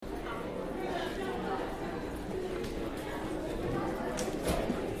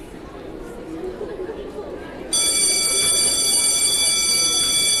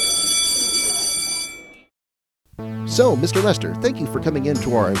So, Mr. Lester, thank you for coming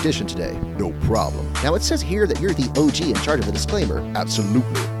into our audition today. No problem. Now, it says here that you're the OG in charge of the disclaimer.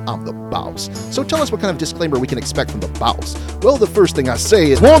 Absolutely. I'm the boss. So tell us what kind of disclaimer we can expect from the boss. Well, the first thing I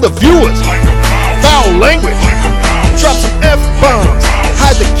say is, warn the viewers! Foul language! Drop some F-bombs!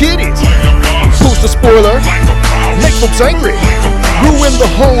 Hide the kiddies! Boost the spoiler! Make folks angry! Ruin the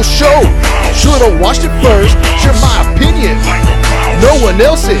whole show! Should've watched it first! Share my opinion! No one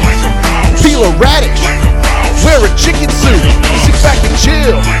else's! Peel a radish! Wear a chicken suit! Sit back and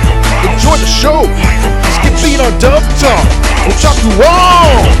chill! Enjoy the show! Skip being on Dub Talk! We'll talk you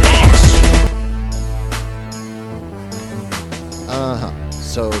all!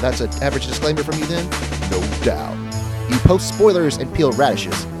 So that's an average disclaimer from you then? No doubt. You post spoilers and peel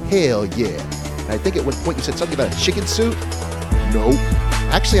radishes. Hell yeah. And I think at one point you said something about a chicken suit? Nope.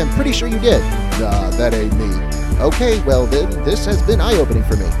 Actually, I'm pretty sure you did. Nah, that ain't me. Okay, well then, this has been eye-opening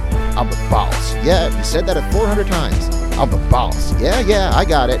for me. I'm the boss. Yeah, you said that 400 times. I'm the boss. Yeah, I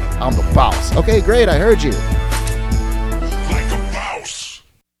got it. I'm the boss. Okay, great, I heard you. Like a boss.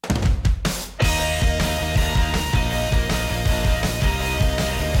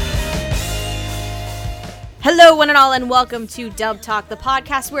 Hello, one and all, and welcome to Dub Talk, the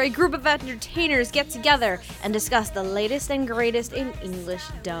podcast where a group of entertainers get together and discuss the latest and greatest in English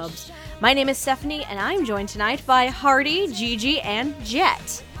dubs. My name is Stephanie, and I'm joined tonight by Hardy, Gigi, and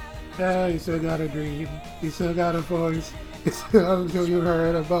Jet. You still got a dream. You still got a voice. Until you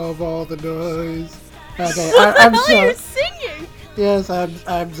heard above all the noise. Okay, I'm sorry. You're singing. Yes,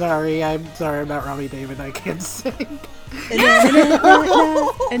 I'm sorry. I'm sorry about Robbie David. I can't sing. Oh,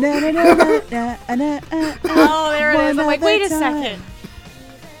 there it is. I'm like, wait a second.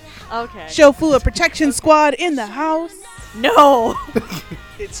 Okay. Shofu Protection Squad in the house. No.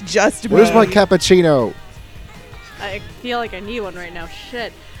 It's just me. Where's my cappuccino? I feel like I need one right now.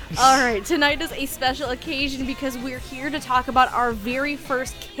 Shit. Alright, tonight is a special occasion because we're here to talk about our very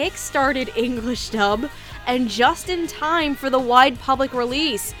first kick-started English dub, and just in time for the wide public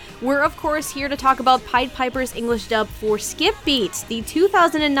release. We're of course here to talk about Pied Piper's English dub for Skip Beat, the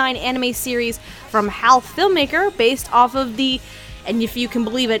 2009 anime series from HAL Filmmaker based off of the, and if you can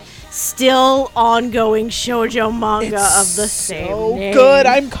believe it, still ongoing shoujo manga of the same name. So good,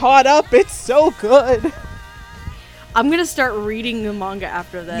 I'm caught up, it's so good. I'm gonna start reading the manga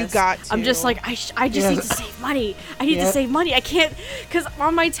after this. You got to. I'm just like, I just need to save money. I need to save money. I can't, because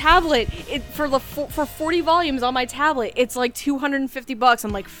on my tablet, for 40 volumes on my tablet, it's like $250.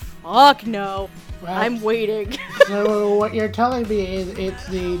 I'm like, fuck no. Well, I'm waiting. So what you're telling me is it's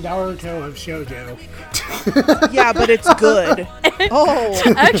the Naruto of shoujo. Yeah, but it's good. Oh.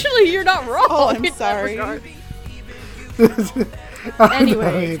 Actually, you're not wrong. Oh, I'm in that sorry. regard. I'm Anyway.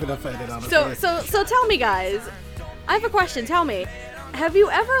 not even offended, honestly. So tell me, guys. I have a question. Tell me, have you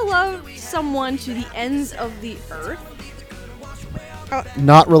ever loved someone to the ends of the earth?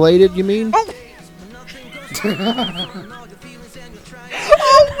 Not related, you mean? Oh.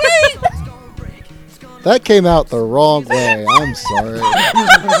 Oh, wait! That came out the wrong way. I'm sorry.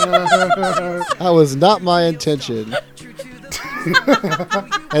 That was not my intention.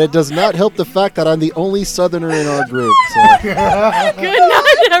 And it does not help the fact that I'm the only Southerner in our group. So. Good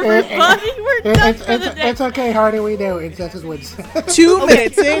night, everybody. We're done for the day. It's okay, Hardy. We know incest is wins. 2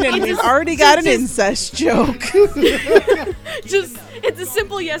 minutes in and we've already got an incest joke. It's a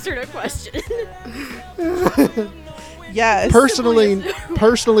simple yes or no question. Yes.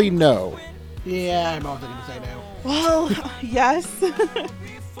 Personally, no. Yeah, I'm also gonna say no. Well, yes.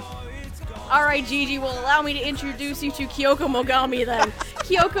 Alright, Gigi, will allow me to introduce you to Kyoko Mogami then.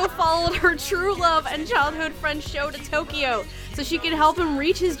 Kyoko followed her true love and childhood friend Sho to Tokyo so she could help him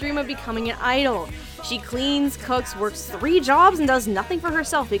reach his dream of becoming an idol. She cleans, cooks, works 3 jobs, and does nothing for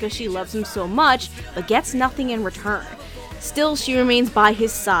herself because she loves him so much, but gets nothing in return. Still, she remains by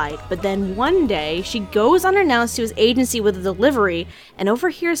his side, but then one day, she goes unannounced to his agency with a delivery and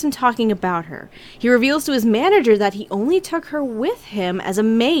overhears him talking about her. He reveals to his manager that he only took her with him as a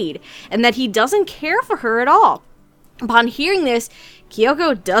maid, and that he doesn't care for her at all. Upon hearing this,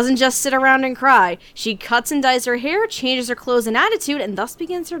 Kyoko doesn't just sit around and cry. She cuts and dyes her hair, changes her clothes and attitude, and thus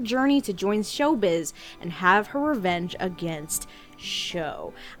begins her journey to join showbiz and have her revenge against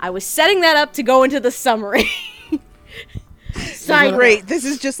Sho. I was setting that up to go into the summary. Great. This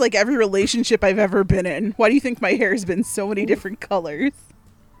is just like every relationship I've ever been in. Why do you think my hair has been so many different colors?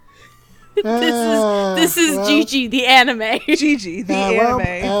 This is well, Gigi, the anime. Gigi, the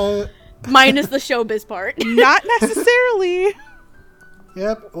anime. Minus the showbiz part. Not necessarily.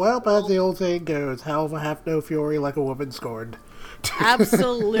 Yep. Well, as the old saying goes, hell hath no fury like a woman scorned.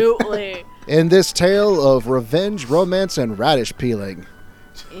 Absolutely. In this tale of revenge, romance, and radish peeling.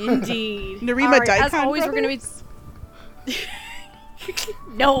 Indeed. Narima All right, Daikon as always, we're going to be...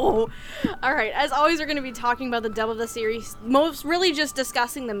 No. All right. As always, we're going to be talking about the dub of the series. Most really just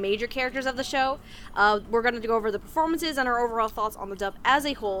discussing the major characters of the show. We're going to go over the performances and our overall thoughts on the dub as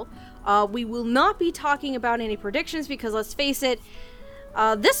a whole. We will not be talking about any predictions because let's face it,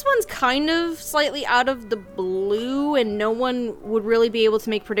 this one's kind of slightly out of the blue, and no one would really be able to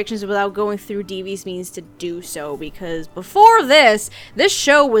make predictions without going through DV's means to do so, because before this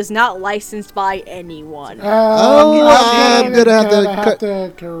show was not licensed by anyone. I'm gonna have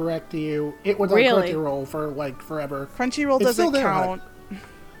to correct you. It was Really? on Crunchyroll for like forever. Crunchyroll It's still doesn't there, count.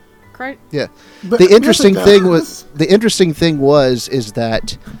 Yeah. But The yes, interesting it thing does. is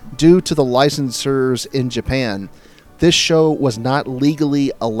that due to the licensors in Japan, this show was not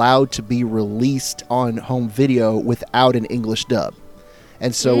legally allowed to be released on home video without an English dub.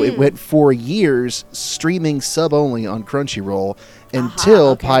 And so it went for years streaming sub only on Crunchyroll until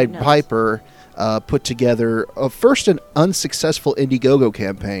okay, nice. Piper put together first an unsuccessful Indiegogo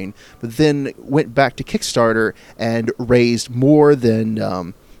campaign, but then went back to Kickstarter and raised more than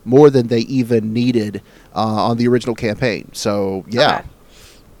they even needed on the original campaign. So yeah, Okay.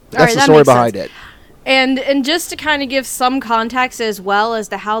 that's Alright, the that story makes behind sense. it. And just to kind of give some context as well as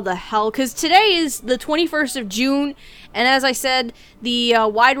to how the hell, because today is the 21st of June, and as I said, the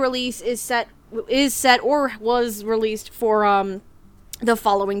wide release is set or was released for the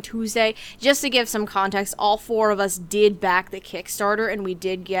following Tuesday. Just to give some context, all four of us did back the Kickstarter, and we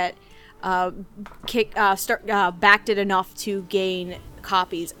did get backed it enough to gain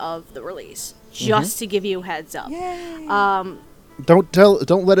copies of the release. Just to give you a heads up. Yay.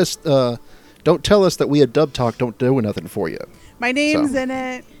 Don't tell us that we at Dub Talk don't do nothing for you. My name's So. in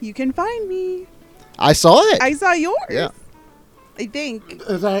it. You can find me. I saw it. I saw yours. Yeah. I think.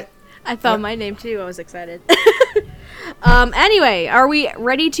 Is that I found my name too. I was excited. Anyway, are we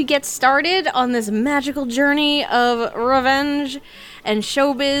ready to get started on this magical journey of revenge and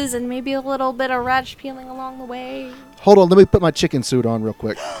showbiz and maybe a little bit of rat peeling along the way? Hold on, let me put my chicken suit on real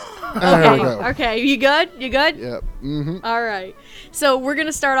quick. There we go. Okay, you good? You good? Yep. Mm-hmm. All right. So we're going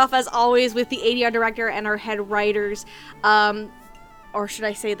to start off, as always, with the ADR director and our head writers. Or should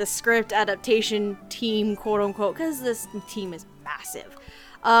I say the script adaptation team, quote-unquote, because this team is massive.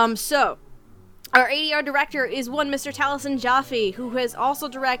 So, our ADR director is one Mr. Taliesin Jaffe, who has also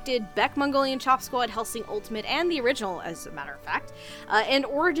directed Beck Mongolian Chop Squad, Hellsing Ultimate, and the original, as a matter of fact, and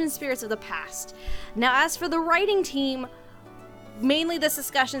Origin Spirits of the Past. Now, as for the writing team, mainly this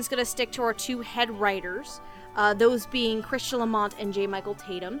discussion is going to stick to our two head writers, those being Christian Lamont and J. Michael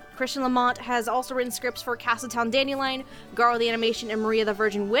Tatum. Christian Lamont has also written scripts for Castletown Dandelion, Garl the Animation, and Maria the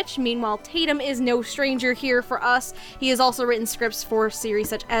Virgin Witch. Meanwhile, Tatum is no stranger here for us. He has also written scripts for series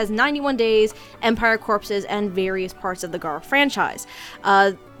such as 91 Days, Empire Corpses, and various parts of the Garl franchise.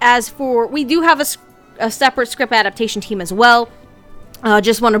 As for, we do have a separate script adaptation team as well.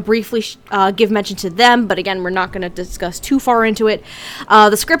 Just want to briefly give mention to them, but again, we're not going to discuss too far into it.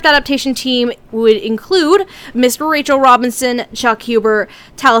 The script adaptation team would include Miss Rachel Robinson, Chuck Huber,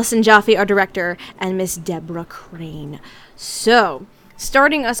 Taliesin Jaffe, our director, and Miss Deborah Crane. So,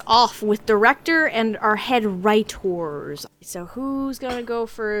 starting us off with director and our head writers. So, who's going to go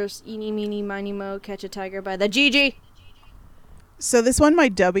first? Eeny, meeny, miny, mo, catch a tiger by the Gigi. So this one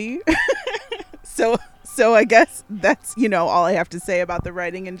might dubby. So I guess that's, all I have to say about the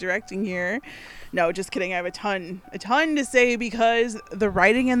writing and directing here. No, just kidding. I have a ton to say because the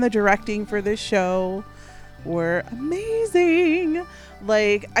writing and the directing for this show were amazing.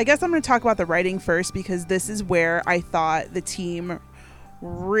 Like, I guess I'm going to talk about the writing first because this is where I thought the team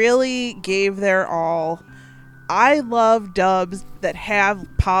really gave their all. I love dubs that have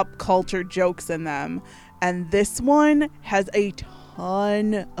pop culture jokes in them, and this one has a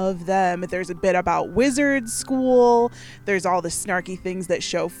ton of them. There's a bit about wizard school. There's all the snarky things that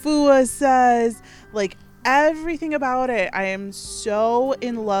Shofua says. Like, everything about it. I am so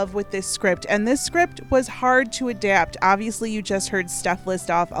in love with this script. And this script was hard to adapt. Obviously, you just heard Steph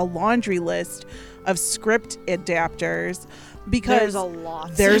list off a laundry list of script adapters. Because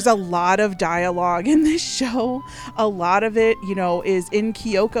there's a lot of dialogue in this show. A lot of it, is in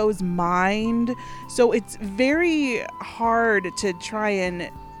Kyoko's mind. So it's very hard to try and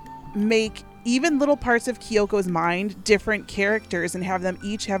make even little parts of Kyoko's mind different characters and have them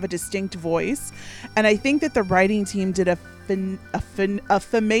each have a distinct voice. And I think that the writing team did a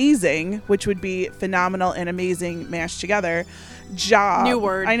amazing, which would be phenomenal and amazing mashed together, job. New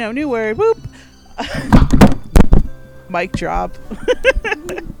word. I know, new word. Whoop. Mic drop.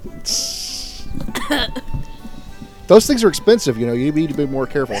 Those things are expensive, you need to be more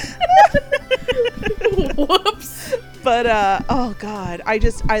careful. Whoops. But oh god,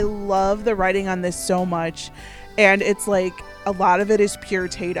 I love the writing on this so much. and it's like a lot of it is pure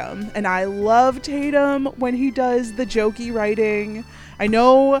Tatum, and I love Tatum when he does the jokey writing. I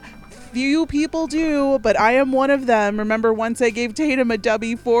know few people do, but I am one of them. Remember, once I gave Tatum a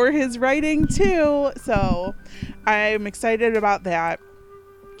W for his writing too, so I'm excited about that.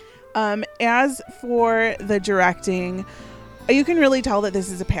 As for the directing, you can really tell that this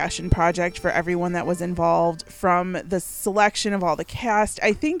is a passion project for everyone that was involved, from the selection of all the cast.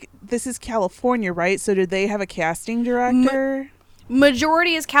 I think this is California, right? So did they have a casting director?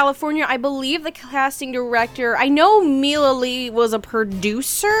 Majority is California. I believe the casting director, I know Mila Lee was a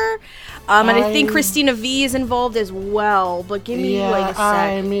producer, and I think Christina V is involved as well, but give me like a sec.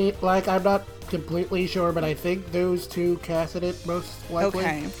 I mean, like, I'm not completely sure, but I think those two casted it most likely.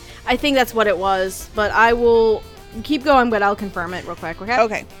 Okay. I think that's what it was, but I will keep going, but I'll confirm it real quick, okay?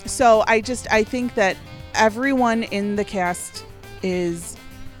 Okay. So I think that everyone in the cast was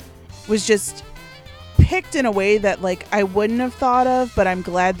just picked in a way that, like, I wouldn't have thought of, but I'm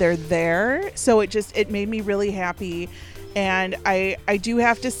glad they're there. So it made me really happy. And I do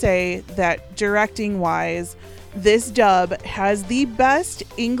have to say that directing wise, this dub has the best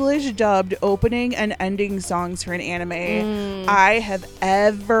English dubbed opening and ending songs for an anime I have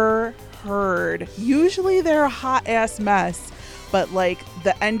ever heard. Usually they're a hot ass mess, but like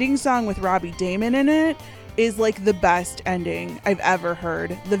the ending song with Robbie Damon in it is like the best ending I've ever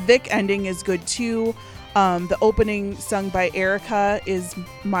heard. The Vic ending is good too. The opening sung by Erica is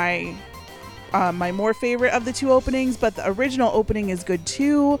my more favorite of the two openings, but the original opening is good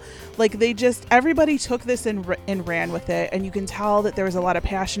too. Like, everybody took this and ran with it, and you can tell that there was a lot of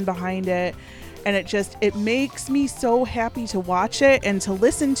passion behind it, and it makes me so happy to watch it and to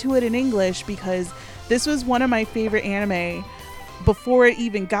listen to it in English, because this was one of my favorite anime before it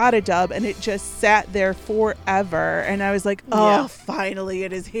even got a dub, and it just sat there forever, and I was like, oh, finally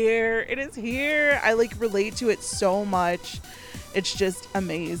it is here. It is here. I like relate to it so much. It's just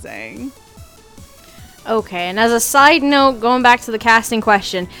amazing. Okay, and as a side note, going back to the casting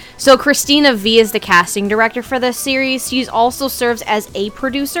question, so Christina V is the casting director for this series. She also serves as a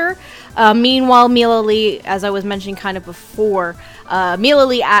producer. Meanwhile, Mila Lee, as I was mentioning kind of before, Mila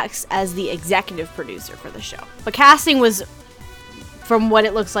Lee acts as the executive producer for the show. But casting was, from what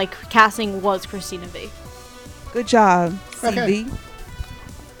it looks like, casting was Christina V. Good job, CV. Okay.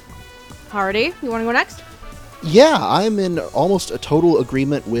 Hardy, you want to go next? Yeah, I'm in almost a total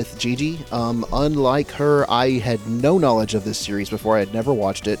agreement with Gigi. Unlike her, I had no knowledge of this series before. I had never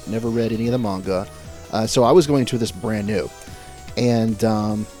watched it, never read any of the manga. So I was going to this brand new. And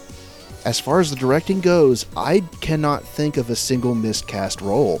as far as the directing goes, I cannot think of a single miscast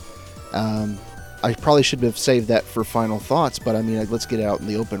role. I probably should have saved that for final thoughts, but I mean, let's get it out in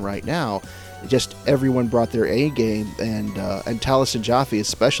the open right now. Just everyone brought their A game, and Taliesin Jaffe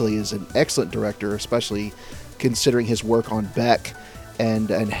especially is an excellent director, especially considering his work on Beck and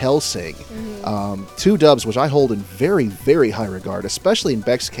Hellsing. Two dubs which I hold in very, very high regard, especially in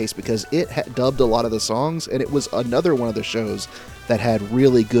Beck's case, because it had dubbed a lot of the songs, and it was another one of the shows that had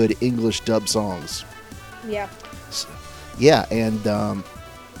really good English dub songs. Yeah. Yeah, and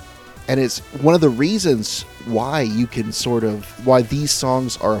it's one of the reasons why why these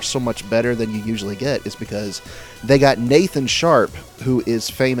songs are so much better than you usually get is because they got Nathan Sharp, who is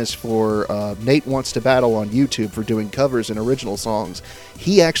famous for Nate Wants to Battle on YouTube for doing covers and original songs.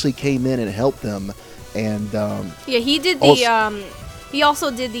 He actually came in and helped them, and he did the he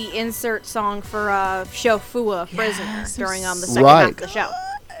also did the insert song for Shofua Prisoner during the second half of the show.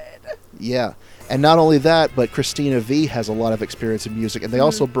 Yeah. And not only that, but Christina V has a lot of experience in music. And they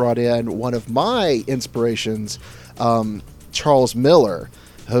also brought in one of my inspirations, Charles Miller,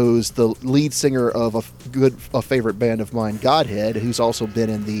 who's the lead singer of a favorite band of mine, Godhead, who's also been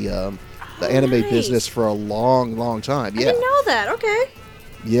in the anime business for a long, long time. Yeah. I didn't know that. Okay.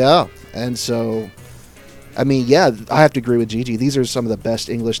 Yeah. And so, I mean, yeah, I have to agree with Gigi. These are some of the best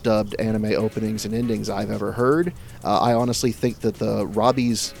English dubbed anime openings and endings I've ever heard. I honestly think that the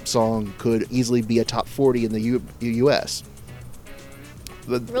Robbie's song could easily be a top 40 in the U.S.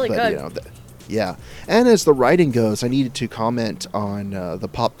 Really good. You know, yeah. And as the writing goes, I needed to comment on the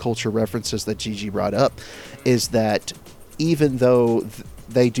pop culture references that Gigi brought up, is that even though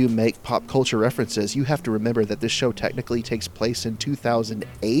they do make pop culture references, you have to remember that this show technically takes place in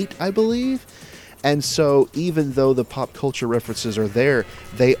 2008, I believe. And so even though the pop culture references are there,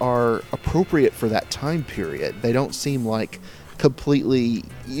 they are appropriate for that time period. They don't seem like completely...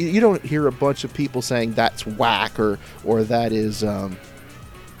 You don't hear a bunch of people saying that's whack or that is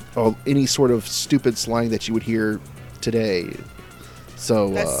or any sort of stupid slang that you would hear today. So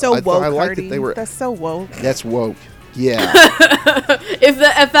that's so woke, I like Hardy. that they were... That's so woke. That's woke. Yeah.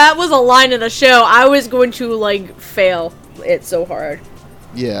 if that was a line in the show, I was going to like fail it so hard.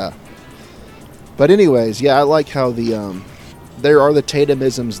 Yeah. But anyways, yeah, I like how the there are the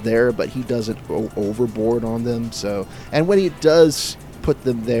Tatumisms there, but he doesn't go overboard on them. So, and when he does put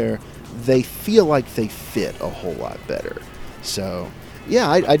them there, they feel like they fit a whole lot better. So, yeah,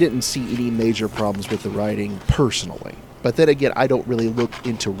 I didn't see any major problems with the writing personally. But then again, I don't really look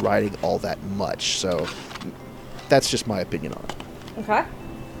into writing all that much. So, that's just my opinion on it. Okay.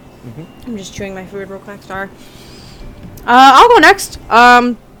 I'm just chewing my food real quick. Sorry. I'll go next.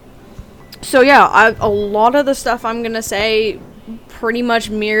 So yeah, a lot of the stuff I'm gonna say pretty much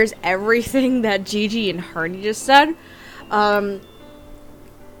mirrors everything that Gigi and Hardy just said.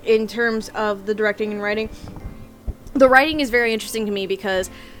 In terms of the directing and writing, the writing is very interesting to me because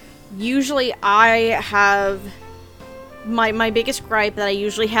usually I have my biggest gripe that I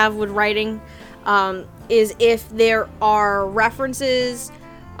usually have with writing is if there are references,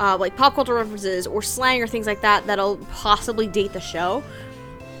 like pop culture references or slang or things like that that'll possibly date the show.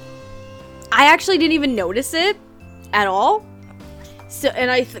 I actually didn't even notice it at all. So,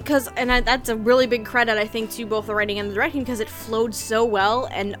 that's a really big credit, I think, to both the writing and the directing, because it flowed so well,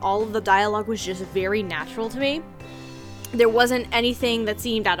 and all of the dialogue was just very natural to me. There wasn't anything that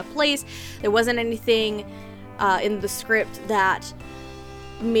seemed out of place. There wasn't anything in the script that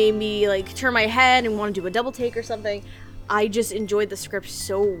made me like turn my head and want to do a double take or something. I just enjoyed the script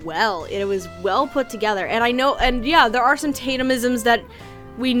so well. It was well put together, and I know, and yeah, there are some Tatumisms that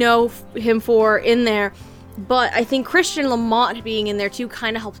we know him for in there, but I think Christian Lamont being in there too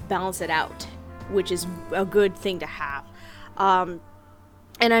kind of helps balance it out, which is a good thing to have. And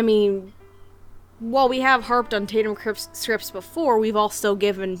I mean, while we have harped on Tatum scripts before, we've also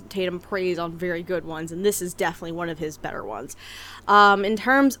given Tatum praise on very good ones, and this is definitely one of his better ones. In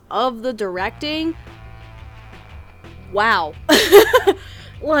terms of the directing, wow.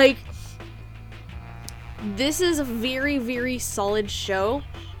 Like, this is a very, very solid show,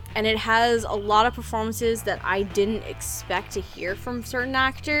 and it has a lot of performances that I didn't expect to hear from certain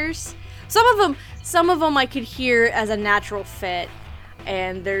actors. Some of them I could hear as a natural fit,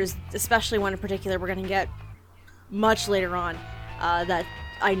 and there's especially one in particular we're going to get much later on that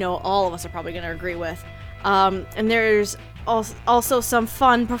I know all of us are probably going to agree with. And there's also some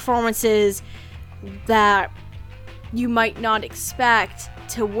fun performances that you might not expect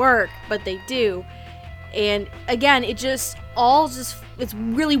to work, but they do. And again, it's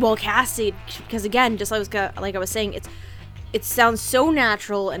really well casted, because again, just like I was saying, it sounds so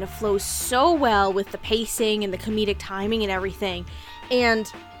natural and it flows so well with the pacing and the comedic timing and everything.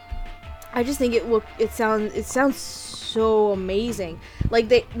 And I just think it sounds so amazing. Like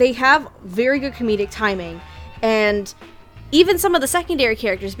they have very good comedic timing, and even some of the secondary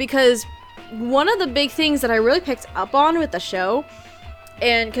characters, because one of the big things that I really picked up on with the show,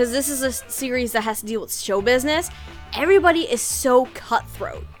 and because this is a series that has to deal with show business, everybody is so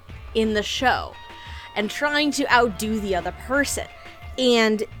cutthroat in the show and trying to outdo the other person.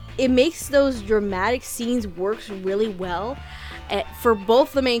 And it makes those dramatic scenes work really well for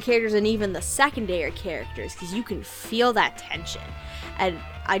both the main characters and even the secondary characters, because you can feel that tension. And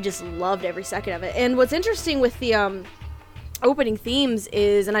I just loved every second of it. And what's interesting with the opening themes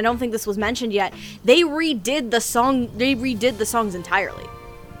is, and I don't think this was mentioned yet, they redid the songs entirely.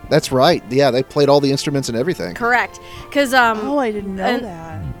 That's right. Yeah, they played all the instruments and everything. Correct. Because I didn't know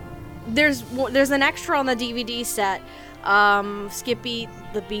that. There's an extra on the DVD set, Skip Beat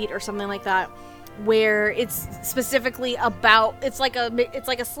the Beat or something like that, where it's specifically about, it's like a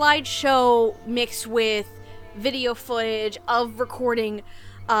slideshow mixed with video footage of recording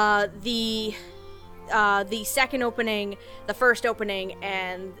the second opening, the first opening,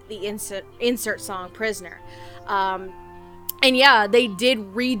 and the insert song Prisoner. And yeah, they did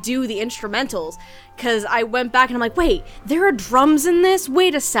redo the instrumentals, because I went back and I'm like, wait, there are drums in this?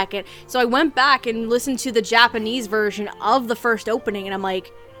 Wait a second. So I went back and listened to the Japanese version of the first opening, and I'm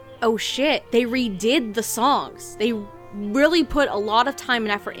like, oh shit, they redid the songs. They really put a lot of time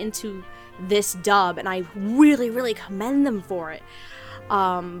and effort into this dub, and I really, really commend them for it.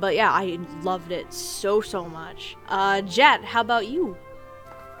 But yeah, I loved it so much. Jet, how about you?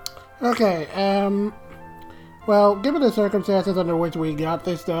 Okay, well, given the circumstances under which we got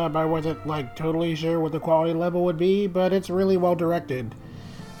this dub, I wasn't, totally sure what the quality level would be, but it's really well directed.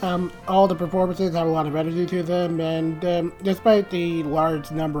 All the performances have a lot of energy to them, and despite the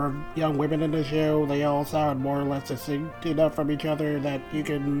large number of young women in the show, they all sound more or less distinct enough from each other that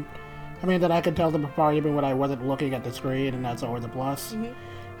that I could tell them apart even when I wasn't looking at the screen, and that's always a plus. Mm-hmm.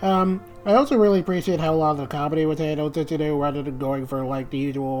 I also really appreciate how a lot of the comedy was handled, rather than going for the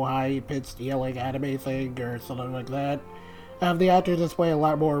usual high-pitched yelling anime thing or something like that. The actors display a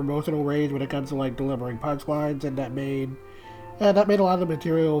lot more emotional range when it comes to like delivering punchlines, and that made a lot of the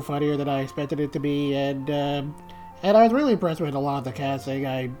material funnier than I expected it to be. And I was really impressed with a lot of the casting.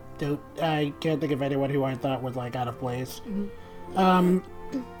 I can't think of anyone who I thought was like out of place.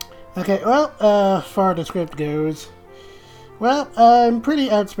 Okay, well, as far as the script goes, well, I'm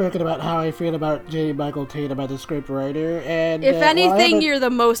pretty outspoken about how I feel about J. Michael Tatum as a scriptwriter, and If anything, you're you're the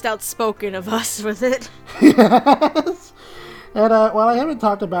most outspoken of us with it. Yes. And while I haven't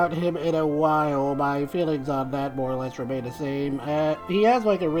talked about him in a while, my feelings on that more or less remain the same. He has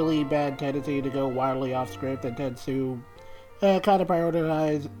like a really bad tendency to go wildly off script and tends to kind of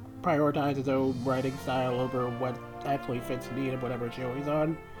prioritize his own writing style over what actually fits the need of whatever show he's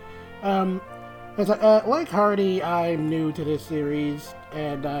on. Like Hardy, I'm new to this series,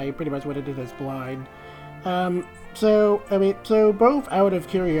 and I pretty much went into this blind. So mostly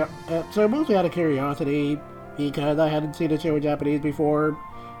out of curiosity, because I hadn't seen the show in Japanese before,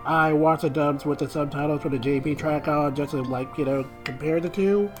 I watched the dubs with the subtitles for the JP track on, just to compare the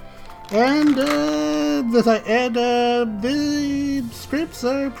two. And the scripts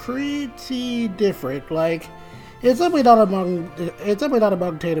are pretty different. Like, it's definitely not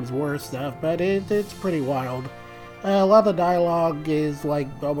among Tatum's worst stuff, but it's pretty wild. A lot of the dialogue is like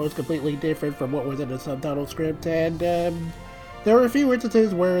almost completely different from what was in the subtitle script, and there were a few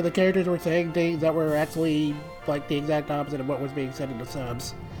instances where the characters were saying things that were actually like the exact opposite of what was being said in the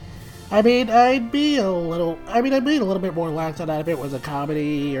subs. I'd be a little bit more lax on that if it was a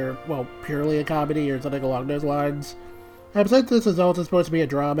comedy, or, well, purely a comedy or something along those lines. And since this is also supposed to be a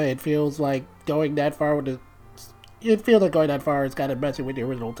drama, it feels like going that far is kind of messing with the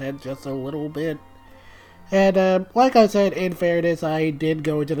original intent just a little bit. And, like I said, in fairness, I did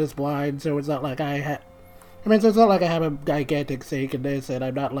go into this blind, so it's not like I have a gigantic stake in this, and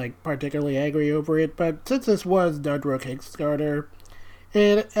I'm not, like, particularly angry over it, but since this was done through a Kickstarter,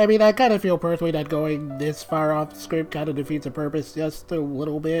 I kind of feel personally that going this far off the script kind of defeats the purpose just a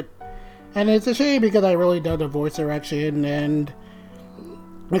little bit. And it's a shame because I really dug the voice direction, and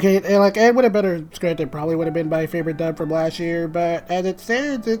it would have been a script that probably would have been my favorite dub from last year, but as it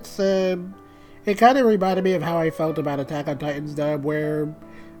stands, it kind of reminded me of how I felt about Attack on Titan's dub, where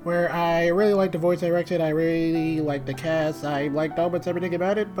I really liked the voice direction, I really liked the cast, I liked almost everything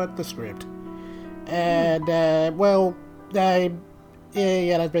about it but the script. And,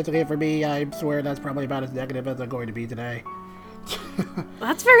 yeah, that's basically it for me. I swear that's probably about as negative as I'm going to be today.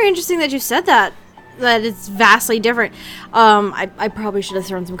 That's very interesting that you said that it's vastly different. I probably should have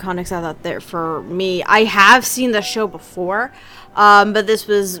thrown some context out there for me. I have seen the show before, but this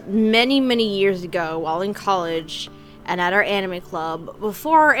was many, many years ago while in college and at our anime club,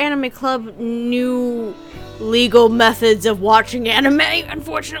 before our anime club knew legal methods of watching anime,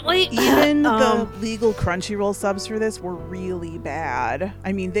 unfortunately. Even the legal Crunchyroll subs for this were really bad.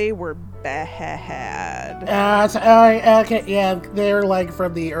 I mean, they were bad. Yeah, they're like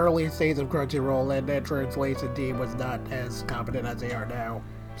from the early stages of Crunchyroll, and their translation team was not as competent as they are now.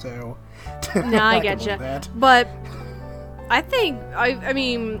 So, no, I get you. But I think, I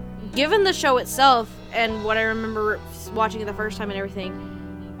mean, given the show itself and what I remember watching it the first time and everything,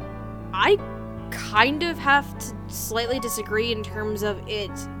 I kind of have to slightly disagree in terms of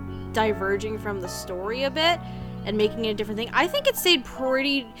it diverging from the story a bit and making it a different thing. I think it stayed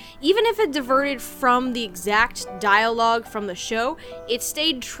pretty, even if it diverted from the exact dialogue from the show, it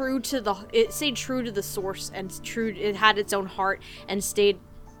stayed true to the source, and it had its own heart and stayed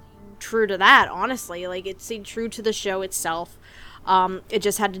true to that, honestly. Like, it stayed true to the show itself. It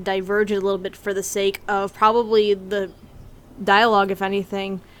just had to diverge a little bit for the sake of probably the dialogue, if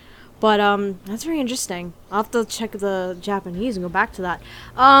anything. But that's very interesting. I'll have to check the Japanese and go back to that.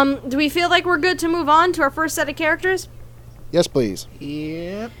 Do we feel like we're good to move on to our first set of characters? Yes, please.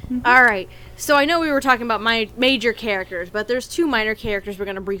 Yep. Alright, so I know we were talking about my major characters, but there's two minor characters we're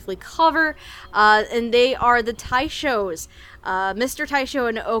going to briefly cover, and they are the Taishos, Mr. Taisho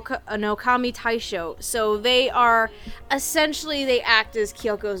and Okami Taisho. So they act as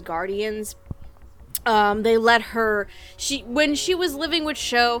Kyoko's guardians. They let her, when she was living with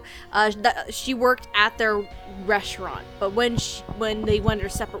Sho, she worked at their restaurant, but when they went their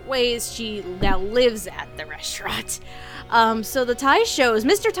separate ways, she now lives at the restaurant. So the Taishos,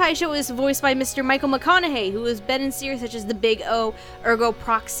 Mr. Taisho is voiced by Mr. Michael McConaughey, who has been in series such as The Big O, Ergo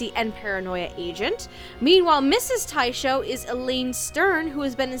Proxy, and Paranoia Agent. Meanwhile, Mrs. Taisho is Elaine Stern, who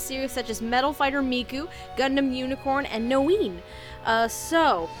has been in series such as Metal Fighter Miku, Gundam Unicorn, and Noeen.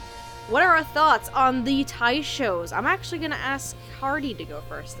 So, what are our thoughts on the Taishos? I'm actually going to ask Hardy to go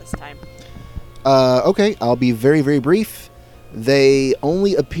first this time. Okay, I'll be very, very brief. They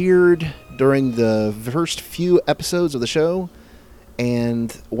only appeared during the first few episodes of the show.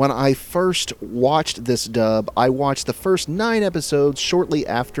 And when I first watched this dub, I watched the first 9 episodes shortly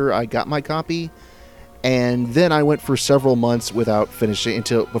after I got my copy. And then I went for several months without finishing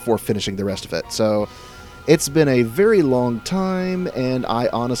before finishing the rest of it. So it's been a very long time, and I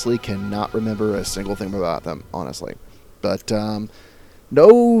honestly cannot remember a single thing about them, honestly. But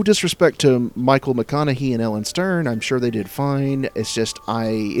no disrespect to Michael McConaughey and Ellen Stern. I'm sure they did fine. It's just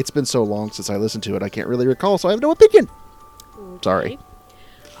it's been so long since I listened to it, I can't really recall, so I have no opinion. Okay. Sorry.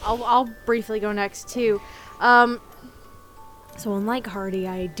 I'll briefly go next too. So unlike Hardy,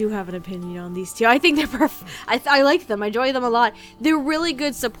 I do have an opinion on these two. I think they're I like them. I enjoy them a lot. They're really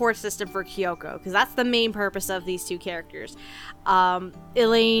good support system for Kyoko, because that's the main purpose of these two characters.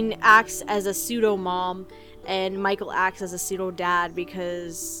 Elaine acts as a pseudo mom, and Michael acts as a pseudo dad,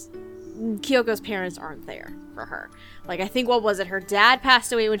 because Kyoko's parents aren't there for her. Like, I think, what was it? Her dad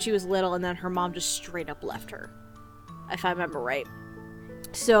passed away when she was little, and then her mom just straight up left her, if I remember right.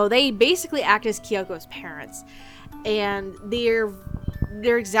 So they basically act as Kyoko's parents. And they're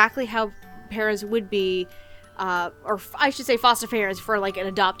exactly how parents would be, or I should say foster parents for like an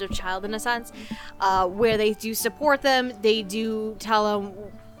adoptive child in a sense, where they do support them. They do tell them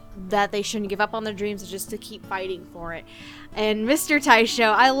that they shouldn't give up on their dreams, just to keep fighting for it. And Mr.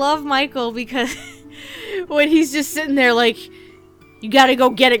 Taisho, I love Michael because when he's just sitting there like, you gotta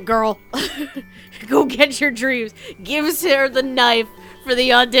go get it, girl. Go get your dreams. Gives her the knife for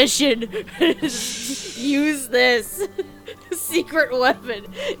the audition. Use this secret weapon.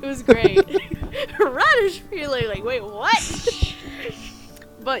 It was great. Radish feeling like, wait, what?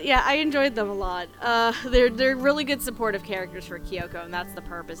 But yeah, I enjoyed them a lot. They're really good supportive characters for Kyoko, and that's the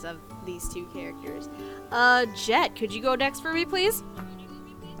purpose of these two characters. Jet, could you go next for me, please?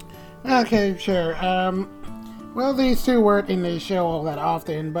 Okay, sure. Well, these two weren't in the show all that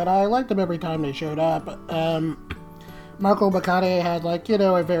often, but I liked them every time they showed up. Michael McConaughey had, like, you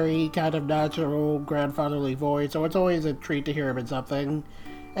know, a very kind of natural grandfatherly voice, so it's always a treat to hear him in something.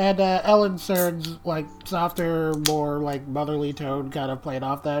 And Ellen Stern's, like, softer, more, like, motherly tone kind of played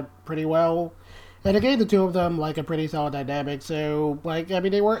off that pretty well. And it gave the two of them, like, a pretty solid dynamic, so, like, I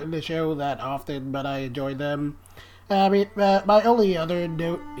mean, they weren't in the show that often, but I enjoyed them. I mean, my only other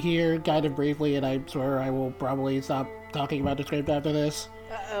note here, kind of briefly, and I swear I will probably stop talking about the script after this.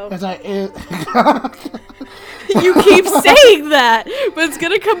 Uh-oh. As You keep saying that, but it's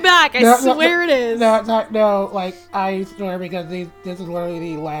gonna come back. I swear it is. No, like, I swear, because this is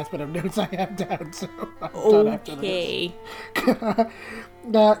literally the last bit of notes I have down, so I'm done after this.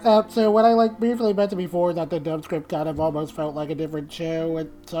 So what I like briefly mentioned before, that the dub script kind of almost felt like a different show at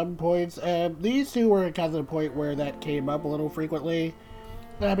some points. These two were kind of the point where that came up a little frequently.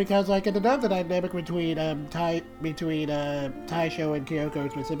 Because, like, in the dub, the dynamic between Taisho and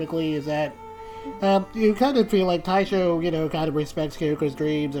Kyoko specifically is that you kind of feel like Taisho, you know, kind of respects Kyoko's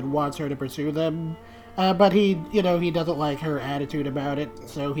dreams and wants her to pursue them. But he doesn't like her attitude about it,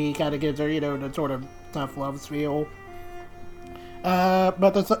 so he kind of gives her, you know, the sort of tough love feel.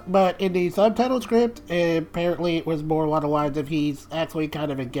 But in the subtitle script, apparently it was more along the lines of he's actually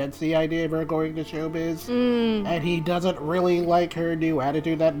kind of against the idea of her going to showbiz, and he doesn't really like her new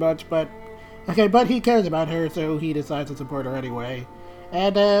attitude that much. But he cares about her, so he decides to support her anyway,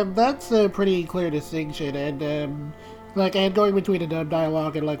 and that's a pretty clear distinction. And and going between the dub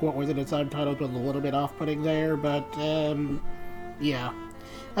dialogue and like what was in the subtitles was a little bit off-putting there, but yeah.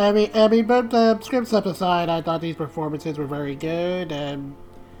 I mean, but script stuff aside, I thought these performances were very good, and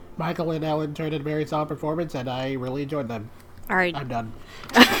Michael and Ellen turned in a very solid performance, and I really enjoyed them. All right. I'm done.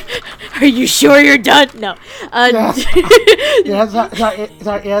 Are you sure you're done? No. Yes,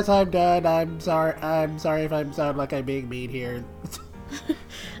 I'm done. I'm sorry if I sound like I'm being mean here.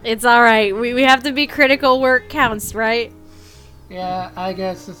 It's all right. We have to be critical where it counts, right? Yeah, I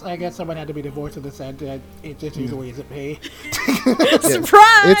guess someone had to be the voice of dissent. It just usually isn't me.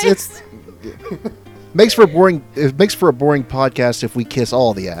 Surprise! It makes for a boring podcast if we kiss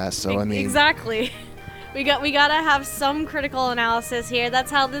all the ass. So I mean, exactly. We gotta have some critical analysis here. That's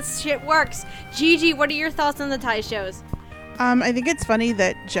how this shit works. Gigi, what are your thoughts on the Taishos? I think it's funny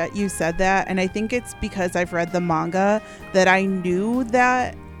that, Jet, you said that, and I think it's because I've read the manga that I knew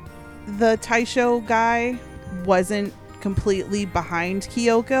that the Taisho guy wasn't completely behind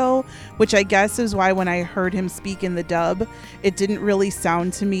Kyoko, which I guess is why when I heard him speak in the dub, it didn't really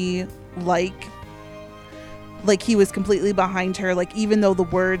sound to me like he was completely behind her. Like, even though the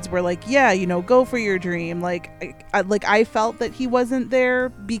words were like, yeah, you know, go for your dream. Like I felt that he wasn't there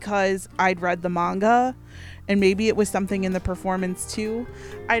because I'd read the manga, and maybe it was something in the performance too.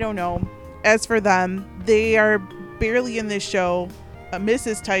 I don't know. As for them, they are barely in this show.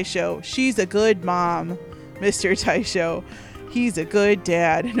 Mrs. Taisho, she's a good mom. Mr. Taisho, he's a good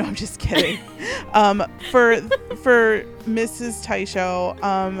dad. No, I'm just kidding. For Mrs. Taisho,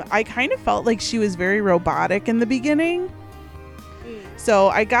 I kind of felt like she was very robotic in the beginning. So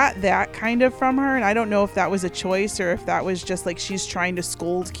I got that kind of from her, and I don't know if that was a choice or if that was just like she's trying to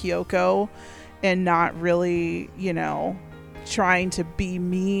scold Kyoko and not really, you know, trying to be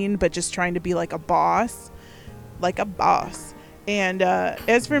mean, but just trying to be like a boss. Like a boss. And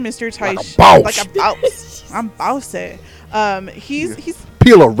as for Mr. Taisho, like a boss. I'm bossy. He's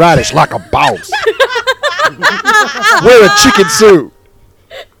Peel a radish like a boss. Wear a chicken suit.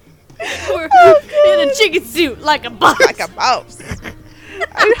 Or in a chicken suit like a boss. like a boss.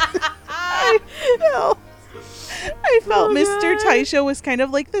 I felt Mr. Taisho was kind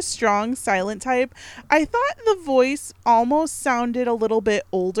of like the strong, silent type. I thought the voice almost sounded a little bit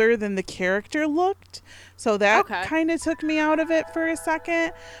older than the character looked. So that kind of took me out of it for a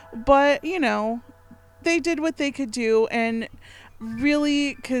second. But, you know, they did what they could do. And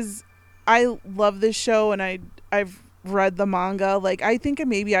really, because I love this show and I've read the manga, like, I think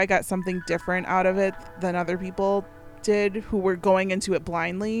maybe I got something different out of it than other people did who were going into it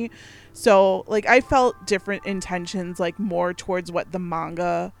blindly. So, like, I felt different intentions, like, more towards what the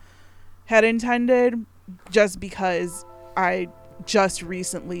manga had intended, just because I just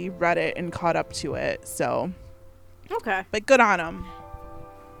recently read it and caught up to it. So, Okay. but good on them.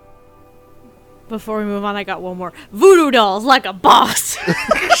 Before we move on, I got one more. Voodoo dolls like a boss. Because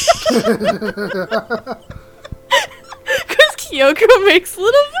Kyoko makes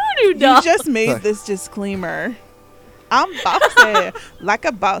little voodoo dolls. You just made this disclaimer. I'm bossy, like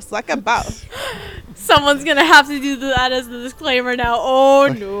a boss, like a boss. Someone's gonna have to do that as the disclaimer now. Oh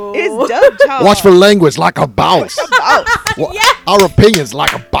no. It's dope. Watch for language like a boss. Yes! Our opinions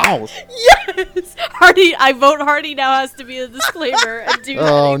like a boss. Yes! Hardy, I vote Hardy now has to be a disclaimer and do that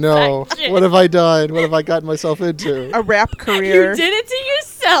Oh no. exact shit. What have I done? What have I gotten myself into? A rap career. You did it to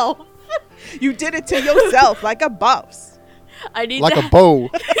yourself. You did it to yourself, like a boss. I need Like to a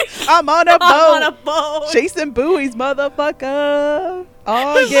bow. I'm on a boat. I'm on a boat. Chasing buoys, motherfucker.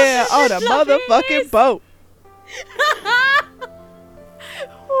 Oh, yeah, on a motherfucking boat.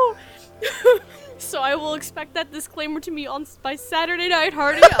 So I will expect that disclaimer to be on by Saturday night,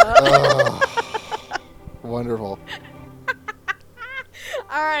 Hardy. Wonderful.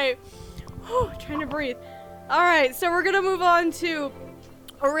 All right. Trying to breathe. All right, so we're going to move on to...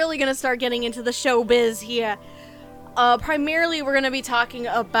 We're really going to start getting into the showbiz here. Primarily, we're going to be talking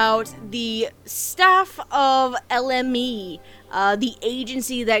about the staff of LME, the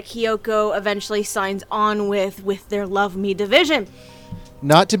agency that Kyoko eventually signs on with their Love Me division.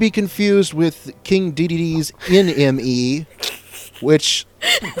 Not to be confused with King DDD's NME, which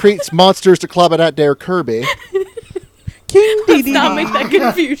creates monsters to club it at their Kirby. King Let's not DDD. make that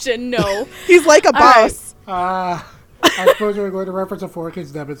confusion, no. He's like a right. boss. I suppose we're going to reference a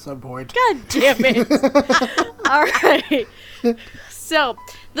 4Kids dub at some point. God damn it. All right. So,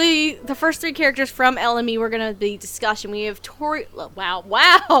 the first three characters from LME we're going to be discussing. We have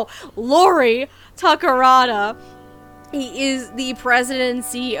Lori Takarada. He is the president and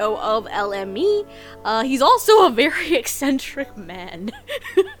CEO of LME. He's also a very eccentric man.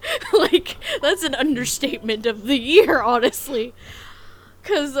 Like, that's an understatement of the year, honestly.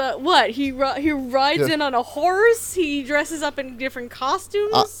 Because, he rides in on a horse, he dresses up in different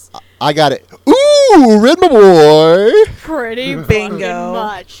costumes. I got it. Ooh, Ridma Boy. Pretty Bingo. fucking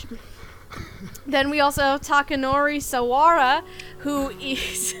much. Then we also have Takanori Sawara, who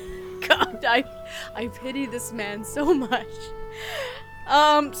is... God, I pity this man so much.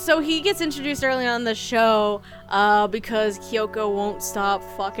 So he gets introduced early on in the show, because Kyoko won't stop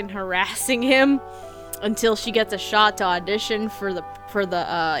fucking harassing him until she gets a shot to audition for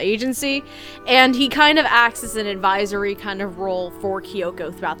the agency, and he kind of acts as an advisory kind of role for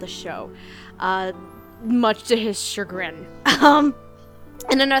Kyoko throughout the show, much to his chagrin.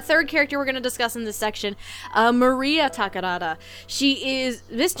 And then our third character we're going to discuss in this section, Maria Takarada. She is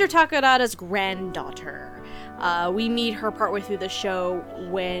Mr. Takarada's granddaughter. We meet her partway through the show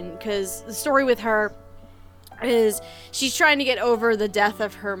because the story with her is she's trying to get over the death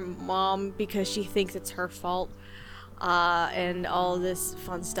of her mom because she thinks it's her fault, and all this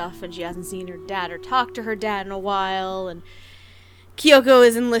fun stuff, and she hasn't seen her dad or talked to her dad in a while, and Kyoko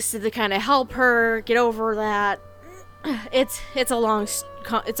is enlisted to kind of help her get over that. It's a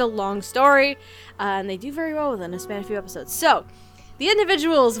long story, and they do very well within a span of a few episodes. So, the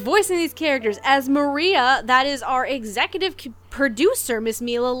individuals voicing these characters as Maria, that is our executive producer, Miss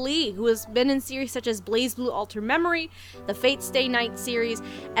Mila Lee, who has been in series such as Blaze Blue Alter Memory, the Fate Stay Night series,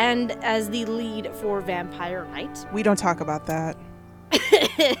 and as the lead for Vampire Knight. We don't talk about that.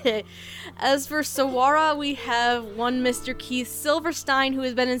 As for Sawara, we have one Mr. Keith Silverstein, who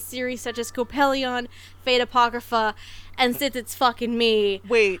has been in series such as Coppelion, Fate Apocrypha, and Since It's Fucking Me.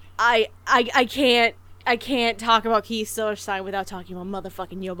 Wait. I can't talk about Keith Silverstein without talking about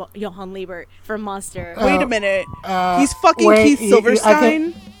motherfucking Johann Liebert from Monster. Wait a minute. He's fucking wait, Keith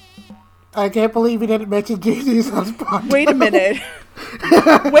Silverstein? I can't believe you didn't mention JC's husband. Wait a minute.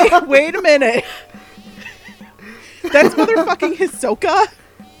 wait a minute. That's motherfucking Hisoka?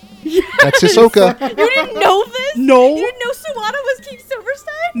 That's Hisoka. You didn't know this? No. You didn't know Sawada was Keith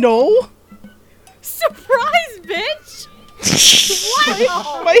Silverstein? No. Surprise, bitch!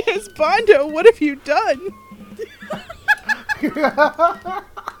 Wow! My husbando, what have you done?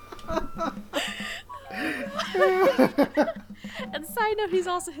 And side note, he's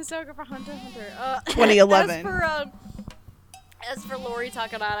also Hisoka for Hunter x Hunter. 2011. As for Lori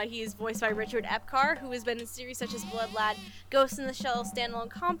Takanada, he is voiced by Richard Epcar, who has been in series such as Blood Lad, Ghost in the Shell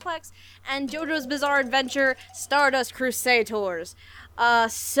Standalone Complex, and JoJo's Bizarre Adventure, Stardust Crusaders.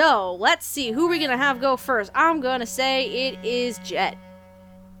 So, let's see, who are we gonna have go first? I'm gonna say it is Jet.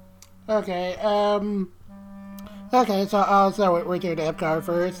 Okay, so I'll start with Richard Epcar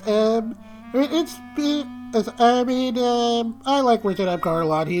first. I like Richard Epcar a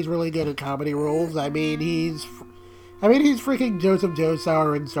lot. He's really good at comedy roles. He's freaking Joseph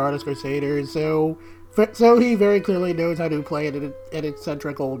Joestar in Stardust Crusaders, so he very clearly knows how to play an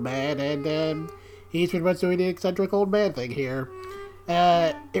eccentric old man, and he's pretty much doing the eccentric old man thing here.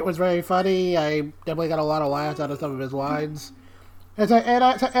 It was very funny. I definitely got a lot of laughs out of some of his lines. And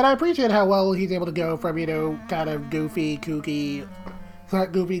I appreciate how well he's able to go from, kind of goofy, kooky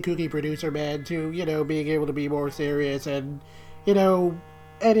producer man to, being able to be more serious and, tell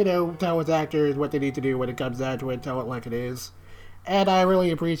his actors what they need to do when it comes down to it, tell it like it is. And I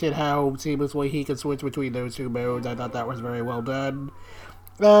really appreciate how seamlessly he can switch between those two modes. I thought that was very well done.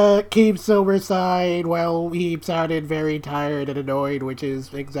 Keith Silverstein, well, he sounded very tired and annoyed, which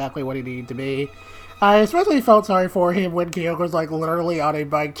is exactly what he needed to be. I especially felt sorry for him when Kyoko's literally on a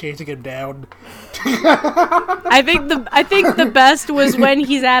bike chasing him down. I think the best was when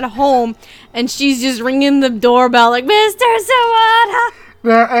he's at home and she's just ringing the doorbell like, Mr. Sawada!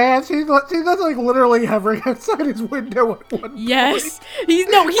 And she's literally hovering outside his window at one point. Yes. He's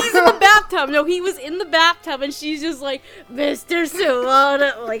in the bathtub. No, he was in the bathtub and she's just like, Mr.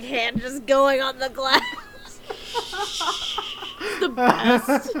 Sawada, hand just going on the glass. The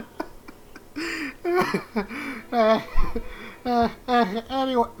best.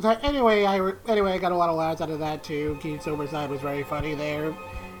 Anyway, I got a lot of laughs out of that too. Keith Silverstein was very funny there.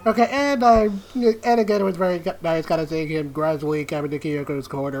 Okay, and again, it was very nice kind of seeing him gradually coming to Kyoko's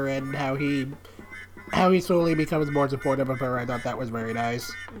corner and how he slowly becomes more supportive of her. I thought that was very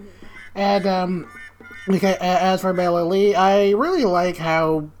nice. And okay, as for Mela Lee, I really like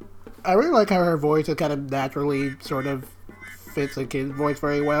how her voice is kind of naturally sort of fits the kid's voice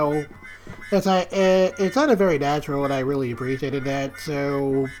very well. It sounded very natural, and I really appreciated that.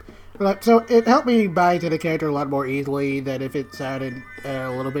 So it helped me buy into the character a lot more easily than if it sounded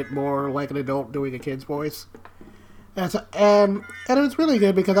a little bit more like an adult doing a kid's voice. And it was really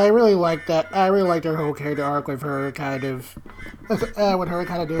good because I really liked that. I really liked her whole character arc with her kind of, with her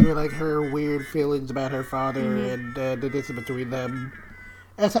kind of doing her weird feelings about her father and the distance between them,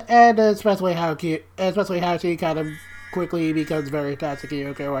 and especially how she kind of quickly becomes very attached to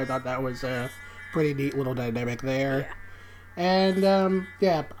Kyoko. I thought that was a pretty neat little dynamic there. And,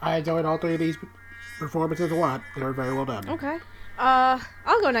 I enjoyed all three of these performances a lot. They were very well done. Okay. I'll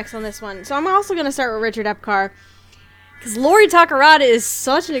go next on this one. So I'm also going to start with Richard Epcar. Because Lori Takarada is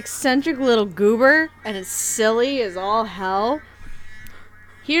such an eccentric little goober, and it's silly as all hell.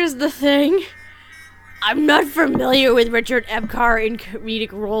 Here's the thing. I'm not familiar with Richard Epcar in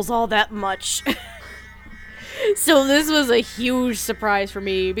comedic roles all that much. So this was a huge surprise for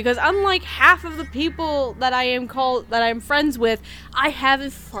me because unlike half of the people that I'm friends with, I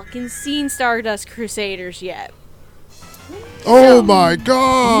haven't fucking seen Stardust Crusaders yet. Oh my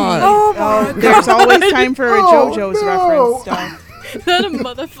god! Oh my god! There's always time for a JoJo's reference stuff. Not a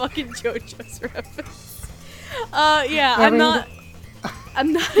motherfucking JoJo's reference.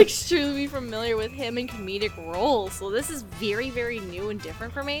 I'm not extremely familiar with him in comedic roles, so this is very, very new and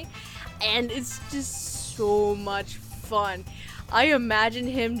different for me, and it's just so much fun. I imagine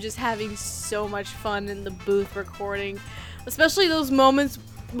him just having so much fun in the booth recording, especially those moments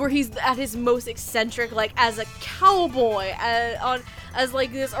where he's at his most eccentric, like as a cowboy, as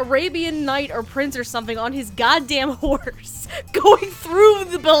like this Arabian knight or prince or something on his goddamn horse, going through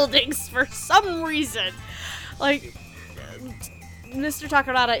the buildings for some reason. Like, Mr.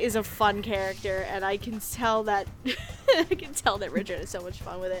 Takarada is a fun character, and I can tell that Richard has so much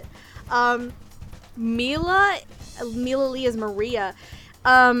fun with it. Mila Lee is Maria.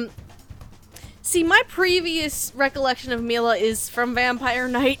 See, my previous recollection of Mila is from Vampire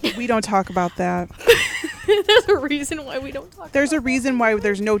Knight. We don't talk about that. There's a reason why we don't talk There's about a reason why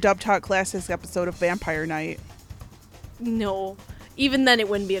there's no Dub Talk Classics episode of Vampire Knight. No. Even then, it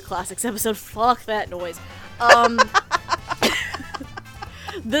wouldn't be a Classics episode. Fuck that noise.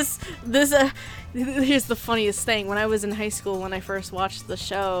 Here's the funniest thing. When I was in high school, when I first watched the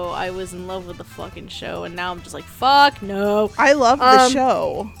show, I was in love with the fucking show, and now I'm just like, fuck no. I love the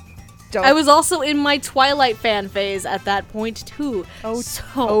show. I was also in my Twilight fan phase at that point, too.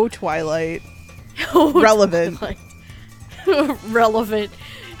 Oh, Twilight. Oh, Relevant. Relevant.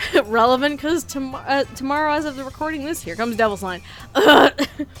 Relevant because tomorrow, as of the recording this, here comes Devil's Line.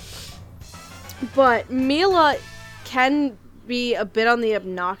 But Mila can be a bit on the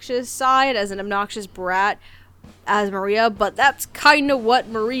obnoxious side, as an obnoxious brat as Maria, but that's kind of what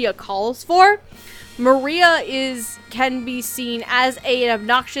Maria calls for. Maria can be seen as an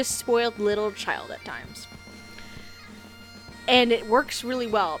obnoxious, spoiled little child at times. And it works really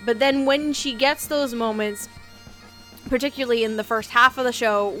well. But then when she gets those moments, particularly in the first half of the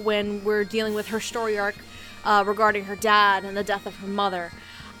show, when we're dealing with her story arc regarding her dad and the death of her mother,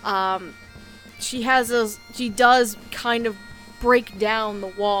 she does kind of break down the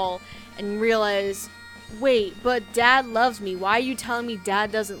wall and realize, wait, but Dad loves me. Why are you telling me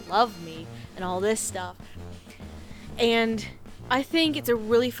Dad doesn't love me? And all this stuff. And I think it's a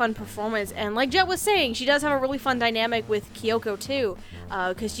really fun performance. And like Jet was saying, she does have a really fun dynamic with Kyoko too,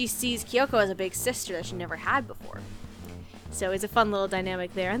 because she sees Kyoko as a big sister that she never had before. So it's a fun little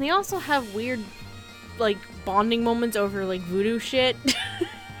dynamic there. And they also have weird, like, bonding moments over, like, voodoo shit.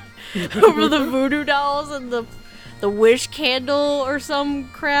 Over the voodoo dolls and the wish candle or some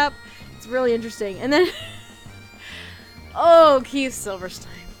crap. It's really interesting. And then, oh, Keith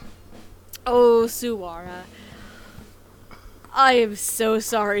Silverstein. Oh, Suwara. I am so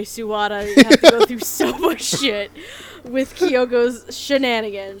sorry, Suwara. You have to go through so much shit with Kyoko's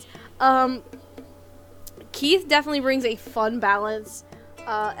shenanigans. Keith definitely brings a fun balance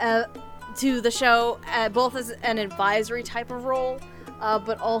to the show, both as an advisory type of role,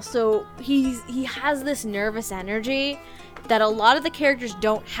 but also he has this nervous energy that a lot of the characters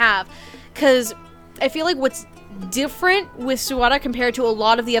don't have. Because I feel like what's different with Suwara compared to a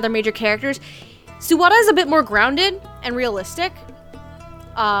lot of the other major characters, Suwara is a bit more grounded and realistic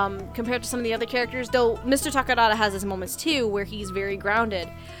compared to some of the other characters, though Mr. Takarada has his moments too where he's very grounded.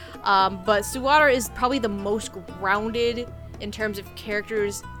 But Suwara is probably the most grounded in terms of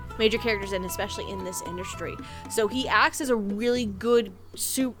characters, major characters, and especially in this industry. So he acts as a really good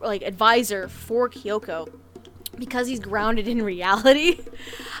advisor for Kyoko because he's grounded in reality,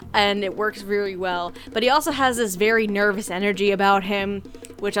 and it works really well. But he also has this very nervous energy about him,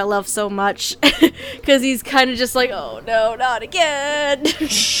 which I love so much, because he's kind of just like, oh no, not again,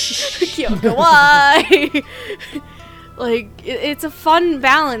 Kyoko, why? Like, it's a fun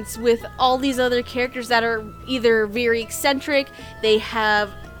balance with all these other characters that are either very eccentric, they have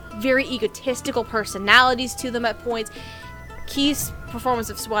very egotistical personalities to them at points. Keith's performance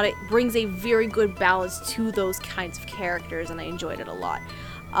of Suwara brings a very good balance to those kinds of characters, and I enjoyed it a lot.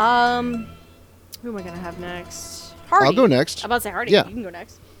 Who am I going to have next? Hardy. I'll go next. I'm about to say Hardy. Yeah. You can go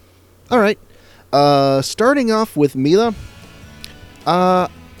next. All right. Starting off with Mila.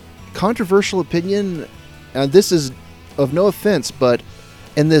 Controversial opinion, and this is of no offense, but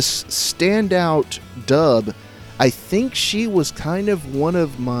in this standout dub, I think she was kind of one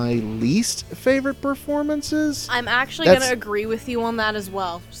of my least favorite performances. I'm actually going to agree with you on that as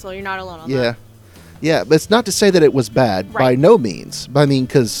well, so you're not alone on that. Yeah, but it's not to say that it was bad, by no means. I mean,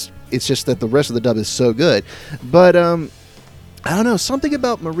 because it's just that the rest of the dub is so good. But, I don't know, something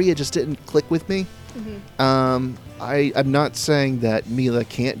about Maria just didn't click with me. Mm-hmm. I'm not saying that Mila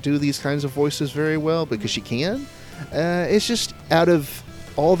can't do these kinds of voices very well, because she can. It's just out of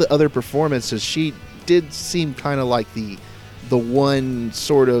all the other performances, she did seem kind of like the one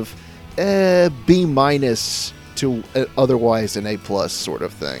sort of B- to otherwise an A+ sort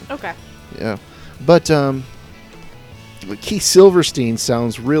of thing. Okay. Yeah. But Keith Silverstein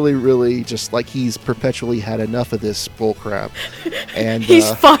sounds really, really just like he's perpetually had enough of this bullcrap. And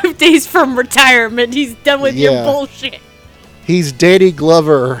he's 5 days from retirement. He's done with your bullshit. He's Danny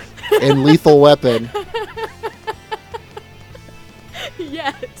Glover in Lethal Weapon.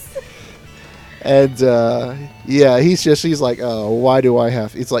 Yes. And he's like, oh, why do I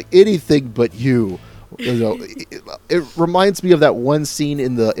have? It's like anything but you. You know, it reminds me of that one scene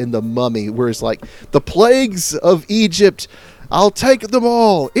in the Mummy where it's like the plagues of Egypt I'll take them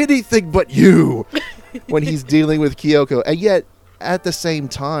all, anything but you, when he's dealing with Kyoko. And yet, at the same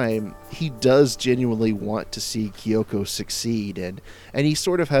time, he does genuinely want to see Kyoko succeed, and he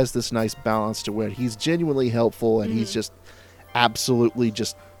sort of has this nice balance to where he's genuinely helpful, and he's just absolutely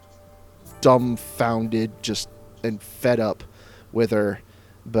just dumbfounded, just and fed up with her.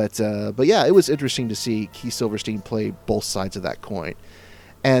 But yeah, it was interesting to see Keith Silverstein play both sides of that coin.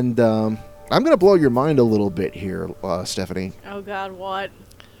 And I'm going to blow your mind a little bit here, Stephanie. Oh God, what?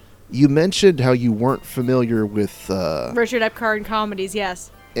 You mentioned how you weren't familiar with Richard Epcar in comedies,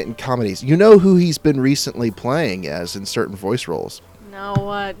 yes. in comedies. You know who he's been recently playing as in certain voice roles? No,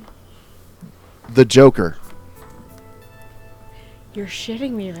 what? The Joker. You're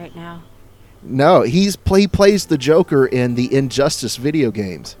shitting me right now. No, he plays the Joker in the Injustice video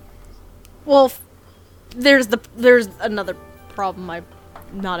games. Well, there's another problem. I'm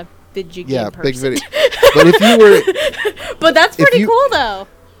not a video game person. Big video. But if you were, but that's pretty cool though.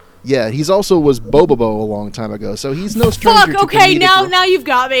 Yeah, he's also was Bobobo a long time ago, so he's no stranger. Fuck. Okay, to now you've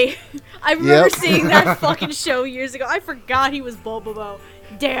got me. I remember seeing that fucking show years ago. I forgot he was Bobobo.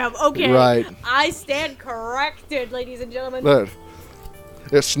 Damn. Okay. Right. I stand corrected, ladies and gentlemen. But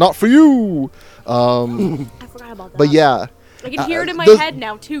it's not for you. I forgot about that. But yeah, I can hear it in my head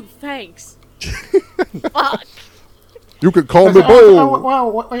now too. Thanks. Fuck. You could call me Oh, Bo.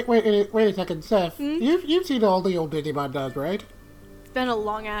 well, wait a second, Seth. You've seen all the old Digimon does, right? It's been a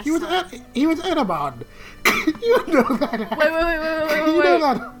long ass. He was time. he was Etamon. You know that. Wait. You know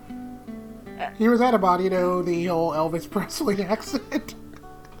that. He was Etamon. You know the whole Elvis Presley accent.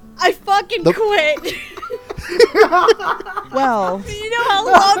 I fucking quit. Well, Do you know how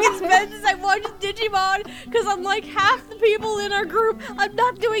long it's been since I watched Digimon? Because I'm like half the people in our group. I'm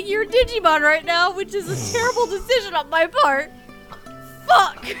not doing your Digimon right now, which is a terrible decision on my part.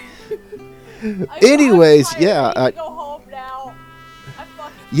 Fuck. Anyways, I'm yeah, ready to go home now. I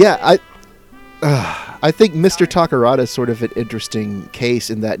fucking Yeah, quit. I think Mr. Takarada is sort of an interesting case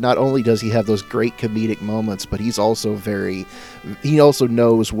in that not only does he have those great comedic moments, but he also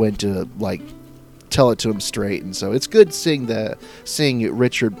knows when to like tell it to him straight, and so it's good seeing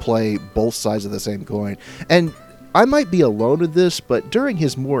Richard play both sides of the same coin. And I might be alone with this, but during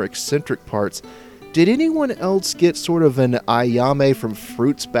his more eccentric parts, did anyone else get sort of an Ayame from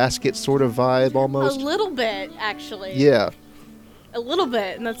Fruits Basket sort of vibe almost? A little bit, actually. Yeah. A little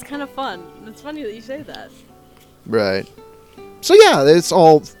bit, and that's kind of fun. It's funny that you say that. Right. So yeah, it's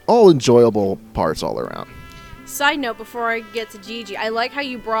all enjoyable parts all around. Side note, before I get to Gigi, I like how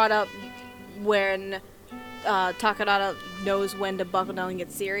you brought up when Takarada knows when to buckle down and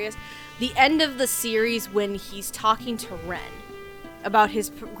get serious. The end of the series when he's talking to Ren about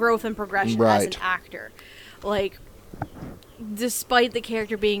his growth and progression as an actor. Like, despite the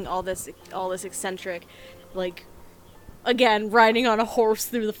character being all this eccentric, like, again, riding on a horse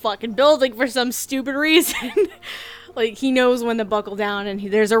through the fucking building for some stupid reason. Like, he knows when to buckle down, and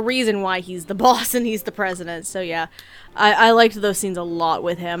there's a reason why he's the boss and he's the president. So, yeah, I liked those scenes a lot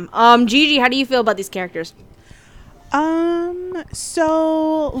with him. Gigi, how do you feel about these characters?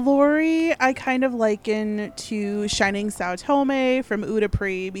 So Lori, I kind of liken to Shining Saotome from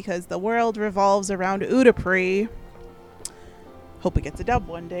Udapri because the world revolves around Udapri. Hope it gets a dub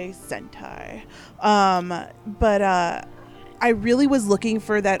one day, Sentai. But I really was looking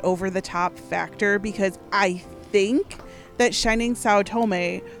for that over-the-top factor because I think that Shining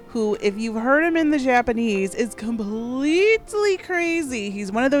Saotome, who, if you've heard him in the Japanese, is completely crazy.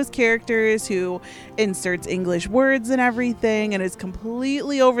 He's one of those characters who inserts English words and everything and is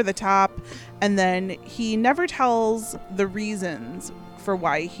completely over the top. And then he never tells the reasons for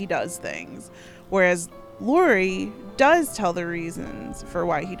why he does things. Whereas Lori does tell the reasons for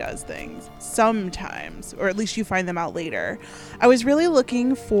why he does things sometimes, or at least you find them out later. I was really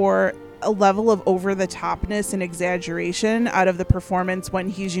looking for a level of over-the-topness and exaggeration out of the performance when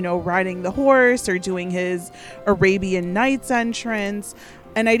he's, riding the horse or doing his Arabian Nights entrance,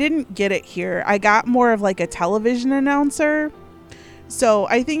 and I didn't get it here. I got more of like a television announcer. So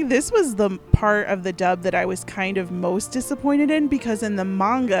I think this was the part of the dub that I was kind of most disappointed in, because in the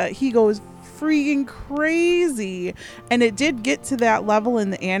manga he goes freaking crazy, and it did get to that level in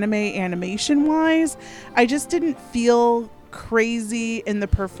the animation wise. I just didn't feel crazy in the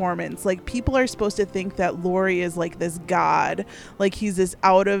performance. Like, people are supposed to think that Lori is like this god, like he's this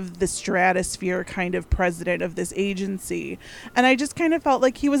out of the stratosphere kind of president of this agency, and I just kind of felt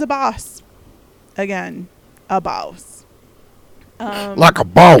like he was a boss. Again, a boss. Like a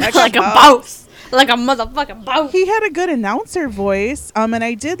boss. Like a boss. Like a motherfucking boss. He had a good announcer voice, and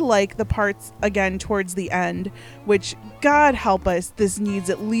I did like the parts, again, towards the end, which, God help us, this needs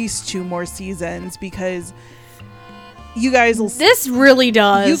at least 2 more seasons, because you guys will This really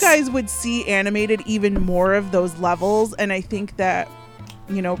does. you guys would see animated even more of those levels, and I think that,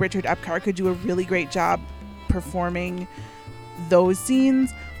 you know, Richard Epcar could do a really great job performing those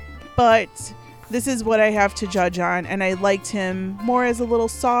scenes, but this is what I have to judge on, and I liked him more as a little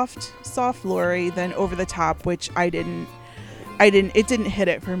soft Laurie than over the top, which it didn't hit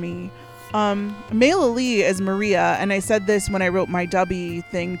it for me. Mayla Lee as Maria, and I said this when I wrote my Dubby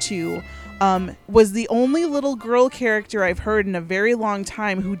thing too, was the only little girl character I've heard in a very long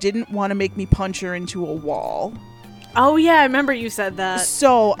time who didn't want to make me punch her into a wall. Oh yeah, I remember you said that.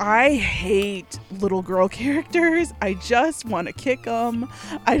 So I hate little girl characters. I just want to kick them.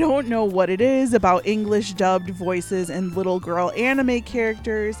 I don't know what it is about English dubbed voices and little girl anime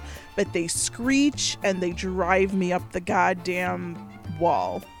characters, but they screech and they drive me up the goddamn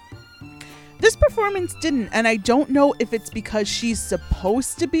wall. This performance didn't, and I don't know if it's because she's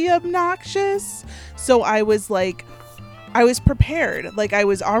supposed to be obnoxious. So I was prepared. Like, I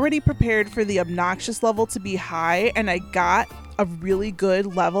was already prepared for the obnoxious level to be high, and I got a really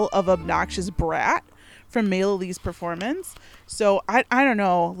good level of obnoxious brat from Mayla Lee's performance. So I don't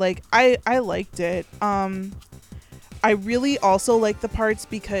know. Like, I liked it. I really also like the parts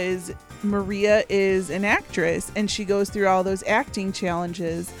because Maria is an actress, and she goes through all those acting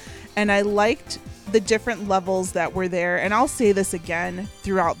challenges. And I liked the different levels that were there. And I'll say this again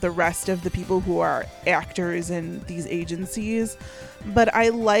throughout the rest of the people who are actors in these agencies. But I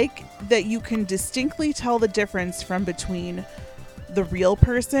like that you can distinctly tell the difference from between the real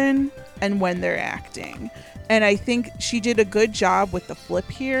person and when they're acting. And I think she did a good job with the flip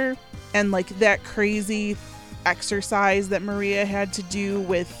here. And like that crazy exercise that Maria had to do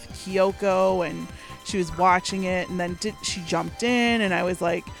with Kyoko, and she was watching it, and then she jumped in, and I was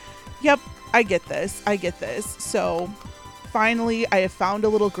like, yep, I get this. So finally, I have found a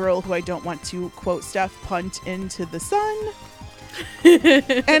little girl who I don't want to, quote, Steph, punt into the sun.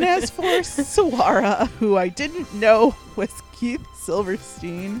 And as for Sawara, who I didn't know was Keith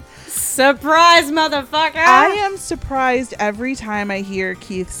Silverstein. Surprise, motherfucker! I am surprised every time I hear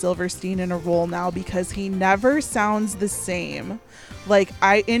Keith Silverstein in a role now because he never sounds the same. Like,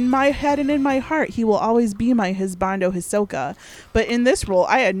 in my head and in my heart, he will always be my Hizbando Hisoka. But in this role,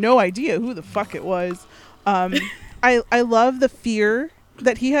 I had no idea who the fuck it was. I love the fear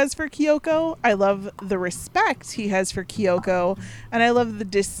that he has for Kyoko. I love the respect he has for Kyoko. And I love the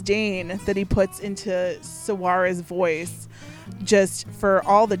disdain that he puts into Sawara's voice just for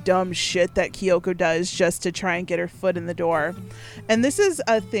all the dumb shit that Kyoko does just to try and get her foot in the door. And this is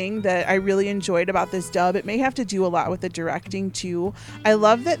a thing that I really enjoyed about this dub. It may have to do a lot with the directing too. I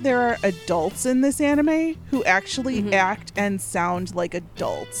love that there are adults in this anime who actually act and sound like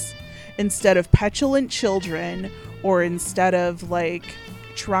adults instead of petulant children, or instead of like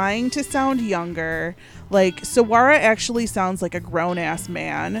trying to sound younger. Like Sawara actually sounds like a grown-ass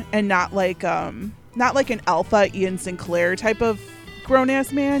man and not like an alpha Ian Sinclair type of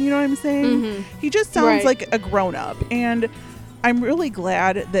grown-ass man, you know what I'm saying? He just sounds like a grown-up, and I'm really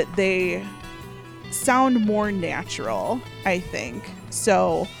glad that they sound more natural, I think.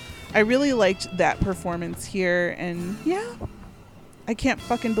 So I really liked that performance here, and yeah, I can't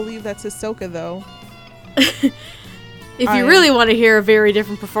fucking believe that's Hisoka, though. If you really want to hear a very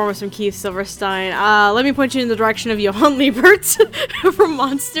different performance from Keith Silverstein, let me point you in the direction of Johan Liebert from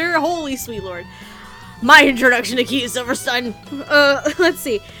Monster. Holy sweet lord. My introduction to Keith Silverstein. Let's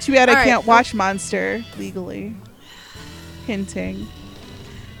see. Too bad I can't watch Monster legally. Hinting.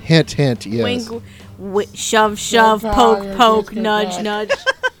 Hint, hint, yes. Wink, shove, poke, nudge, nudge.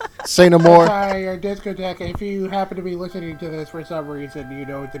 Say no more. Your discotheque, if you happen to be listening to this for some reason, you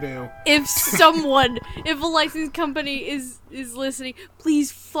know what to do. If a licensed company is listening,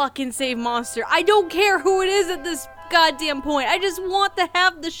 please fucking save Monster. I don't care who it is at this goddamn point. I just want to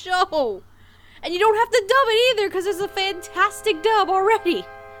have the show. And you don't have to dub it either, because there's a fantastic dub already.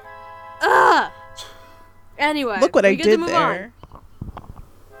 Ugh. Anyway. Look what I did there.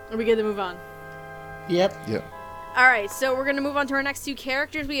 Are we good to move on? Yep. Alright, so we're going to move on to our next two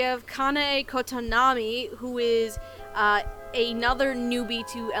characters. We have Kanae Kotonami, who is another newbie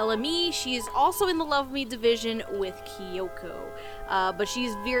to LME. She is also in the Love Me division with Kyoko. But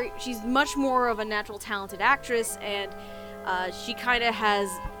she's much more of a natural talented actress, and she kind of has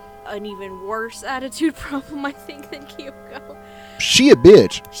an even worse attitude problem, I think, than Kyoko. She a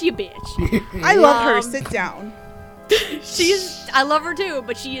bitch. I love her. Sit down. I love her too,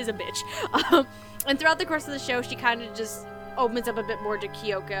 but she is a bitch. And throughout the course of the show, she kind of just opens up a bit more to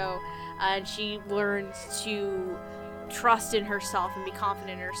Kyoko, and she learns to trust in herself and be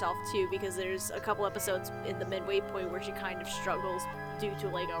confident in herself too, because there's a couple episodes in the midway point where she kind of struggles due to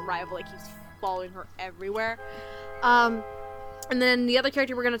like a rival that keeps following her everywhere. And then the other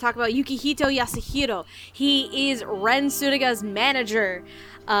character we're going to talk about, Yukihito Yasuhiro. He is Ren Tsuruga's manager.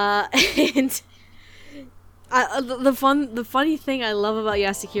 And the funny thing I love about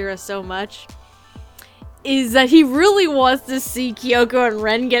Yasuhiro so much is that he really wants to see Kyoko and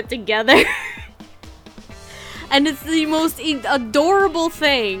Ren get together. And it's the most adorable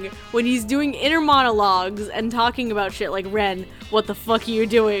thing when he's doing inner monologues and talking about shit like, Ren, what the fuck are you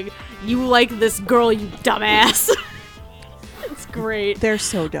doing? You like this girl, you dumbass. It's great. They're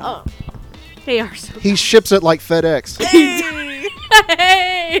so dumb. They are so He ships it like FedEx.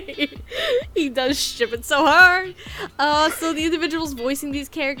 Hey! He does ship it so hard. So the individuals voicing these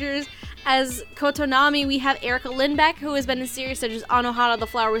characters, as Kotonami, we have Erica Lindbeck, who has been in series such as Anohana, The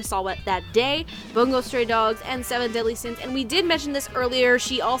Flower We Saw That Day, Bungo Stray Dogs, and Seven Deadly Sins. And we did mention this earlier,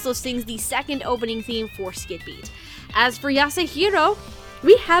 she also sings the second opening theme for Skid Beat. As for Yasuhiro,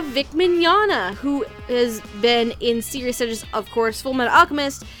 we have Vic Mignogna, who has been in series such as, of course, Fullmetal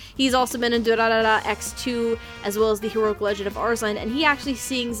Alchemist. He's also been in Durarara X2, as well as the Heroic Legend of Arslan, and he actually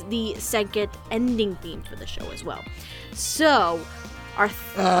sings the second ending theme for the show as well. So, our...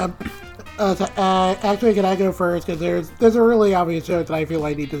 Actually, can I go first? Because there's a really obvious joke that I feel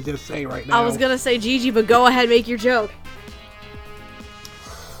I need to just say right now. I was gonna say Gigi, but go ahead, make your joke.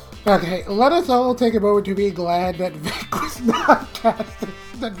 Okay, let us all take a moment to be glad that Vic was not casted.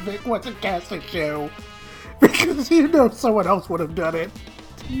 That Vic wasn't cast a show. Because someone else would have done it.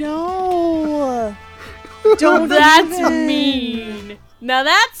 No. Don't. That's mean. Now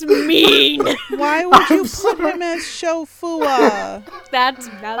that's mean. Why would you put him as Shofua? That's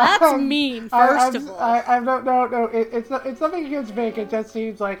mean. First of all, No. It's nothing against Vic. It just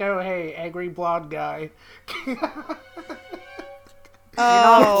seems like, oh hey, angry blonde guy.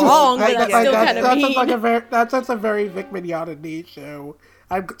 not wrong, but that's still kind of mean. That's just a very Vic Mignogna niche show.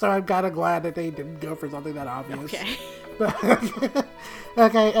 I'm kind of glad that they didn't go for something that obvious. Okay.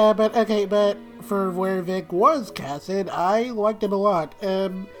 But for where Vic was casted, I liked him a lot. I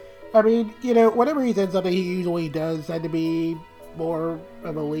mean, whenever he's in something, he usually does tend to be more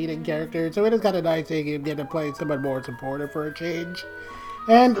of a leading character, so it is kind of nice seeing him get to play someone more supportive for a change.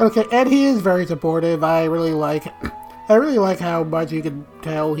 And he is very supportive. I really like how much you can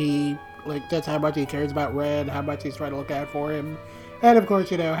tell that's how much he cares about Red, how much he's trying to look out for him. And of course,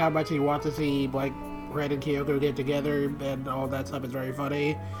 how much he wants to see, Red and Kyoko get together, and all that stuff is very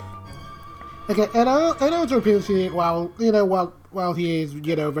funny. Okay, and I also appreciate while he is,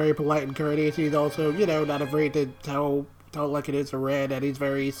 very polite and courteous, he's also, not afraid to tell like it is to Red, and he's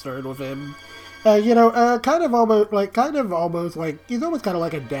very stern with him. Kind of almost like, he's almost kind of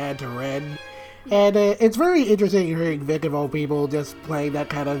like a dad to Red. And it's very interesting hearing Vic, of all people, just playing that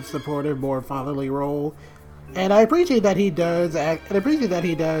kind of supportive, more fatherly role. And I appreciate that he does play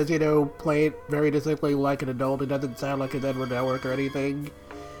it very distinctly like an adult. It doesn't sound like his Edward Elric or anything.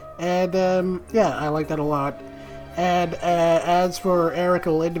 And, I like that a lot. And, as for Erica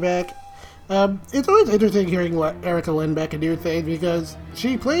Lindbeck, it's always interesting hearing what Erica Lindbeck can do things, because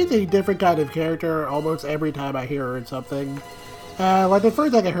she plays a different kind of character almost every time I hear her in something. The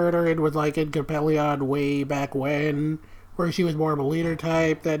first thing I heard her in was, in Capellion way back when, where she was more of a leader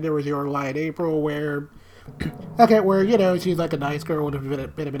type. Then there was Your Lie in April, where she's like a nice girl with a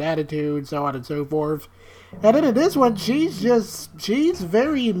bit of an attitude, so on and so forth. And then in this one, she's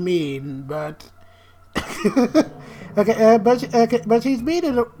very mean, but but she's mean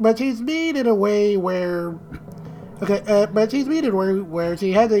in a way where where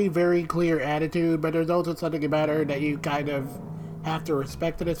she has a very clear attitude, but there's also something about her that you kind of have to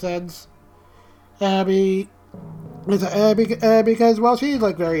respect in a sense. Because while she's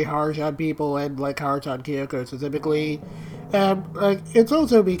very harsh on people and harsh on Kyoko specifically, it's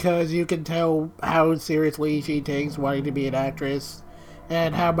also because you can tell how seriously she takes wanting to be an actress,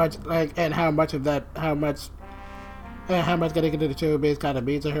 and how much getting into the showbiz kind of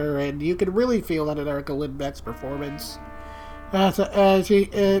means to her, and you can really feel that in Erica Lindbeck's performance.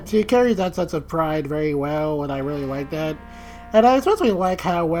 She carries that sense of pride very well, and I really like that. And I especially like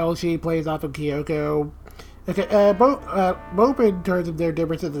how well she plays off of Kyoko. Both in terms of their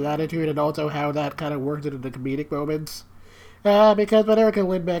differences in attitude, and also how that kind of works into the comedic moments. Because when Erica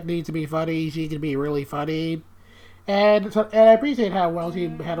Lindbeck needs to be funny, she can be really funny. And I appreciate how well she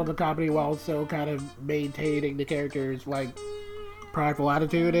handled the comedy while also kind of maintaining the character's, prideful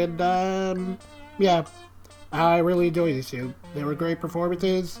attitude. And, I really enjoyed these two. They were great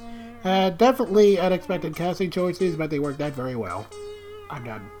performances. Definitely unexpected casting choices, but they worked out very well. I'm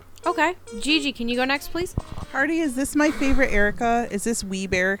done. Okay. Gigi, can you go next, please? Hardy, is this my favorite Erica? Is this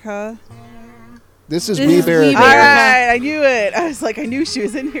Weeb Erica? This is Weeb Erica. Alright, I knew it. I was like, I knew she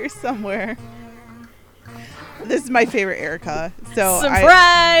was in here somewhere. This is my favorite Erica. So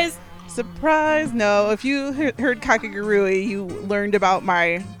Surprise! Surprise! No, if you heard Kakagurui, you learned about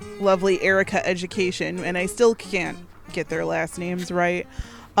my lovely Erica education, and I still can't get their last names right.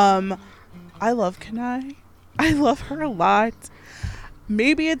 I love Kanai. I love her a lot.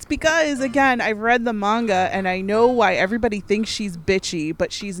 Maybe it's because, again, I've read the manga and I know why everybody thinks she's bitchy,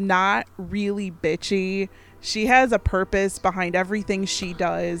 but she's not really bitchy. She has a purpose behind everything she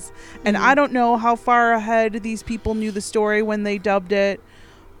does. And I don't know how far ahead these people knew the story when they dubbed it,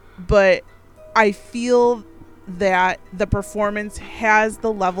 but I feel that the performance has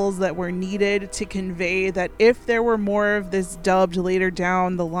the levels that were needed to convey that if there were more of this dubbed later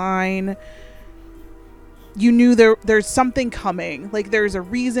down the line, you knew there's something coming. Like, there's a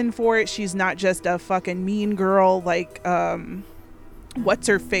reason for it. She's not just a fucking mean girl like what's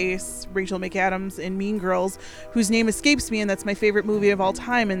her face, Rachel McAdams in Mean Girls, whose name escapes me, and that's my favorite movie of all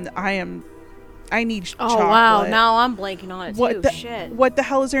time, and I need chocolate. Oh wow, now I'm blanking on it too. Shit. What the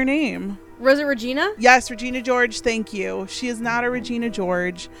hell is her name? Was it Regina? Yes, Regina George, thank you. She is not a Regina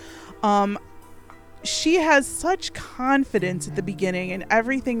George. She has such confidence at the beginning in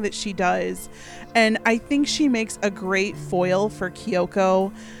everything that she does, and I think she makes a great foil for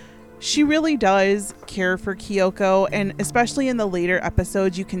Kyoko. She really does care for Kyoko, and especially in the later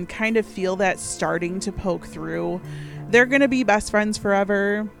episodes, you can kind of feel that starting to poke through. They're going to be best friends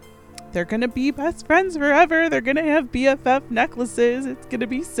forever. They're going to be best friends forever. They're going to have BFF necklaces. It's going to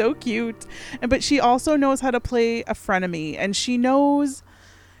be so cute. But she also knows how to play a frenemy, and she knows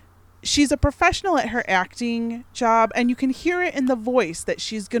she's a professional at her acting job, and you can hear it in the voice that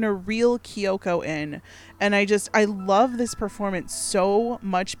she's going to reel Kyoko in. And I love this performance so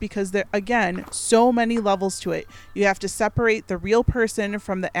much because there, again, so many levels to it. You have to separate the real person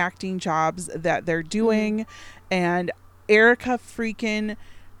from the acting jobs that they're doing. And Erica freaking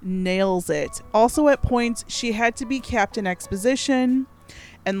nails it. Also, at points, she had to be Captain Exposition,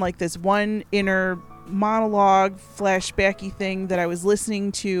 and like this one inner monologue flashbacky thing that I was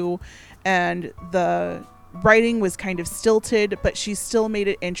listening to, and the writing was kind of stilted, but she still made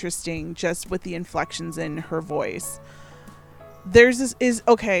it interesting just with the inflections in her voice. There's this is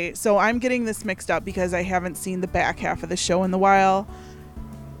okay, so I'm getting this mixed up because I haven't seen the back half of the show in a while.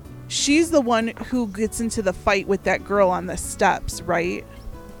 She's the one who gets into the fight with that girl on the steps, right?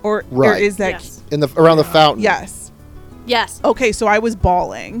 Or is that Yes. Around the fountain? Yes. Yes. Okay, so I was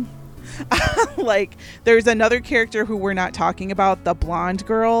bawling. Like, there's another character who we're not talking about, the blonde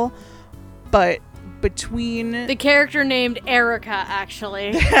girl, but between The character named Erica,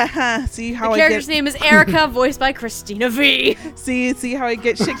 actually. see how The character's name is Erica, voiced by Christina V. see how I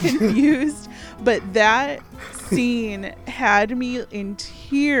get shit confused. But that scene had me in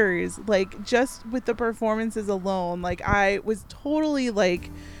tears, like, just with the performances alone. Like, I was totally like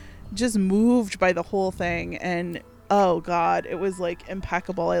just moved by the whole thing, and oh god, it was like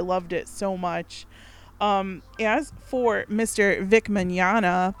impeccable. I loved it so much. As for Mr. Vic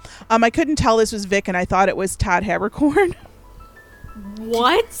Mignogna, I couldn't tell this was Vic, and I thought it was Todd Haberkorn.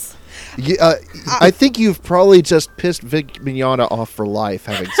 What? Yeah, I think you've probably just pissed Vic Mignogna off for life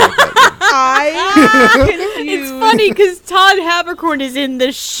having said that. I confused. It's funny because Todd Haberkorn is in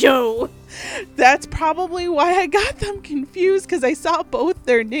the show. That's probably why I got them confused, because I saw both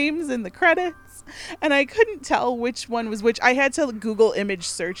their names in the credits and I couldn't tell which one was which. I had to Google image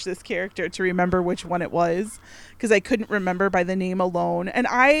search this character to remember which one it was, because I couldn't remember by the name alone. And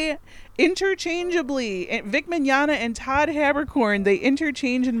I interchangeably, Vic Mignogna and Todd Haberkorn, they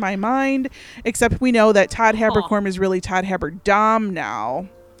interchange in my mind, except we know that Todd Haberkorn is really Todd Haberdom now.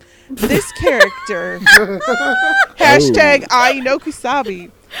 This character, hashtag I know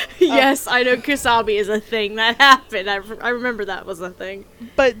Kusabi. Yes, I know Kusabi is a thing that happened. I remember that was a thing.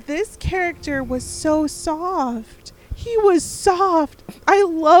 But this character was so soft. He was soft. I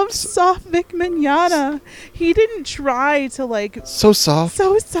loved soft Vic Mignogna. He didn't try to like So soft.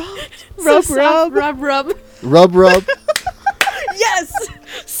 so soft. Rub So rub. soft, rub. Rub, rub. Yes!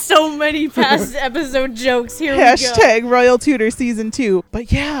 So many past episode jokes. Here we go. Hashtag Royal Tutor season 2.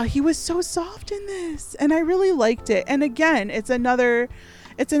 But yeah, he was so soft in this, and I really liked it. And again, it's another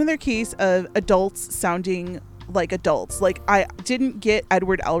case of adults sounding like adults. Like, I didn't get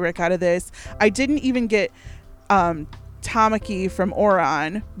Edward Elric out of this. I didn't even get Tamaki from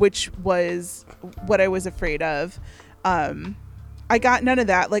Oran, which was what I was afraid of. I got none of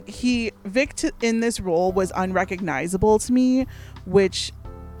that. Like, Vic in this role was unrecognizable to me, which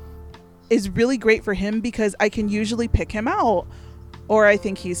is really great for him because I can usually pick him out, or I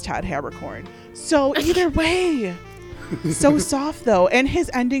think he's Todd Haberkorn. So either way, so soft though, and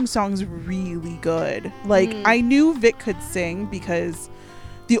his ending song's really good. Like, I knew Vic could sing because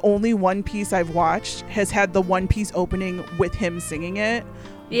the only One Piece I've watched has had the One Piece opening with him singing it.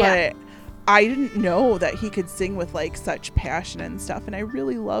 Yeah. But I didn't know that he could sing with like such passion and stuff, and I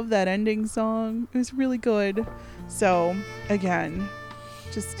really love that ending song. It was really good. So again,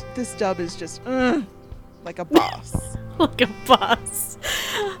 just this dub is just like a boss. Like a boss.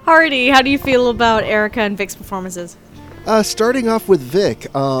 Hardy, how do you feel about Erica and Vic's performances? Starting off with Vic,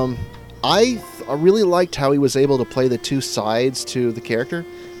 I really liked how he was able to play the two sides to the character.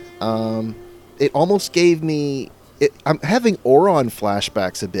 It almost gave me... I'm having Oron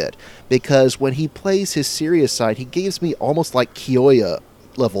flashbacks a bit, because when he plays his serious side, he gives me almost like Kyoya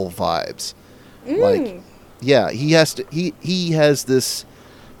level vibes. Like, yeah, he has this,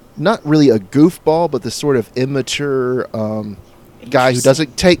 not really a goofball, but this sort of immature guy who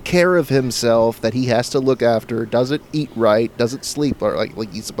doesn't take care of himself, that he has to look after, doesn't eat right, doesn't sleep or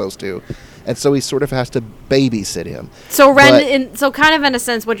like he's supposed to, and so he sort of has to babysit him. So so kind of in a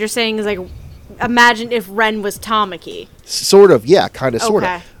sense, what you're saying is like, imagine if Ren was Tamaki. Sort of, yeah, kind of, sort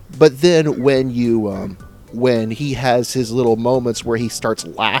Okay. of. But then when when he has his little moments where he starts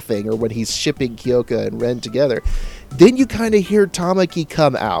laughing, or when he's shipping Kyoka and Ren together, then you kind of hear Tamaki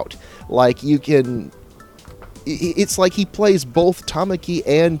come out. Like, you can... It's like he plays both Tamaki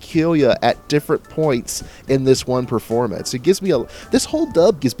and Kyoya at different points in this one performance. It gives me this whole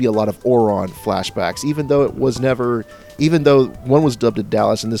dub gives me a lot of Oron flashbacks, even though one was dubbed in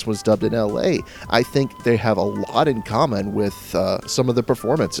Dallas and this was dubbed in LA. I think they have a lot in common with some of the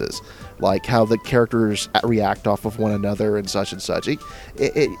performances, like how the characters react off of one another and such and such.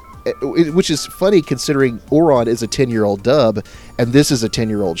 Which is funny considering Oron is a 10-year-old dub and this is a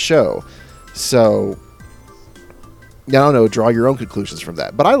 10-year-old show. So... I don't know, draw your own conclusions from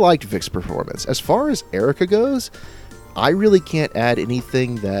that. But I liked Vic's performance. As far as Erica goes, I really can't add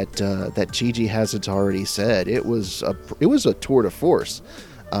anything that Gigi hasn't already said. It was a tour de force,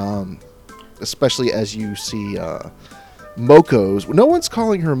 especially as you see Moko's. No one's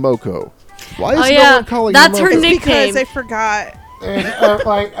calling her Moko. Why is no one calling that's her Moko? her nickname. Because I forgot. And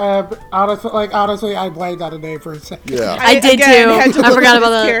honestly, I blanked on the name for a second. Yeah. I did again too. had to I look forgot up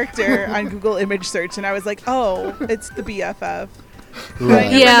about his that. character on Google image search, and I was like, oh, it's the BFF. But I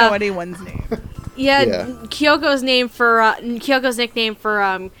Right. never Yeah. know anyone's name. Yeah, Yeah. Kyoko's nickname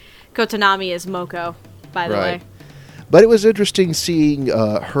for Kotonami is Moko, by the Right. way. But it was interesting seeing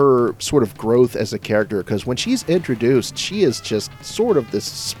her sort of growth as a character, because when she's introduced, she is just sort of this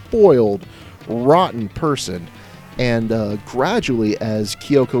spoiled, rotten person. And gradually, as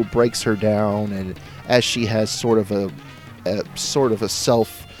Kyoko breaks her down, and as she has sort of a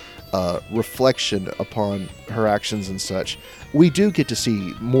self reflection upon her actions and such, we do get to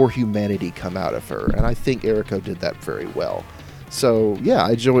see more humanity come out of her, and I think Eriko did that very well. So yeah,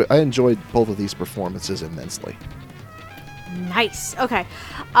 I enjoyed both of these performances immensely. Nice. Okay.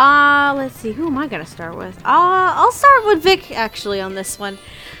 Let's see. Who am I gonna start with? I'll start with Vic actually on this one.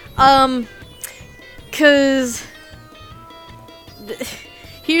 Cause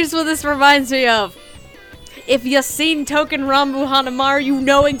here's what this reminds me of. If you've seen Token Rambu Hanamaru, you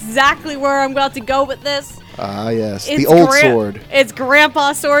know exactly where I'm about to go with this. Ah, yes, It's the old sword. It's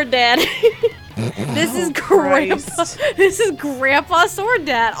Grandpa Sword Dad. This is Christ. This is Grandpa Sword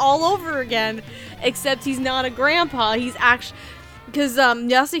Dad all over again. Except he's not a grandpa. He's actually, because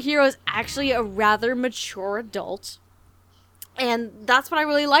Yasuhiro is actually a rather mature adult, and that's what I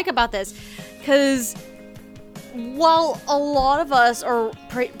really like about this. Because while a lot of us, or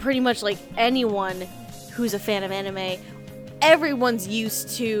pretty much like anyone who's a fan of anime, everyone's used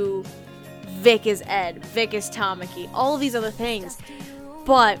to Vic is Ed, Vic is Tamaki, all of these other things.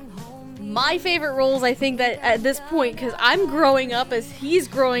 But my favorite roles, I think that at this point, because I'm growing up as he's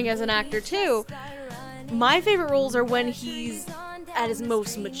growing as an actor too, my favorite roles are when he's at his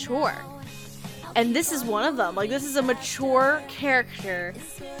most mature. And this is one of them. Like, this is a mature character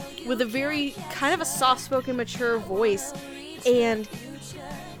with a very kind of a soft-spoken, mature voice. And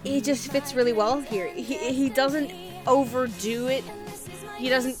it just fits really well here. He doesn't overdo it. He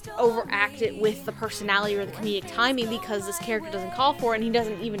doesn't overact it with the personality or the comedic timing, because this character doesn't call for it, and he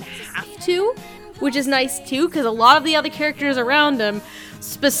doesn't even have to, which is nice too, because a lot of the other characters around him,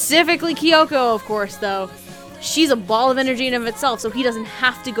 specifically Kyoko, of course, though, she's a ball of energy in and of itself, so he doesn't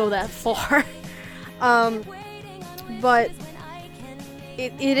have to go that far. But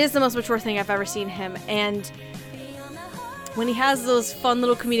it is the most mature thing I've ever seen him, and when he has those fun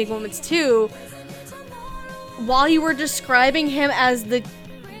little comedic moments too, while you were describing him as the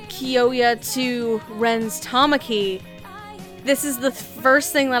Kyoya to Ren's Tamaki, this is the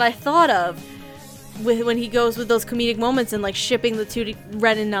first thing that I thought of when he goes with those comedic moments and like shipping the two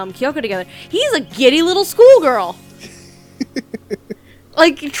Ren and Kyoko together. He's a giddy little schoolgirl.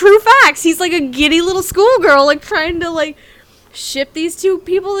 Like, true facts. He's like a giddy little schoolgirl, like, trying to, like, ship these two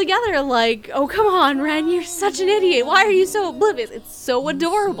people together. Like, oh, come on, Ren, you're such an idiot. Why are you so oblivious? It's so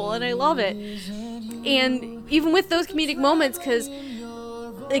adorable, and I love it. And even with those comedic moments, because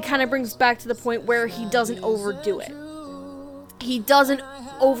it kind of brings back to the point where he doesn't overdo it. He doesn't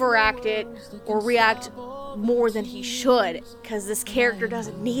overact it or react more than he should, because this character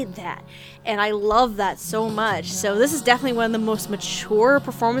doesn't need that, and I love that so much. So this is definitely one of the most mature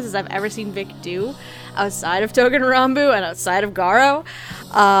performances I've ever seen Vic do, outside of Touken Ranbu and outside of Garo,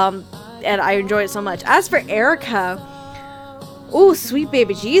 and I enjoy it so much. As for Erika, oh, sweet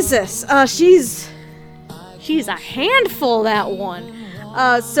baby Jesus, she's a handful, that one.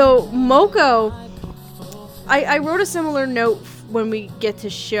 So Moko, I wrote a similar note when we get to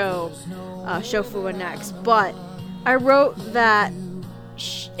show Fua next, but I wrote that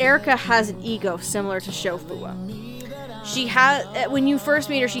Erika has an ego similar to Fua. She has, when you first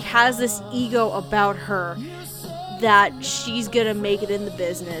meet her, she has this ego about her that she's gonna make it in the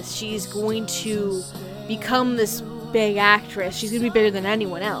business. She's going to become this big actress. She's gonna be bigger than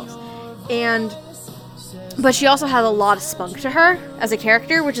anyone else. But she also has a lot of spunk to her as a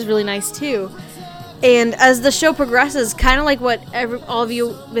character, which is really nice too. And as the show progresses, kind of like what all of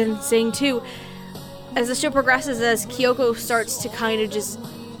you have been saying too, as the show progresses, as Kyoko starts to kind of just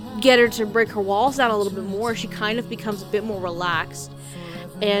get her to break her walls down a little bit more, she kind of becomes a bit more relaxed.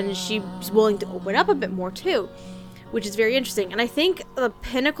 And she's willing to open up a bit more too, which is very interesting. And I think the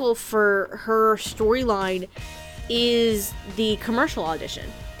pinnacle for her storyline is the commercial audition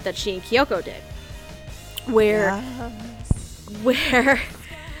that she and Kyoko did. Where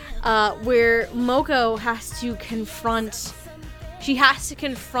Moko has to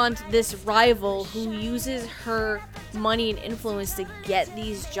confront this rival who uses her money and influence to get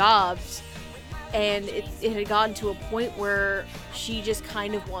these jobs, and it had gotten to a point where she just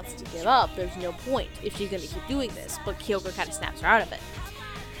kind of wants to give up. There's no point if she's going to keep doing this, but Kyoko kind of snaps her out of it.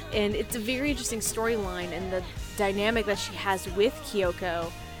 And it's a very interesting storyline, and the dynamic that she has with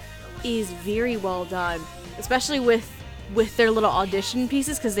Kyoko is very well done, especially with their little audition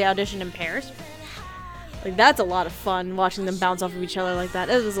pieces, because they audition in pairs. Like, that's a lot of fun, watching them bounce off of each other like that.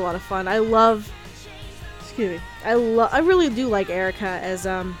 It was a lot of fun. I really do like Erika as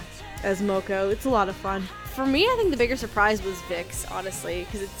Moko. It's a lot of fun. For me, I think the bigger surprise was Vix, honestly,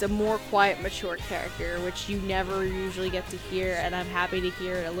 because it's a more quiet, mature character, which you never usually get to hear, and I'm happy to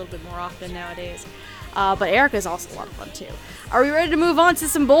hear it a little bit more often nowadays. But Erika is also a lot of fun too. Are we ready to move on to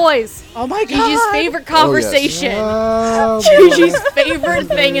some boys? Oh my god! Gigi's favorite conversation. Oh, Gigi's favorite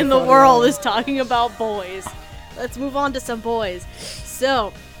thing in the world is talking about boys. Let's move on to some boys.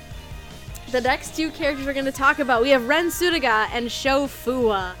 So, the next two characters we're going to talk about, we have Ren Sudaga and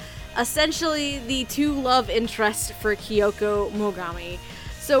Fua, essentially the two love interests for Kyoko Mogami.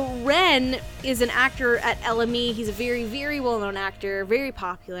 So Ren is an actor at LME. He's a very, very well-known actor, very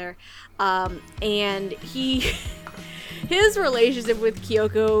popular, and his relationship with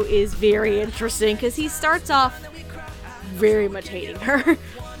Kyoko is very interesting, because he starts off very much hating her,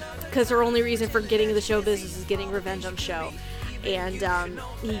 because her only reason for getting into the show business is getting revenge on Sho, and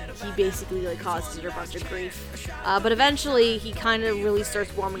he basically like causes her a bunch of grief. But eventually, he kind of really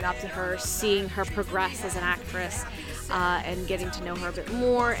starts warming up to her, seeing her progress as an actress. And getting to know her a bit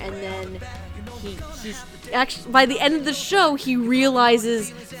more, and then he actually, by the end of the show, he realizes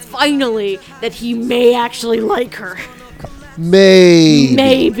finally that he may actually like her.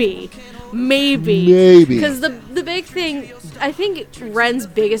 Maybe. Because the big thing, I think Ren's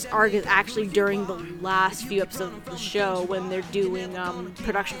biggest arc is actually during the last few episodes of the show, when they're doing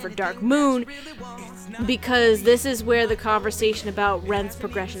production for Dark Moon, because this is where the conversation about Ren's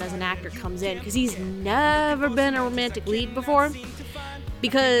progression as an actor comes in, because he's never been a romantic lead before,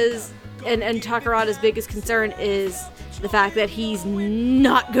 because and Takarada's biggest concern is the fact that he's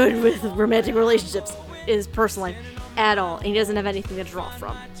not good with romantic relationships in his personal life at all, and he doesn't have anything to draw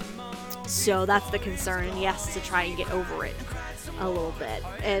from. So that's the concern, and he has to try and get over it a little bit.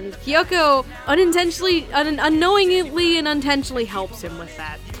 And Kyoko unknowingly and intentionally helps him with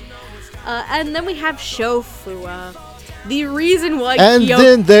that. And then we have Fua. The reason why And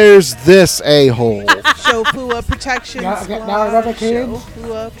then there's this a-hole. Fua protection. Now remember, kids.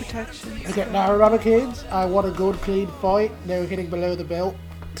 Fua protection. Okay, now remember, kids. I want a good, clean fight. No hitting below the belt.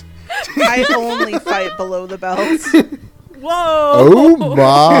 I only fight below the belt. Whoa! Oh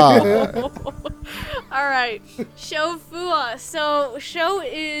my! Alright, Fua. So, Sho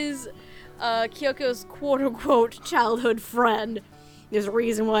is Kyoko's quote-unquote childhood friend. There's a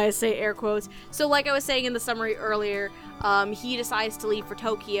reason why I say air quotes. So, like I was saying in the summary earlier, he decides to leave for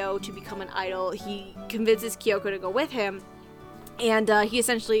Tokyo to become an idol. He convinces Kyoko to go with him, And he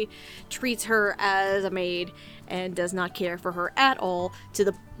essentially treats her as a maid and does not care for her at all.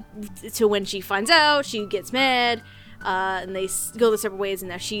 To when she finds out, she gets mad, and they go their separate ways, and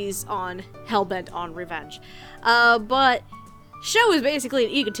now she's hellbent on revenge. But Sho is basically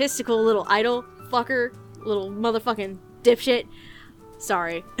an egotistical little idol fucker, little motherfucking dipshit.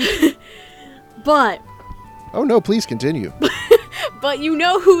 Sorry. But... Oh no, please continue. But you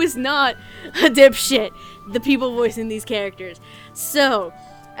know who is not a dipshit? The people voicing these characters. So,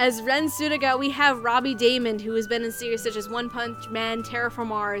 as Ren Sudaga, we have Robbie Daymond, who has been in series such as One Punch Man, Terra from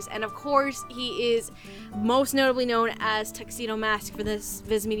Mars, and of course, he is most notably known as Tuxedo Mask for this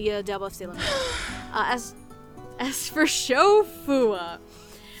Viz Media dub of Sailor Moon. As for Shofua,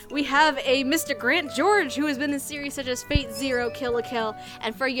 we have a Mr. Grant George, who has been in series such as Fate Zero, Kill la Kill,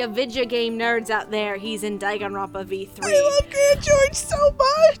 and for you video game nerds out there, he's in Danganronpa V3. I love Grant George so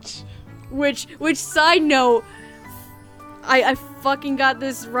much. Which side note, I fucking got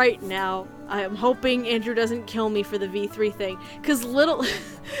this right now. I am hoping Andrew doesn't kill me for the V3 thing. Because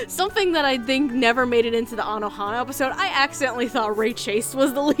something that I think never made it into the Anohana episode, I accidentally thought Ray Chase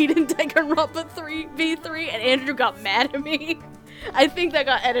was the lead in Danganronpa V3, and Andrew got mad at me. I think that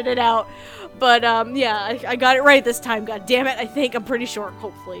got edited out. But, yeah, I got it right this time. God damn it, I'm pretty sure,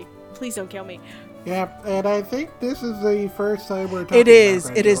 hopefully. Please don't kill me. Yeah, and I think this is the first time we're talking It is.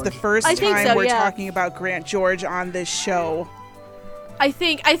 about It is the George. first I think time so, we're yeah. talking about Grant George on this show. I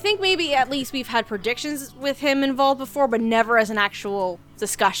think maybe at least we've had predictions with him involved before, but never as an actual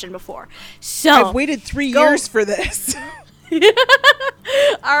discussion before. So I've waited 3 years for this.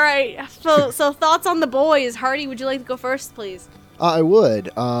 all right. So thoughts on the boys. Hardy, would you like to go first, please? I would.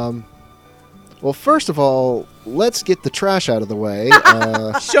 Well, first of all, let's get the trash out of the way.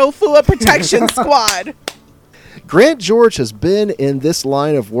 Shofua Protection Squad. Grant George has been in this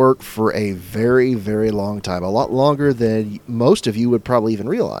line of work for a very, very long time. A lot longer than most of you would probably even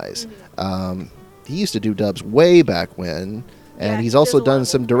realize. He used to do dubs way back when, and Yeah, he's he also does a lot done of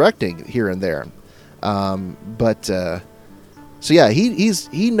some work. directing here and there. So yeah,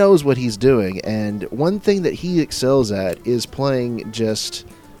 he knows what he's doing, and one thing that he excels at is playing just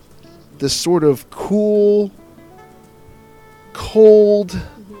this sort of cool, cold,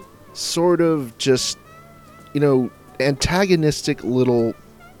 sort of just, antagonistic little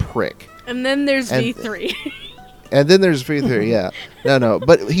prick. And then there's And- V3. And then there's V3, yeah. No,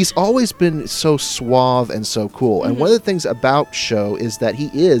 but he's always been so suave and so cool. And one of the things about Sho is that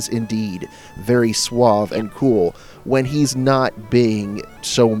he is indeed very suave and cool when he's not being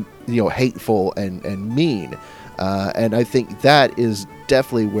so, hateful and mean. And I think that is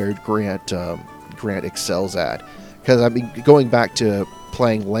definitely where Grant excels at. Because, going back to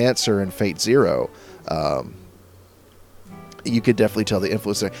playing Lancer in Fate Zero, you could definitely tell the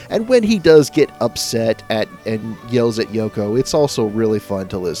influence there. And when he does get upset and yells at Yoko, it's also really fun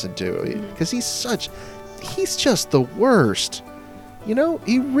to listen to. Because he's just the worst.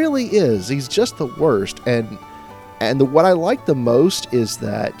 He really is. He's just the worst. And what I like the most is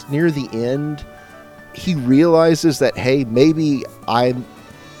that near the end, he realizes that, hey, maybe I'm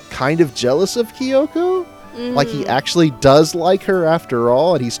kind of jealous of Kyoko. Like, he actually does like her after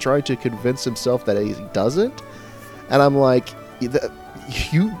all, and he's trying to convince himself that he doesn't. And I'm like, that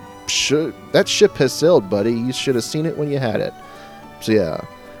ship has sailed, buddy. You should have seen it when you had it. So yeah.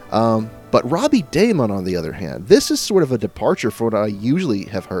 But Robbie Daymond, on the other hand, this is sort of a departure from what I usually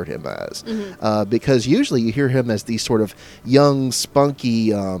have heard him as. Because usually you hear him as these sort of young,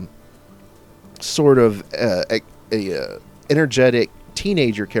 spunky, sort of energetic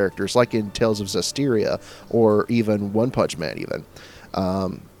teenager characters, like in Tales of Zestiria, or even One Punch Man, even.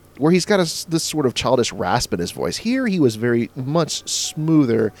 Where he's got this sort of childish rasp in his voice. Here he was very much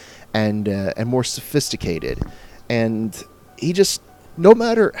smoother and more sophisticated. And he just, no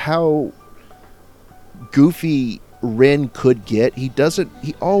matter how goofy Ren could get, he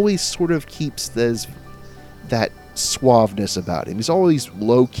always sort of keeps that suaveness about him. He's always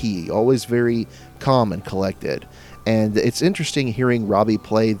low-key, always very calm and collected. And it's interesting hearing Robbie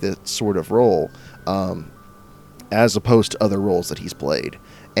play that sort of role, as opposed to other roles that he's played.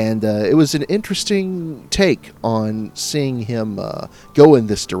 And it was an interesting take on seeing him go in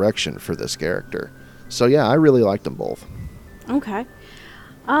this direction for this character. So yeah, I really liked them both. Okay.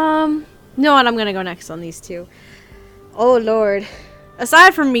 No, and I'm gonna go next on these two. Oh lord.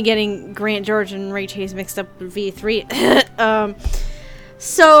 Aside from me getting Grant George and Ray Chase mixed up with V3,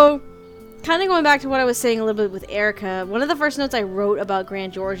 so kind of going back to what I was saying a little bit with Erica, one of the first notes I wrote about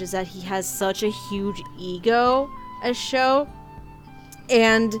Grant George is that he has such a huge ego as Sho,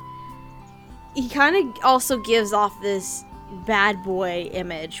 and he kind of also gives off this bad boy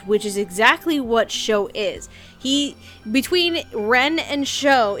image, which is exactly what Sho is. Between Ren and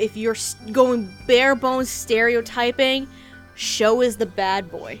Sho, if you're going bare bones stereotyping, Sho is the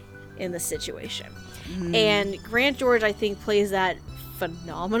bad boy in the situation. And Grant George, I think, plays that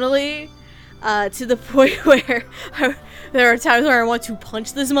phenomenally, to the point where there are times where I want to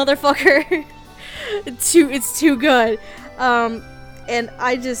punch this motherfucker. It's too good. And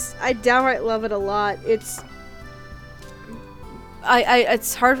I downright love it a lot. It's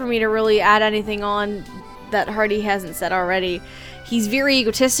hard for me to really add anything on that Hardy hasn't said already. He's very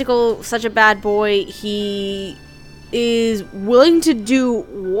egotistical, such a bad boy. He is willing to do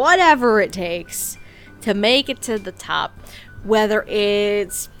whatever it takes to make it to the top, whether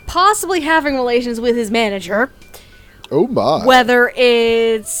it's possibly having relations with his manager, Oh my. whether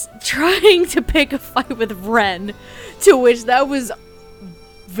it's trying to pick a fight with Ren, to which that was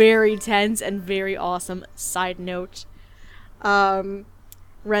very tense and very awesome. Side note,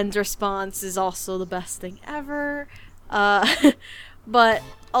 Ren's response is also the best thing ever. But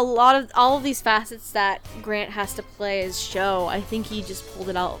all of these facets that Grant has to play as Sho, I think he just pulled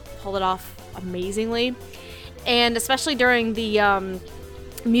it off amazingly. And especially during the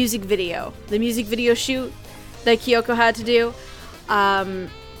music video shoot that Kyoko had to do,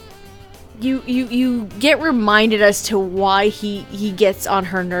 you get reminded as to why he gets on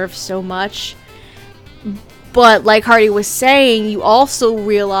her nerves so much. But like Hardy was saying, you also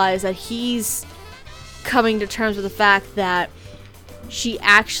realize that he's coming to terms with the fact that she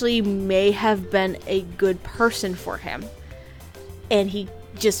actually may have been a good person for him, and he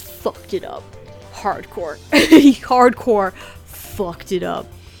just fucked it up hardcore. He hardcore fucked it up.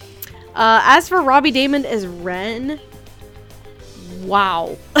 As for Robbie Daymond as Ren,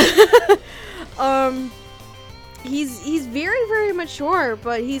 wow. He's very, very mature,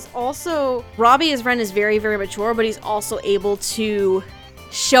 but he's also... Robbie as Ren is very, very mature, but he's also able to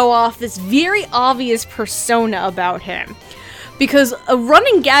show off this very obvious persona about him. Because a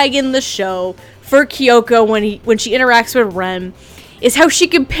running gag in the show for Kyoko when she interacts with Ren is how she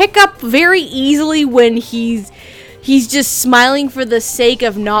can pick up very easily when he's just smiling for the sake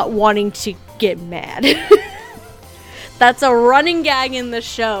of not wanting to get mad. That's a running gag in the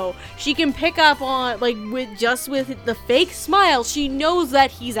show. She can pick up on, like, with the fake smile, she knows that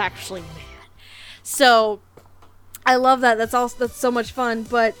he's actually mad. So, I love that. That's so much fun.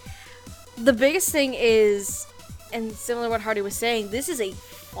 But the biggest thing is, and similar to what Hardy was saying, this is a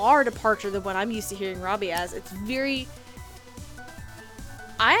far departure than what I'm used to hearing Robbie as. It's very...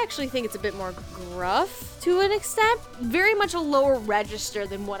 I actually think it's a bit more gruff to an extent. Very much a lower register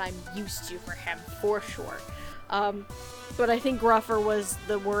than what I'm used to for him, for sure. But I think gruffer was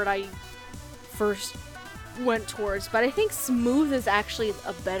the word I first went towards. But I think smooth is actually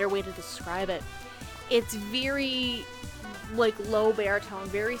a better way to describe it. It's very, like, low baritone,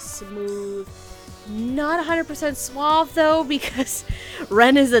 very smooth. Not 100% suave, though, because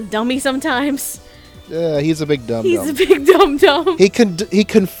Ren is a dummy sometimes. Yeah, he's a big dum-dum. He's a big dum-dum. He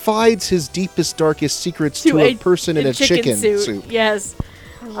confides his deepest, darkest secrets to a person in a chicken soup. Yes.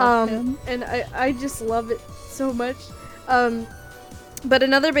 I love him. And I just love it so much. But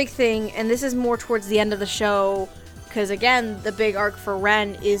another big thing, and this is more towards the end of the show, because again, the big arc for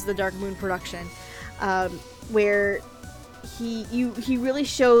Ren is the Dark Moon production, where he really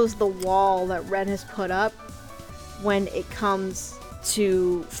shows the wall that Ren has put up when it comes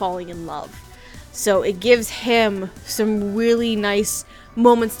to falling in love. So it gives him some really nice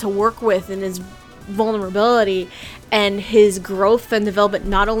moments to work with in his vulnerability and his growth and development,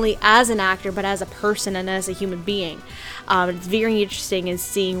 not only as an actor but as a person and as a human being. It's very interesting in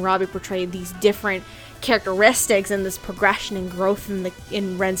seeing Robbie portray these different characteristics, and this progression and growth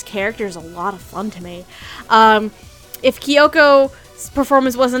in Ren's character is a lot of fun to me. If Kyoko's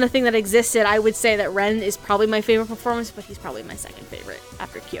performance wasn't a thing that existed, I would say that Ren is probably my favorite performance, but he's probably my second favorite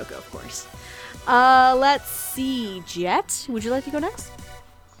after Kyoko, of course. Let's see, Jet, would you like to go next?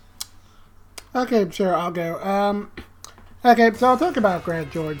 Okay, sure, I'll go. Okay, so I'll talk about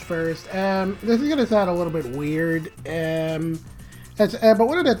Grant George first. This is gonna sound a little bit weird. But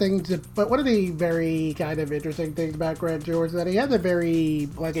one of the very kind of interesting things about Grant George is that he has a very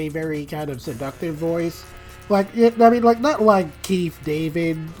kind of seductive voice. Not like Keith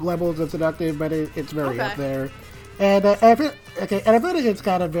David levels of seductive, but it's very up there. And I feel like it's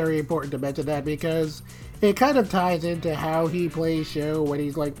kind of very important to mention that because it kind of ties into how he plays Sho when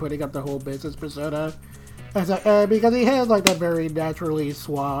he's like putting up the whole business persona. Because he has like that very naturally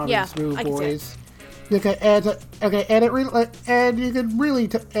suave and smooth voice. And it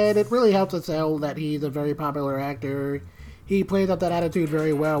really helps to sell that he's a very popular actor. He plays up that attitude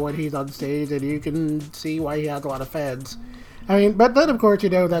very well when he's on stage, and you can see why he has a lot of fans. I mean, but then of course,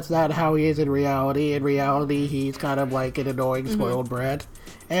 that's not how he is in reality. In reality, he's kind of like an annoying, spoiled brat.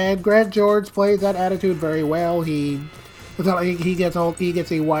 And Grant George plays that attitude very well. He gets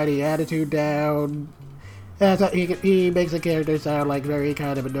the whiny attitude down. He makes the character sound like very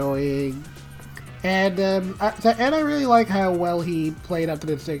kind of annoying. And I really like how well he played up to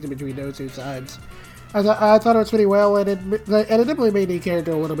the distinction between those two sides. I thought it was pretty well, and it definitely made the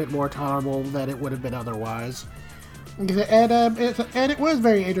character a little bit more tolerable than it would have been otherwise. And it was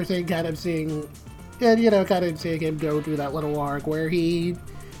very interesting, kind of seeing him go through that little arc where he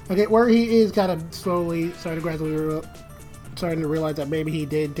is kind of starting to realize that maybe he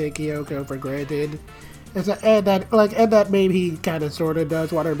did take Kyoko for granted, and that maybe he kind of sort of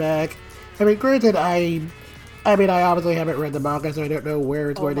does want her back. I mean, granted, I obviously haven't read the manga, so I don't know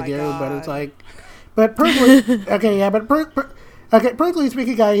where it's going to go, but it's like. But personally, personally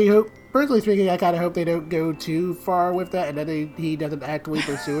speaking, I kind of hope they don't go too far with that, and then he doesn't actively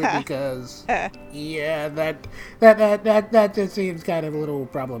pursue it because, that just seems kind of a little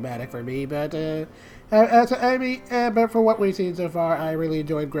problematic for me. But but for what we've seen so far, I really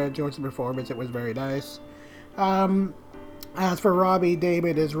enjoyed Grant George's performance. It was very nice. As for Robbie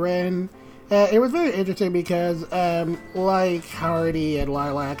Damon as Ren. It was very interesting because, like Hardy and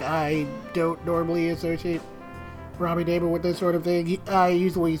Lilac, I don't normally associate Robbie Damon with this sort of thing.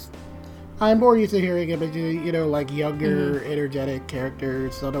 I'm more used to hearing him as, like younger, energetic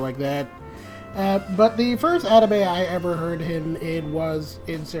characters, something like that. But the first anime I ever heard him in was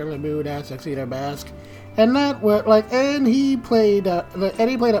in Sailor Moon as Tuxedo Mask. And he played at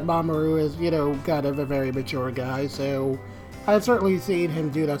Mamoru as, kind of a very mature guy, so I've certainly seen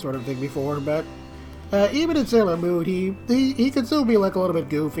him do that sort of thing before, but even in Sailor Moon, he can still be like a little bit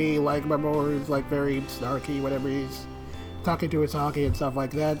goofy, like Mamoru's like very snarky whenever he's talking to Hisaki and stuff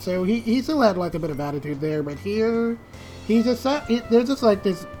like that. So he still had like a bit of attitude there, but here there's just like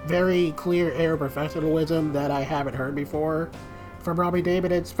this very clear air of professionalism that I haven't heard before from Robbie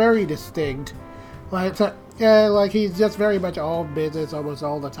Damon. It's very distinct. Like he's just very much all business almost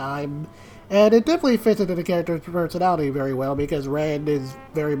all the time. And it definitely fits into the character's personality very well because Ren is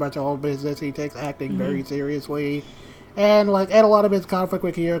very much all business. He takes acting very seriously. And a lot of his conflict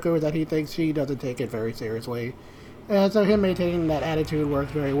with Kyoko is that he thinks she doesn't take it very seriously. And so him maintaining that attitude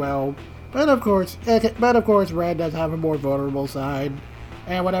works very well. But of course, Ren does have a more vulnerable side.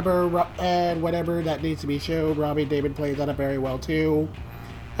 And whatever that needs to be shown, Robbie Damon plays that up very well too.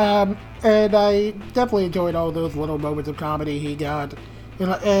 And I definitely enjoyed all those little moments of comedy he got.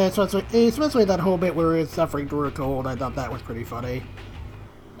 Especially that whole bit where he's suffering through a cold. I thought that was pretty funny.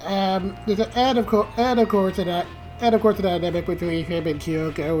 And of course, the dynamic between him and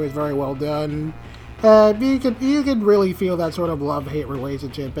Kyoko is very well done. You can really feel that sort of love-hate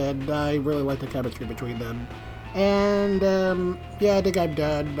relationship, and I really like the chemistry between them. And I think I'm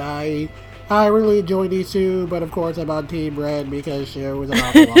done. I really enjoyed these two, but of course I'm on Team Red because she was an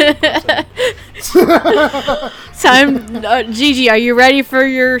awful lot Time, Gigi, are you ready for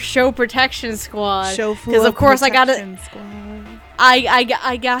your show protection squad? Because of course I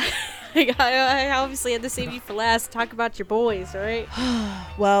obviously had to save you for last to talk about your boys, right?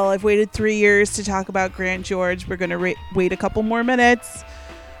 Well, I've waited 3 years to talk about Grant George. We're gonna wait a couple more minutes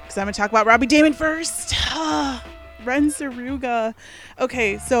because I'm gonna talk about Robbie Damon first. Ren Saruga.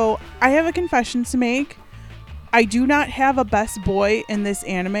 Okay, so I have a confession to make. I do not have a best boy in this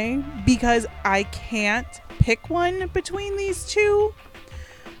anime because I can't pick one between these two.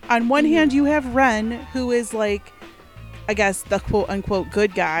 On one hand, you have Ren, who is like, I guess, the quote-unquote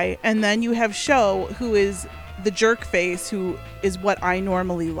good guy. And then you have Sho, who is the jerk face, who is what I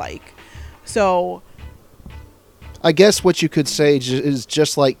normally like. So I guess what you could say is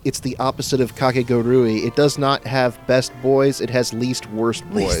just like it's the opposite of Kakegurui. It does not have best boys, it has least worst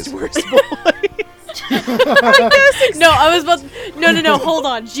boys. Least worst boys. No, hold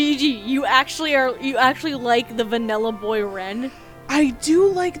on. Gigi, you actually like the vanilla boy Ren? I do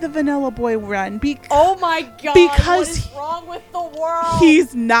like the vanilla boy Ren. Oh my god, because what is wrong with the world?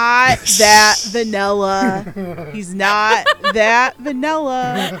 He's not that vanilla. He's not that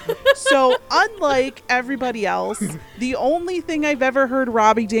vanilla. So unlike everybody else, the only thing I've ever heard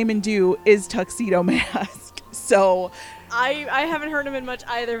Robbie Damon do is Tuxedo Mask. So I haven't heard him in much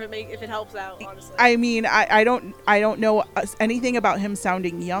either if it helps out, honestly. I mean, I don't know anything about him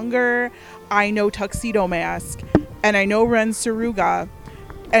sounding younger. I know Tuxedo Mask and I know Ren Saruga.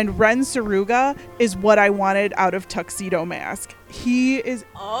 And Ren Saruga is what I wanted out of Tuxedo Mask. He is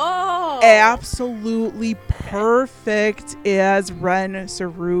absolutely perfect as Ren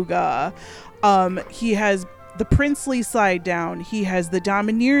Saruga. He has the princely side down. He has the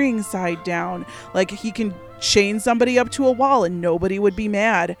domineering side down. Like, he can chain somebody up to a wall and nobody would be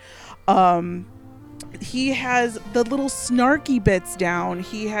mad. He has the little snarky bits down.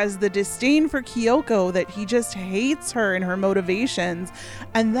 He has the disdain for Kyoko, that he just hates her and her motivations.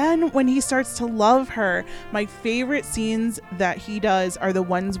 And then when he starts to love her, my favorite scenes that he does are the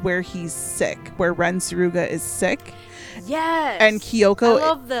ones where he's sick, where Ren Suruga is sick. Yes. And Kyoko I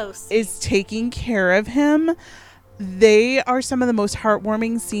love those. is taking care of him. They are some of the most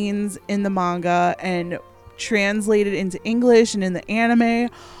heartwarming scenes in the manga and translated into English and in the anime.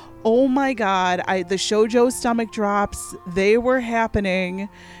 Oh my god, the shoujo stomach drops, they were happening,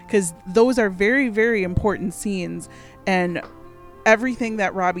 because those are very, very important scenes, and everything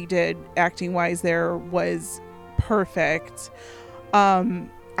that Robbie did acting wise there was perfect. This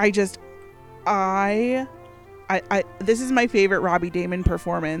is my favorite Robbie Daymond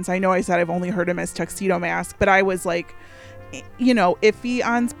performance. I know I said I've only heard him as Tuxedo Mask, but I was like, iffy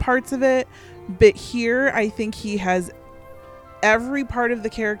on parts of it, but here I think he has every part of the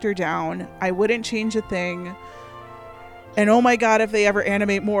character down. I wouldn't change a thing. And oh my god, if they ever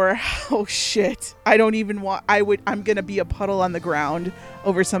animate more, oh shit, I'm gonna be a puddle on the ground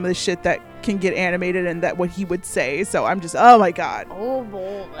over some of the shit that can get animated and that what he would say. So I'm just, oh my god, Oh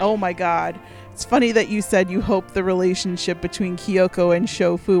boy. oh my god. It's funny that you said you hope the relationship between Kyoko and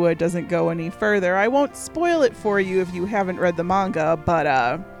Sho Fuwa doesn't go any further. I won't spoil it for you if you haven't read the manga,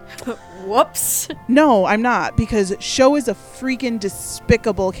 but Whoops. no, I'm not, because Sho is a freaking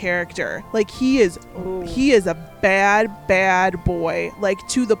despicable character. Like, he is a bad boy, like,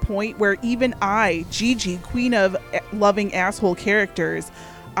 to the point where even I, Gigi, queen of loving asshole characters,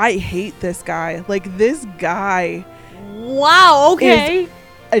 I hate this guy. Like, this guy Wow, okay. is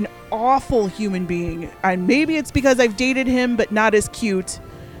an awful human being. And maybe it's because I've dated him, but not as cute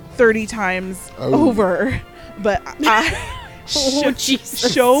 30 times over. But Oh,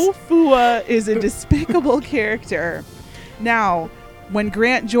 Jesus. Sho Fuwa is a despicable character. Now, when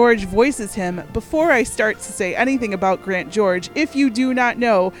Grant George voices him, before I start to say anything about Grant George, if you do not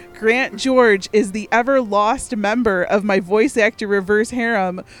know, Grant George is the ever lost member of my voice actor reverse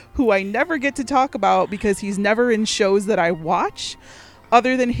harem, who I never get to talk about because he's never in shows that I watch,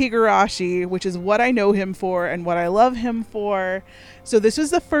 other than Higurashi, which is what I know him for and what I love him for. So this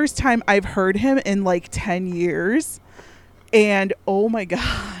was the first time I've heard him in like 10 years. And oh my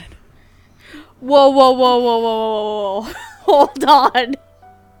god. Whoa. Hold on.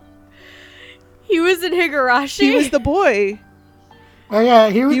 He was in Higurashi? He was the boy. Oh yeah,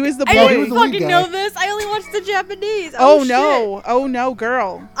 he was the I boy. he didn't was the lead fucking guy. know this. I only watched the Japanese. Oh shit. no. Oh no,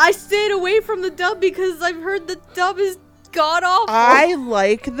 girl. I stayed away from the dub because I've heard the dub is god awful. I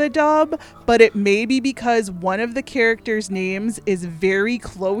like the dub, but it may be because one of the characters' names is very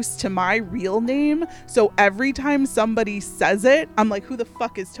close to my real name. So every time somebody says it, I'm like, who the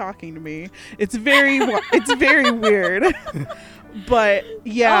fuck is talking to me? It's very weird. But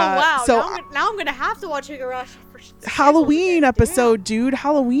yeah. Oh wow. So now I'm gonna have to watch Higurashi for Halloween Damn. episode, dude.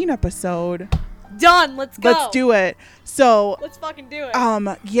 Halloween episode. Done. Let's go. Let's do it. So Let's fucking do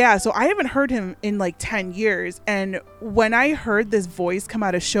it. yeah, so I haven't heard him in like 10 years, and when I heard this voice come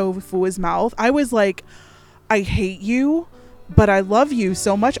out of Sho Fuwa's mouth, I was like, I hate you, but I love you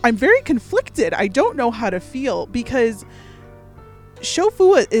so much. I'm very conflicted. I don't know how to feel, because Sho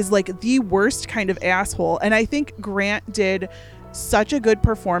Fuwa is like the worst kind of asshole, and I think Grant did such a good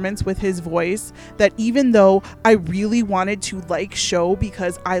performance with his voice that even though I really wanted to like Sho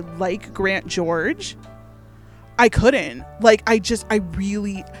because I like Grant George, I couldn't. Like,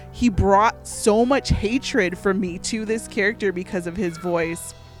 he brought so much hatred from me to this character because of his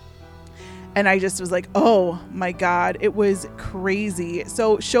voice. And I just was like, oh my god, it was crazy.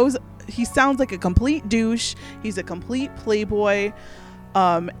 So he sounds like a complete douche. He's a complete playboy.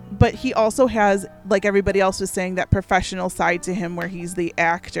 But he also has, like everybody else was saying, that professional side to him where he's the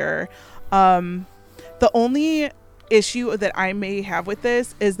actor. The only issue that I may have with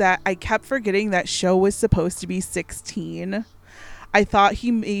this is that I kept forgetting that Sho was supposed to be 16. I thought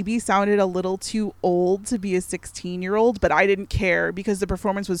he maybe sounded a little too old to be a 16-year-old, but I didn't care because the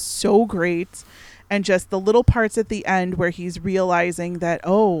performance was so great. And just the little parts at the end where he's realizing that,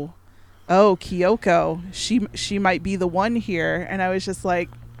 oh, Kyoko, she might be the one here. And I was just like,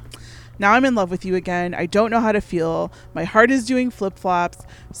 now I'm in love with you again. I don't know how to feel. My heart is doing flip-flops.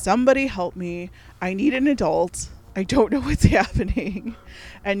 Somebody help me. I need an adult. I don't know what's happening.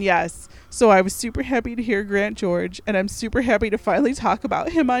 And yes, so I was super happy to hear Grant George, and I'm super happy to finally talk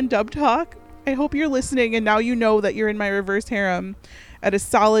about him on Dub Talk. I hope you're listening, and now you know that you're in my reverse harem at a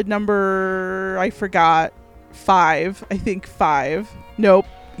solid number, I forgot, 5. I think 5. Nope.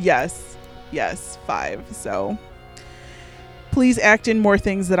 Yes. Yes, 5. So please act in more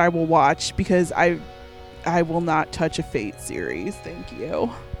things that I will watch, because I will not touch a Fate series. Thank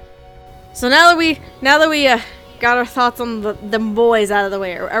you. So now that we got our thoughts on the boys out of the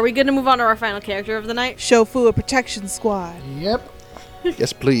way, are we going to move on to our final character of the night? Shofu, a protection squad. Yep.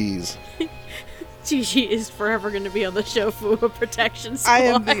 Yes, please. Gigi is forever going to be on the Shofu Protection Squad. I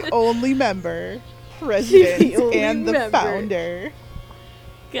am the only member, president, only and the member. founder.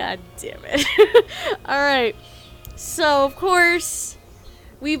 God damn it. Alright. So, of course,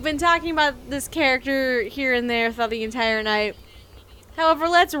 we've been talking about this character here and there throughout the entire night. However,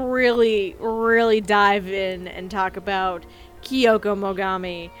 let's really, really dive in and talk about Kyoko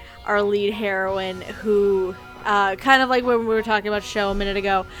Mogami, our lead heroine, who, kind of like when we were talking about Sho a minute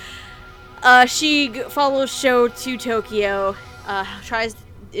ago, she follows Sho to Tokyo, tries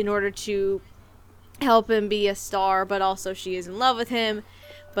in order to help him be a star, but also she is in love with him.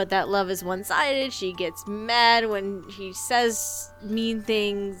 But that love is one-sided. She gets mad when he says mean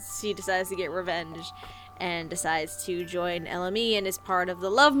things. She decides to get revenge and decides to join LME and is part of the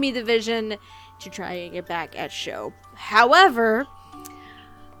Love Me division to try and get back at Sho. However,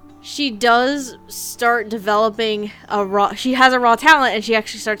 she does start developing she has a raw talent, and she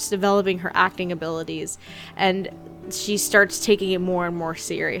actually starts developing her acting abilities, and she starts taking it more and more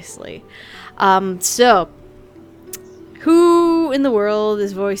seriously. So who in the world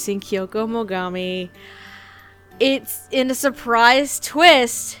is voicing Kyoko Mogami? It's in a surprise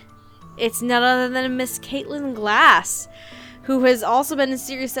twist. It's none other than Miss Caitlin Glass, who has also been in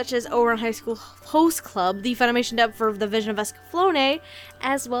series such as Ouran High School Host Club, the Funimation dub for The Vision of Escaflowne,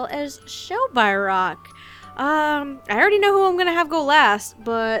 as well as Show by Rock. I already know who I'm gonna have go last,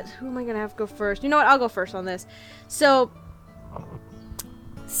 but who am I gonna have go first? You know what? I'll go first on this. So,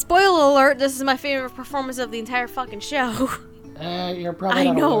 spoiler alert, this is my favorite performance of the entire fucking show. You're probably I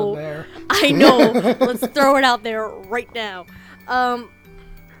not know. alone there. I know. Let's throw it out there right now.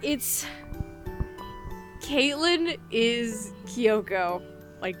 It's Caitlin is Kyoko.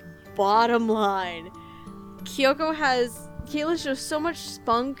 Like, bottom line. Caitlin shows so much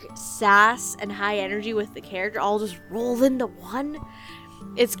spunk, sass, and high energy with the character all just rolled into one.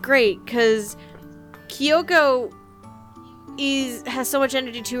 It's great, because Kyoko has so much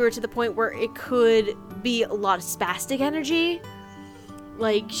energy to her to the point where it could be a lot of spastic energy.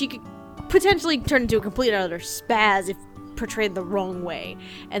 Like, she could potentially turn into a complete other spaz if portrayed the wrong way.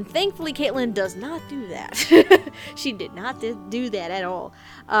 And thankfully, Caitlin does not do that. She did not do that at all.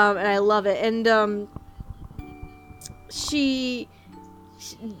 And I love it. And, her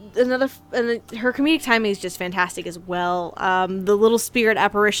comedic timing is just fantastic as well. The little spirit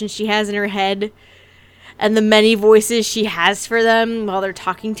apparitions she has in her head, and the many voices she has for them while they're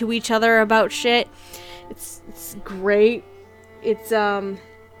talking to each other about shit. It's great. It's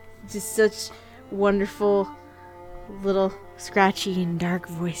just such wonderful little scratchy and dark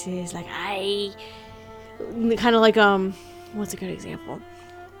voices. Like, kind of like what's a good example?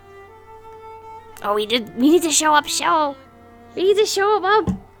 Oh, we need to show up, Sho. We need to show him up.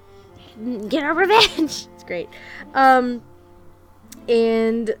 Get our revenge. It's great. And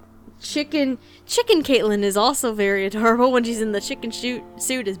Chicken Caitlin is also very adorable when she's in the chicken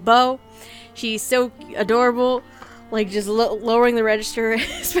suit as Bo. She's so adorable, like just lowering the register,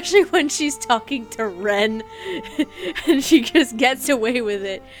 especially when she's talking to Ren, and she just gets away with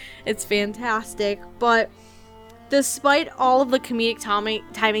it. It's fantastic. But despite all of the comedic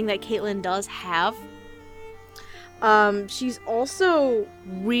timing that Caitlin does have, she's also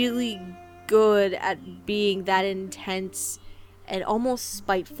really good at being that intense and almost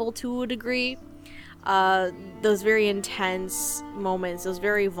spiteful to a degree. Those very intense moments, those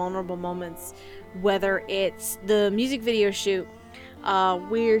very vulnerable moments, whether it's the music video shoot,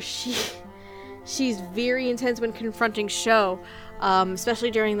 where she's very intense when confronting Sho,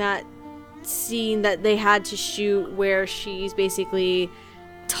 especially during that scene that they had to shoot where she's basically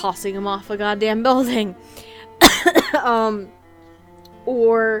tossing him off a goddamn building.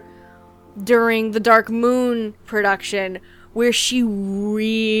 Or during the Dark Moon production, where she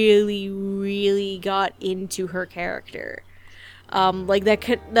really, really got into her character. Like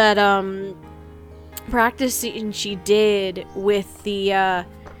that practice scene she did with the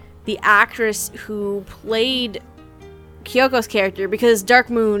actress who played Kyoko's character, because Dark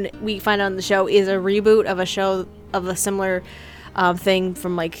Moon, we find out on the show, is a reboot of a show of a similar thing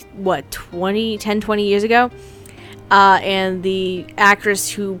from like, what, 20 years ago? And the actress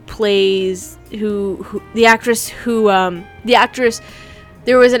who plays, there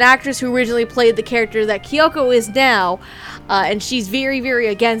was an actress who originally played the character that Kyoko is now, and she's very, very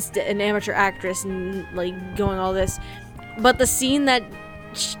against an amateur actress and like going all this. But the scene that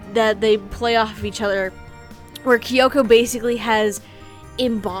that they play off of each other, where Kyoko basically has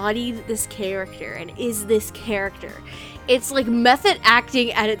embodied this character and is this character. It's like method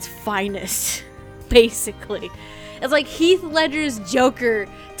acting at its finest, basically. It's like Heath Ledger's Joker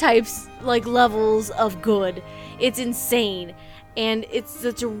types, like, levels of good. It's insane. And it's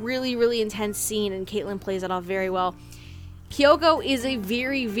such a really, really intense scene, and Caitlin plays it off very well. Kyoko is a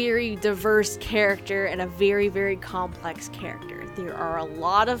very, very diverse character and a very, very complex character. There are a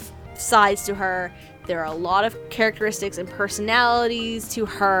lot of sides to her. There are a lot of characteristics and personalities to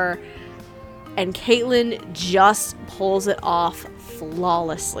her. And Caitlin just pulls it off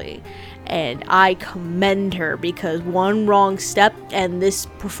flawlessly. And I commend her, because one wrong step and this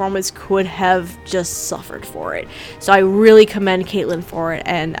performance could have just suffered for it. So I really commend Caitlin for it,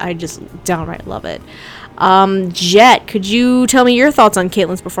 and I just downright love it. Jet, could you tell me your thoughts on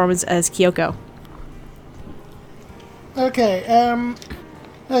Caitlin's performance as Kyoko? Okay,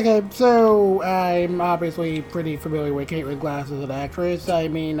 so I'm obviously pretty familiar with Caitlin Glass as an actress. I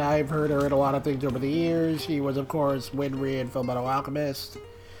mean, I've heard her in a lot of things over the years. She was, of course, Winry in Fullmetal Alchemist.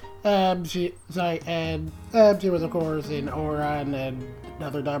 She was, of course, in Ouran, and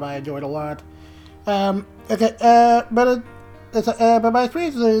another time I enjoyed a lot. But my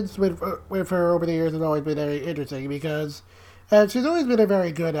experiences with her over the years has always been very interesting, because she's always been a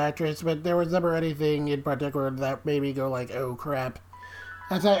very good actress, but there was never anything in particular that made me go like, oh crap.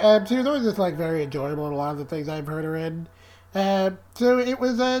 She was always just like very enjoyable in a lot of the things I've heard her in. So it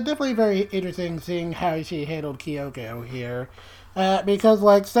was definitely very interesting seeing how she handled Kyoko here. Because,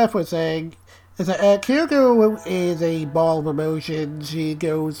 like Steph was saying, Kyoko is a ball of emotions. She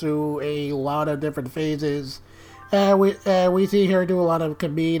goes through a lot of different phases. We see her do a lot of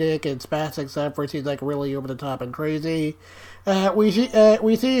comedic and spastic stuff where she's like really over the top and crazy. We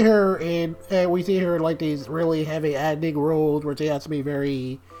see her in like these really heavy acting roles where she has to be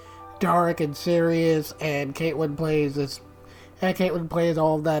very dark and serious, and Caitlin plays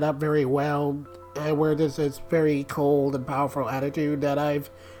all of that up very well. Where there's this very cold and powerful attitude that I've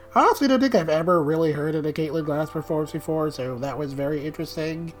honestly don't think I've ever really heard in a Caitlin Glass performance before, so that was very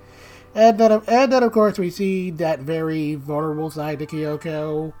interesting. And then of course we see that very vulnerable side to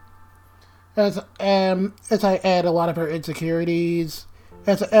Kyoko, as I add a lot of her insecurities,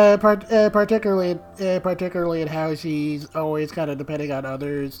 particularly in how she's always kind of depending on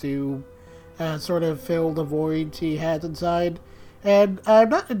others to sort of fill the void she has inside. And I'm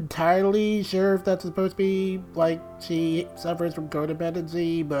not entirely sure if that's supposed to be, like, she suffers from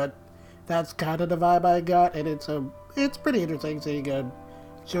codependency, but that's kind of the vibe I got, and it's pretty interesting seeing a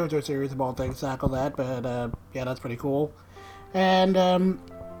JoJo series of all things tackle that, but, yeah, that's pretty cool. And,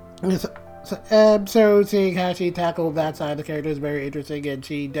 so seeing how she tackled that side of the character is very interesting, and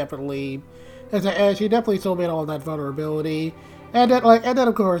she definitely sold me all that vulnerability. And then,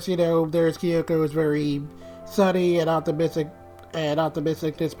 of course, you know, there's Kyoko's very sunny and optimistic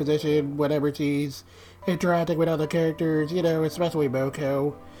disposition whenever she's interacting with other characters, you know, especially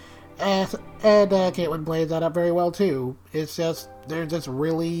Moko. And Caitlin plays that up very well too. It's just, there's this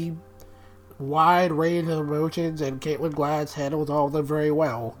really wide range of emotions, and Caitlin Glass handles all of them very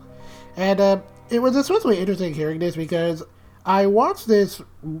well. And it was especially interesting hearing this because I watched this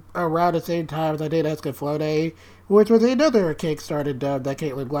around the same time as I did Escaflowne, which was another Kickstarter dub that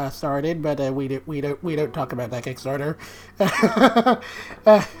Caitlin Glass started, but we don't talk about that Kickstarter.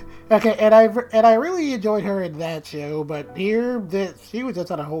 Okay, and I really enjoyed her in that show, but here she was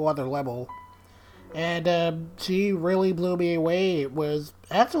just on a whole other level, and she really blew me away. It was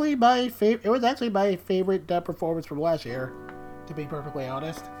actually my favorite dub performance from last year, to be perfectly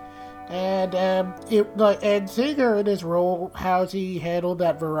honest. And seeing her in this role, how she handled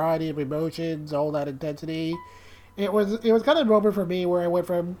that variety of emotions, all that intensity, it was kind of a moment for me where I went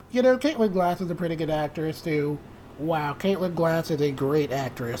from, you know, Caitlin Glass is a pretty good actress to, wow, Caitlin Glass is a great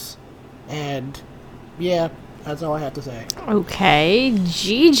actress. And yeah, that's all I have to say. Okay,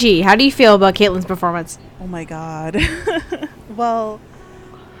 Gigi, how do you feel about Caitlin's performance? Oh my god. Well,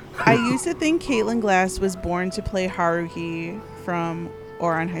 I used to think Caitlin Glass was born to play Haruhi from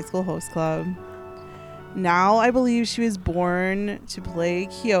Ouran High School Host Club. Now I believe she was born to play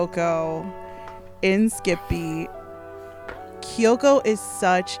Kyoko in Skip Beat. Kyoko is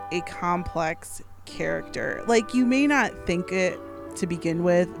such a complex character. Like, you may not think it to begin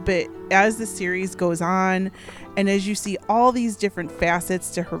with, but as the series goes on and as you see all these different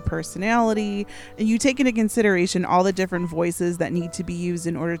facets to her personality, and you take into consideration all the different voices that need to be used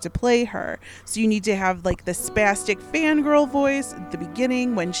in order to play her, so you need to have like the spastic fangirl voice at the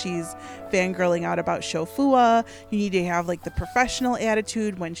beginning when she's fangirling out about Shofua, you need to have like the professional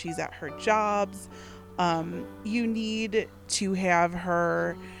attitude when she's at her jobs, You need to have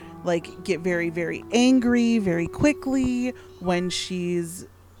her like get very, very angry very quickly when she's,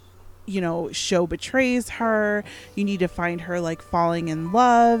 Sho betrays her. You need to find her like falling in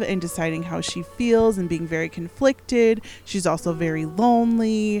love and deciding how she feels and being very conflicted. She's also very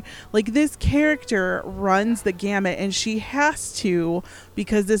lonely. Like, this character runs the gamut, and she has to,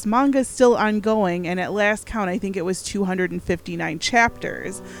 because this manga is still ongoing, and at last count I think it was 259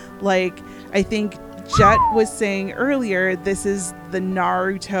 chapters. Like, I think Jet was saying earlier, this is the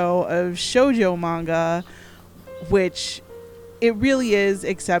Naruto of shoujo manga, which it really is,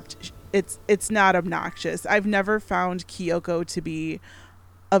 except it's not obnoxious. I've never found Kyoko to be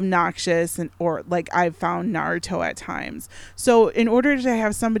obnoxious, or like I've found Naruto at times. So in order to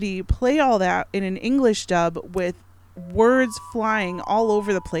have somebody play all that in an English dub with words flying all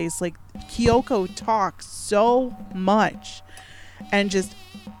over the place, like Kyoko talks so much, and just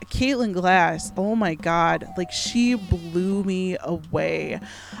Caitlin Glass, oh my god, like she blew me away.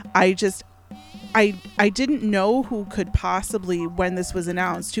 I didn't know who could possibly, when this was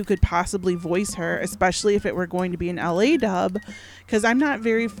announced, who could possibly voice her, especially if it were going to be an LA dub, because I'm not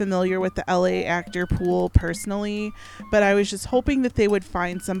very familiar with the LA actor pool personally, but I was just hoping that they would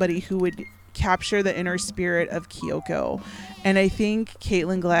find somebody who would capture the inner spirit of Kyoko, and I think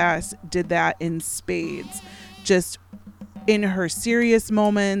Caitlin Glass did that in spades. Just in her serious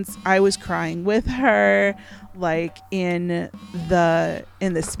moments, I was crying with her. Like in the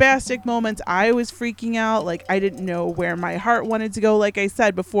spastic moments, I was freaking out. Like, I didn't know where my heart wanted to go. Like I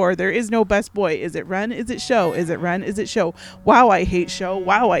said before, there is no best boy. Is it Ren? Is it Sho? Is it Ren? Is it Sho? Wow, I hate Sho.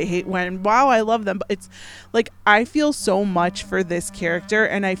 Wow, I hate Wen. Wow, I love them. But it's like, I feel so much for this character,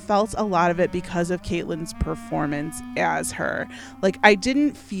 and I felt a lot of it because of Caitlin's performance as her. Like, I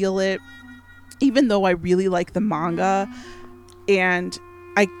didn't feel it, even though I really like the manga, and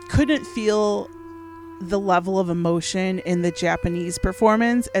I couldn't feel the level of emotion in the Japanese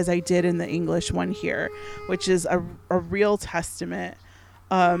performance as I did in the English one here, which is a real testament.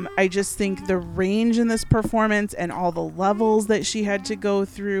 I just think the range in this performance and all the levels that she had to go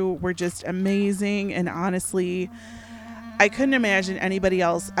through were just amazing, and honestly, I couldn't imagine anybody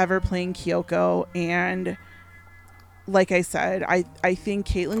else ever playing Kyoko. And like I said, I think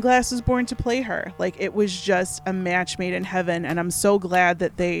Caitlin Glass was born to play her. Like, it was just a match made in heaven, and I'm so glad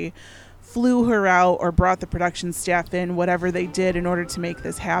that they flew her out or brought the production staff in, whatever they did in order to make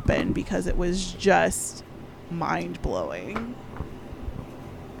this happen, because it was just mind-blowing.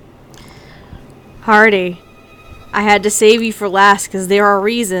 Hardy, I had to save you for last because there are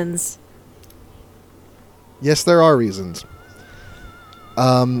reasons. Yes, there are reasons.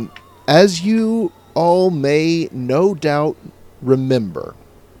 As you all may no doubt remember,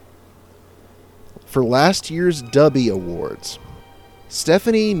 for last year's Dubby Awards,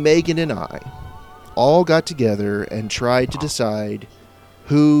 Stephanie, Megan, and I all got together and tried to decide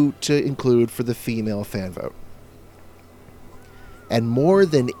who to include for the female fan vote. And more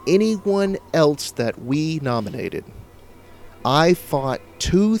than anyone else that we nominated, I fought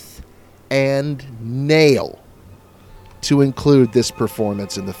tooth and nail to include this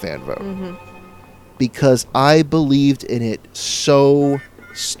performance in the fan vote. Because I believed in it so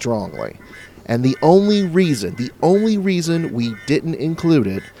strongly. And the only reason we didn't include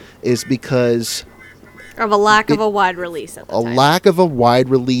it is because Of a lack of a wide release at the time. lack of a wide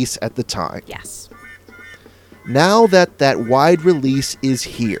release at the time. Yes. Now that wide release is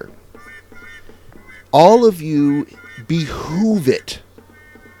here, all of you behoove it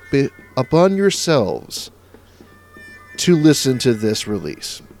upon yourselves to listen to this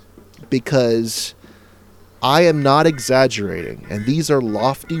release, because I am not exaggerating, and these are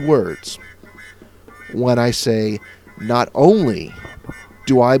lofty words, when I say not only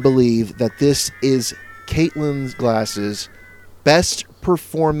do I believe that this is Caitlin Glass's best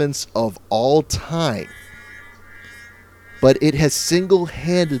performance of all time, but it has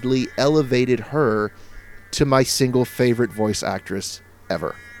single-handedly elevated her to my single favorite voice actress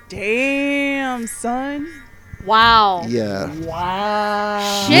ever. Damn, son. Wow. Yeah.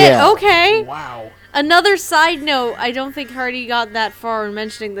 Wow. Shit, Yeah. okay. Wow. Another side note, I don't think Hardy got that far in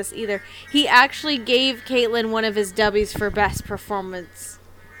mentioning this either. He actually gave Caitlin one of his dubbies for best performance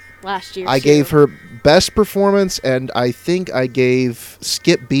last year. I gave her best performance, and I think I gave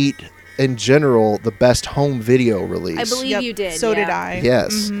Skip Beat in general the best home video release. I believe you did. So yeah. did I.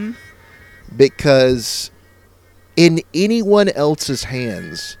 Yes. Because in anyone else's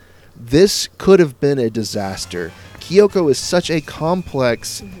hands, this could have been a disaster. Kyoko is such a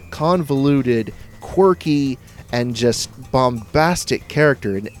complex, convoluted, quirky, and just bombastic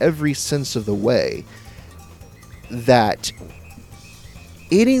character in every sense of the way that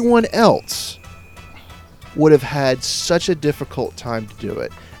anyone else would have had such a difficult time to do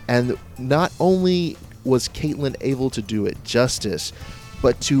it. And not only was Caitlin able to do it justice,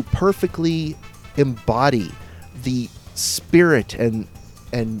 but to perfectly embody the spirit and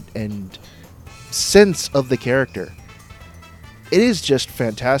sense of the character. It is just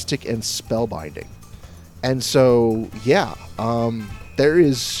fantastic and spellbinding. And so, yeah, there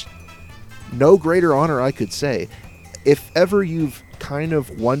is no greater honor I could say. If ever you've kind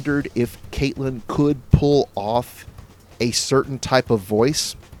of wondered if Caitlin could pull off a certain type of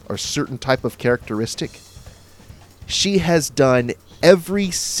voice or certain type of characteristic, she has done every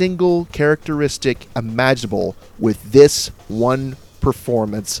single characteristic imaginable with this one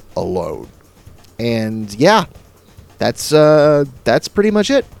performance alone. And yeah, that's pretty much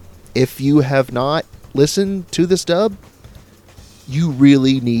it. If you have not listened to this dub, you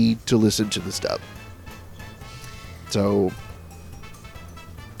really need to listen to this dub. So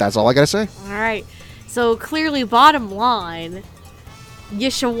that's all I gotta say. All right. So clearly, bottom line,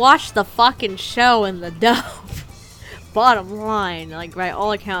 you should watch the fucking show in the dub. Bottom line, like by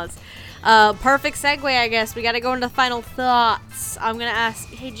all accounts. Perfect segue, I guess. We gotta go into final thoughts. I'm gonna ask,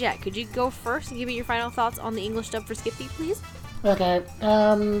 hey Jet, could you go first and give me your final thoughts on the English dub for Skippy, please? Okay,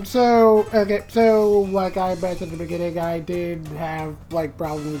 so like I mentioned at the beginning, I did have, like,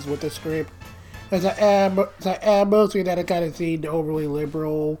 problems with the script. Mostly that it kind of seemed overly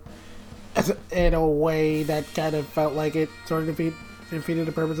liberal, in a way that kind of felt like it sort of defeated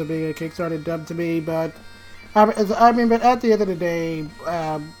the purpose of being a Kickstarter dub to me, but, but at the end of the day,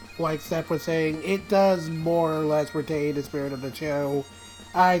 like Steph was saying, it does more or less retain the spirit of the show.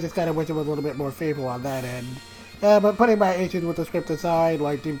 I just kind of wish it was a little bit more faithful on that end. But putting my issues with the script aside,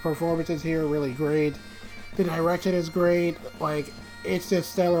 like, the performances here are really great. The direction is great. Like, it's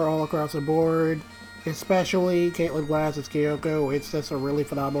just stellar all across the board. Especially Caitlin Glass as Kyoko. It's just a really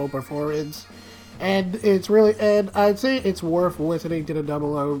phenomenal performance. And I'd say it's worth listening to the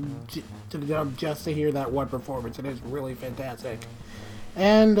dub just to hear that one performance. It is really fantastic.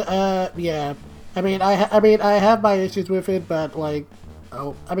 And, yeah. I have my issues with it, but, like,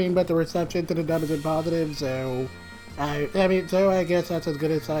 but the reception to the dub has been positive, so I guess that's as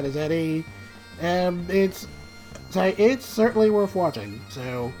good a sign as any. It's certainly worth watching,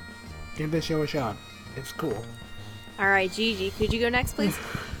 so give this show a shot. It's cool. Alright, Gigi, could you go next, please?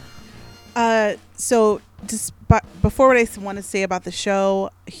 So just before what I want to say about the show,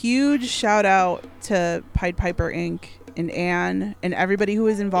 huge shout out to Pied Piper Inc. and Anne and everybody who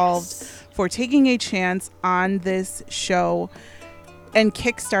was involved for taking a chance on this show and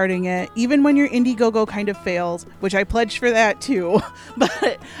kickstarting it, even when your Indiegogo kind of failed, which I pledged for that too.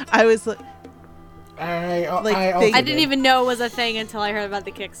 But I was I didn't even know it was a thing until I heard about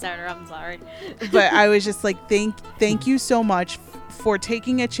the Kickstarter. I'm sorry. But I was just like, thank you so much for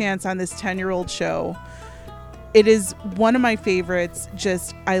taking a chance on this 10-year-old show. It is one of my favorites.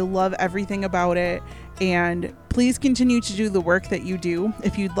 Just, I love everything about it. And please continue to do the work that you do.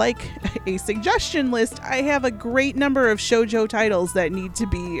 If you'd like a suggestion list, I have a great number of shoujo titles that need to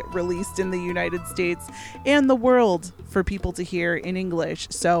be released in the United States and the world for people to hear in English.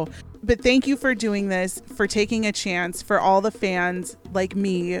 But thank you for doing this, for taking a chance, for all the fans like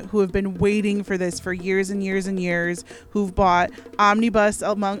me who have been waiting for this for years and years and years, who've bought omnibus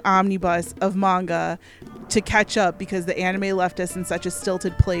among omnibus of manga to catch up because the anime left us in such a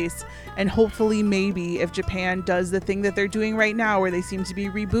stilted place. And hopefully, maybe, if Japan does the thing that they're doing right now, where they seem to be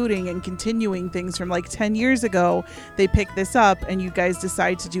rebooting and continuing things from like 10 years ago, they pick this up and you guys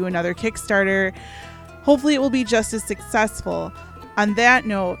decide to do another Kickstarter. Hopefully it will be just as successful. On that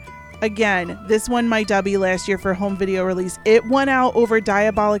note, again, this won my dubby last year for home video release. It won out over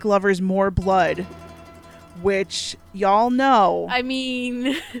Diabolic Lovers More Blood, which y'all know. I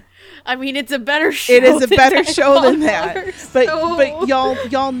mean, it's a better show. It is a better show than that. But so...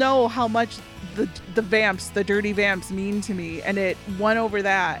 y'all know how much the vamps, the dirty vamps, mean to me, and it won over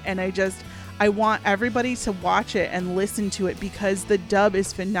that. And I want everybody to watch it and listen to it because the dub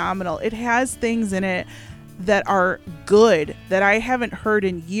is phenomenal. It has things in it that are good that I haven't heard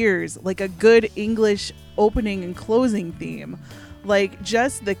in years, like a good English opening and closing theme. Like,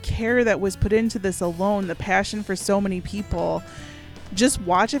 just the care that was put into this alone, the passion for so many people. Just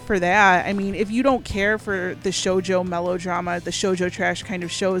watch it for that. I mean, if you don't care for the shoujo melodrama, the shoujo trash kind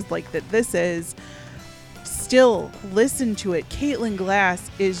of shows like that this is, still listen to it. Caitlin Glass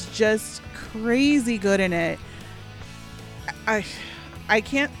is just crazy good in it. I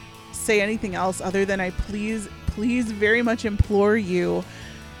can't say anything else other than I please very much implore you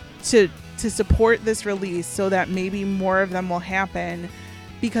to support this release so that maybe more of them will happen,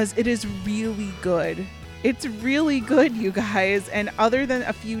 because it is really good. It's really good, you guys. And other than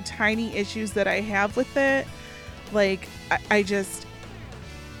a few tiny issues that I have with it, like, I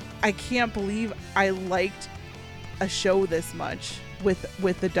can't believe I liked a show this much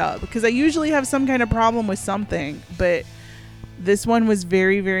with the dub, because I usually have some kind of problem with something, but this one was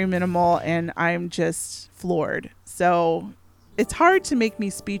very, very minimal, and I'm just floored. So it's hard to make me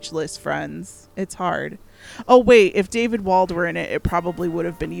speechless, friends. It's hard. Oh wait, if David Wald were in it, it probably would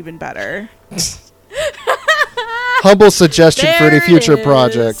have been even better. Humble suggestion for any There it future is.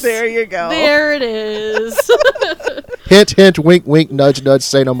 projects. There you go. There it is. Hint, hint, wink, wink, nudge, nudge,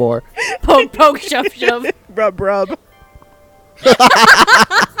 say no more. Poke, poke, shove, shove. Rub, rub.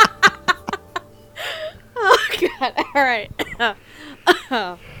 Oh god. All right.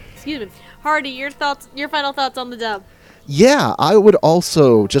 Excuse me. Hardy, your final thoughts on the dub. Yeah, I would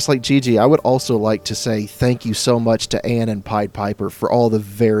also, just like Gigi, I would also like to say thank you so much to Ann and Pied Piper for all the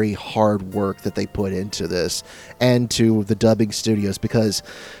very hard work that they put into this, and to the dubbing studios, because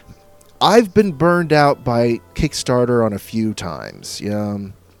I've been burned out by Kickstarter on a few times.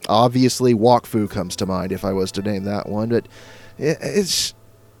 Obviously, Wakfu comes to mind if I was to name that one, but it's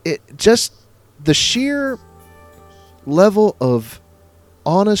just the sheer level of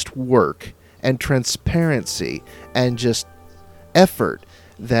honest work and transparency and just effort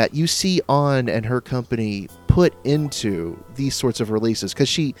that you see Ann and her company put into these sorts of releases, because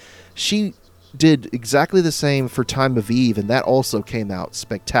she did exactly the same for Time of Eve, and that also came out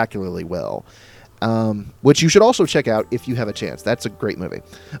spectacularly well, which you should also check out if you have a chance. That's a great movie.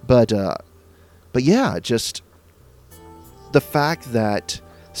 But yeah, just the fact that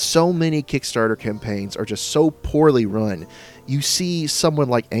so many Kickstarter campaigns are just so poorly run. You see someone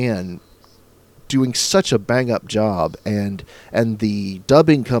like Ann doing such a bang-up job, and the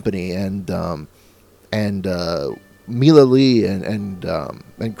dubbing company and Mila Lee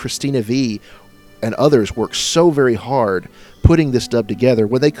and Christina V and others work so very hard putting this dub together,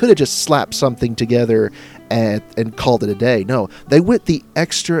 when they could have just slapped something together and called it a day. No, they went the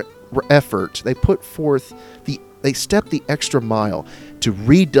extra effort. They put forth they stepped the extra mile to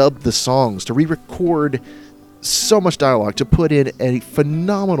redub the songs, to re-record so much dialogue, to put in a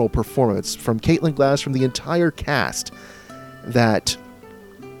phenomenal performance from Caitlin Glass, from the entire cast, that,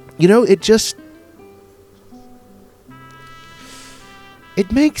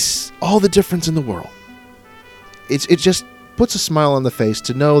 it makes all the difference in the world. It just puts a smile on the face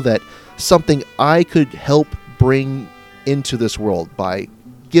to know that something I could help bring into this world by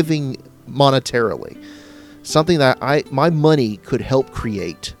giving monetarily, something that my money could help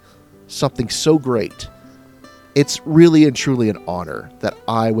create, something so great. It's really and truly an honor that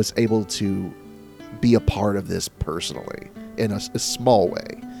I was able to be a part of this personally in a small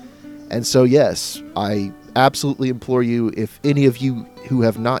way. And so, yes, I absolutely implore you, if any of you who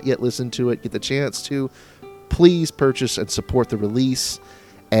have not yet listened to it get the chance to, please purchase and support the release,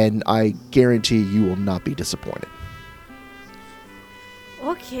 and I guarantee you will not be disappointed.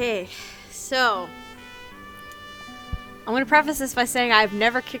 Okay, so I'm going to preface this by saying I've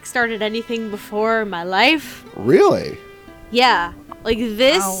never kickstarted anything before in my life. Really? Yeah, like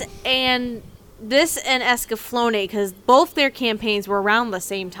this Wow. and Escaflowne, because both their campaigns were around the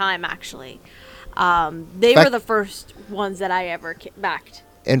same time, actually. They were the first ones that I ever backed.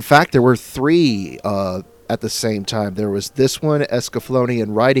 In fact, there were 3 at the same time. There was this one, Escaflowne,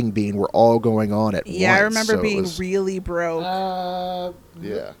 and Riding Bean were all going on at once. Yeah, I remember so it being was- really broke.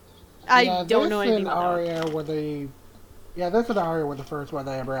 Yeah. I don't know anything about Aria were the... Yeah, this and Aria were the first one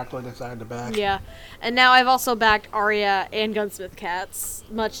they ever actually decided to back. that. Yeah, and now I've also backed Arya and Gunsmith Cats,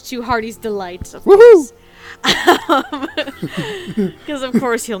 much to Hardy's delight, of Woohoo! course. Because of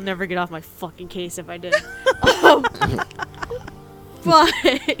course he'll never get off my fucking case if I did. But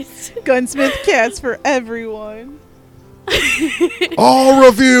Gunsmith Cats for everyone. All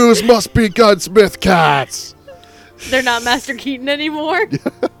reviews must be Gunsmith Cats! they're not Master Keaton anymore.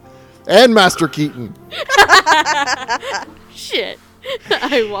 And Master Keaton. Shit.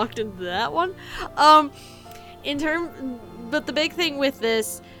 I walked into that one. But the big thing with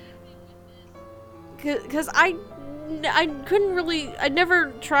this, because I couldn't really, I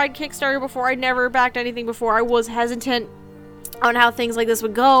never tried Kickstarter before, I never backed anything before, I was hesitant on how things like this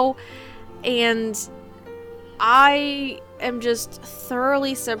would go, and I am just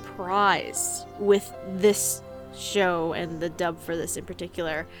thoroughly surprised with this show and the dub for this in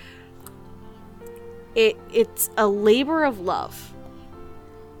particular. It's a labor of love.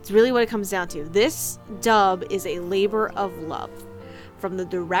 It's really what it comes down to. This dub is a labor of love. From the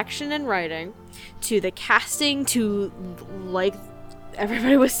direction and writing, to the casting, to, like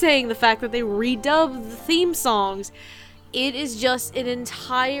everybody was saying, the fact that they redub the theme songs. It is just an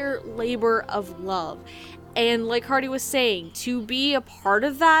entire labor of love. And like Hardy was saying, to be a part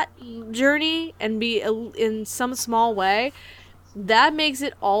of that journey and be in some small way, that makes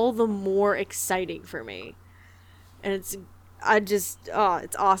it all the more exciting for me. And it's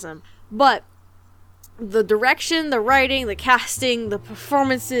awesome. But the direction, the writing, the casting, the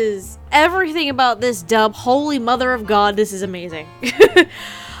performances, everything about this dub, holy mother of God, this is amazing.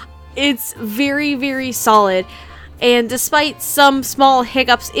 It's very, very solid. And despite some small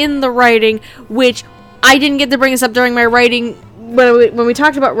hiccups in the writing, which I didn't get to bring this up during my writing when we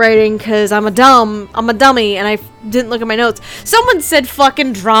talked about writing, because I'm a dummy, and I didn't look at my notes. Someone said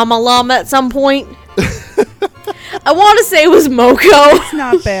fucking drama lum at some point. I want to say it was Moko. It's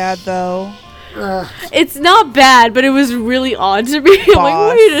not bad though. It's not bad, but it was really odd to me. I'm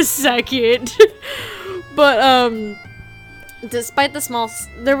like, wait a second. But despite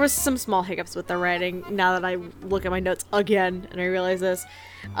there was some small hiccups with the writing. Now that I look at my notes again and I realize this,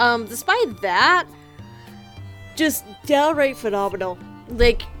 despite that, just downright phenomenal.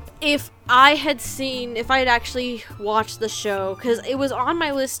 Like, if I had actually watched the show, because it was on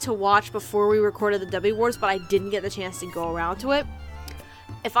my list to watch before we recorded the W Awards, but I didn't get the chance to go around to it.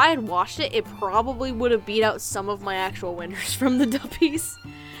 If I had watched it, it probably would have beat out some of my actual winners from the Dubbies,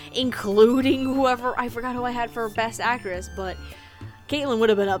 including whoever, I forgot who I had for Best Actress, but Caitlin would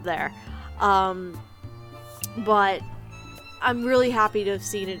have been up there. But I'm really happy to have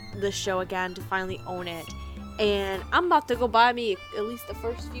seen this show again, to finally own it. And I'm about to go buy me at least the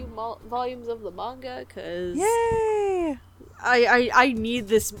first few volumes of the manga, because Yay! I need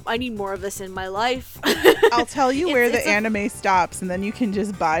this. I need more of this in my life. I'll tell you where the anime stops, and then you can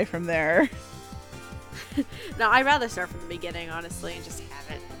just buy from there. No, I'd rather start from the beginning, honestly, and just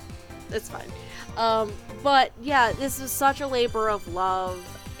have it. It's fine. But yeah, this was such a labor of love,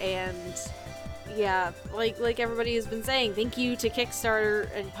 and yeah, like everybody has been saying, thank you to Kickstarter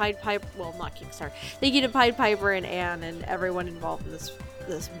and Pied Piper. Well, not Kickstarter. Thank you to Pied Piper and Anne and everyone involved in this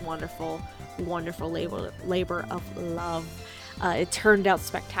wonderful, wonderful labor of love. It turned out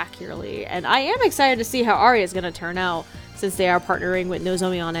spectacularly, and I am excited to see how Aria is going to turn out, since they are partnering with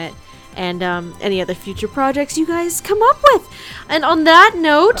Nozomi on it, and any other future projects you guys come up with. And on that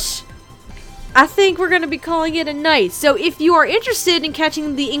note, I think we're going to be calling it a night. So if you are interested in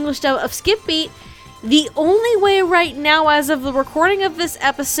catching the English dub of Skip Beat, the only way right now, as of the recording of this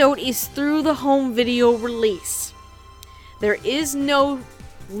episode, is through the home video release. There is no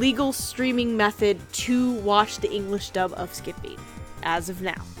legal streaming method to watch the English dub of Skip Beat, as of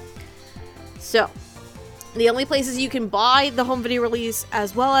now. So, the only places you can buy the home video release,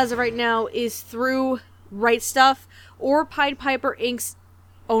 as well as of right now, is through Right Stuff or Pied Piper Inc.'s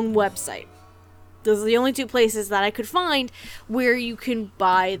own website. Those are the only two places that I could find where you can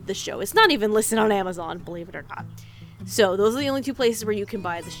buy the show. It's not even listed on Amazon, believe it or not. So those are the only two places where you can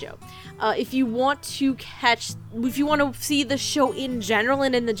buy the show. If you want to see the show in general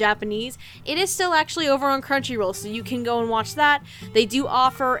and in the Japanese, it is still actually over on Crunchyroll, so you can go and watch that. They do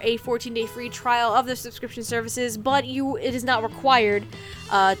offer a 14-day free trial of their subscription services, but it is not required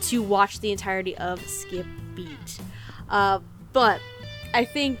to watch the entirety of Skip Beat. But I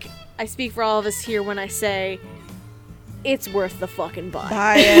think I speak for all of us here when I say it's worth the fucking buy.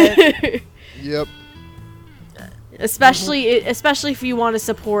 Buy it. Yep. Especially if you want to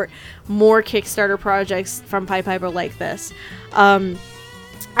support more Kickstarter projects from Pied Piper like this.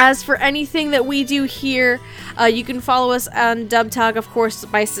 As for anything that we do here, you can follow us on DubTalk. Of course,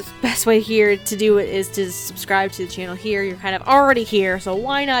 best way here to do it is to subscribe to the channel here. You're kind of already here, so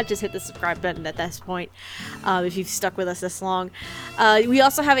why not just hit the subscribe button at this point, if you've stuck with us this long. We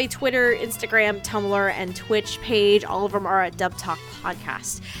also have a Twitter, Instagram, Tumblr, and Twitch page. All of them are at DubTalk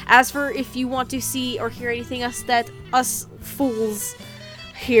Podcast. As for if you want to see or hear anything else that us fools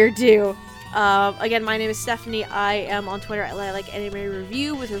here do, again, my name is Stephanie. I am on Twitter at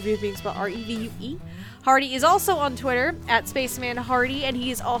LikeAnimeReview, with review being spelled R-E-V-U-E. Hardy is also on Twitter at Spaceman Hardy, and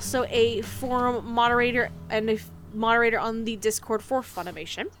he is also a forum moderator and a moderator on the Discord for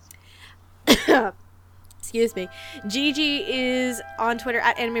Funimation. Excuse me. Gigi is on Twitter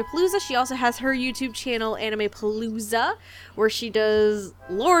at AnimePalooza. She also has her YouTube channel, AnimePalooza, where she does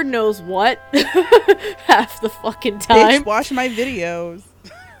Lord knows what half the fucking time. Bitch, watch my videos.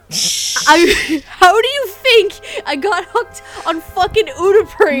 How do you think I got hooked on fucking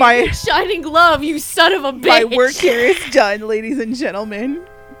Udaprey and Shining Love, you son of a bitch? My work here is done, ladies and gentlemen.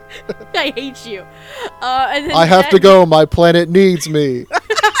 I hate you. And then I have to go. My planet needs me.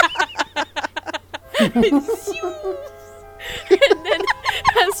 And then,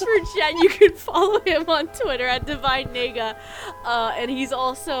 as for Jen, you can follow him on Twitter at Divine Nega, and he's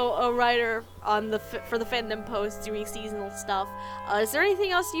also a writer on for the Fandom Post, doing seasonal stuff. Is there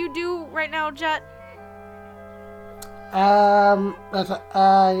anything else you do right now, Jet?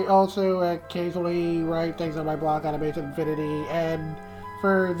 I also occasionally write things on my blog, Animation Infinity, and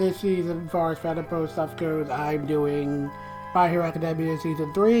for this season, as far as Phantom Post stuff goes, I'm doing My Hero Academia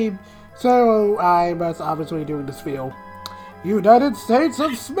Season 3, so I'm obviously doing the spiel. United States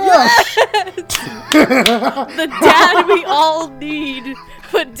of Smash! The dad we all need,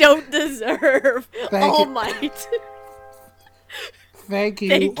 but don't deserve. Thank All you. Might. Thank you,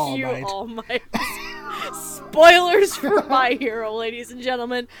 Thank All you, Might. All Might. Spoilers for My Hero, ladies and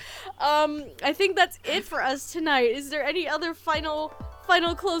gentlemen. I think that's it for us tonight. Is there any other final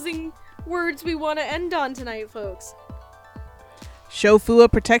closing words we want to end on tonight, folks?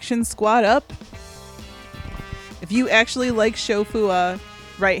 Shofua Protection Squad up. If you actually like Shofua,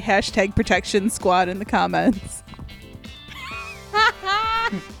 write hashtag Protection Squad in the comments.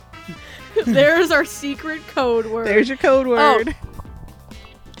 There's our secret code word. There's your code word.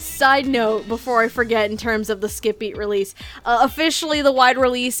 Side note, before I forget, in terms of the Skip Beat release, officially the wide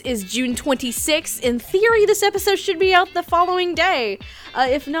release is June 26th. In theory, this episode should be out the following day,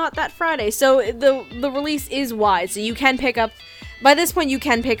 if not that Friday. So the release is wide, so you can pick up. By this point, you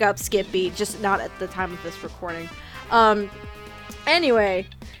can pick up Skip Beat, just not at the time of this recording. Anyway,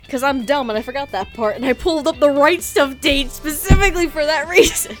 because I'm dumb and I forgot that part, and I pulled up the Right Stuff date specifically for that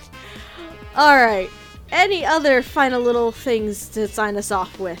reason. Alright, any other final little things to sign us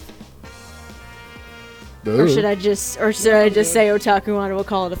off with? Or should I just say Otaku Wanda will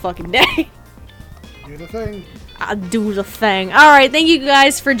call it a fucking day? Do the thing. I'll do the thing. Alright, thank you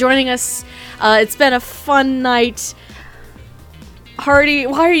guys for joining us. It's been a fun night. Hardy,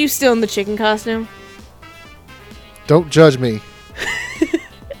 why are you still in the chicken costume? Don't judge me.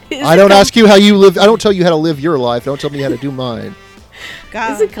 Is I it don't ask you how you live. I don't tell you how to live your life. Don't tell me how to do mine.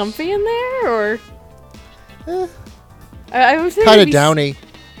 God. Is it comfy in there, or? I would think Kind it'd of be downy.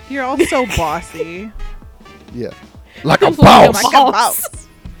 You're all so bossy. Yeah. Like a Like a boss. Like a boss.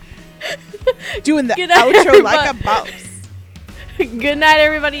 Doing the Good night, outro like a everybody. boss. Good night,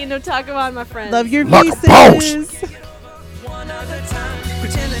 everybody, and Otaku Wanda, my friends. Love your Like a faces. One other time,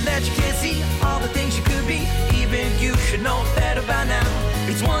 pretending that you can't see all the things you could be. Even you should know better by now.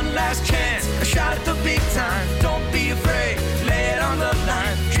 It's one last chance, a shot at the big time. Don't be afraid, lay it on the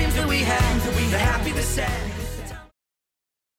line. Dreams that we have, the happy, the sad.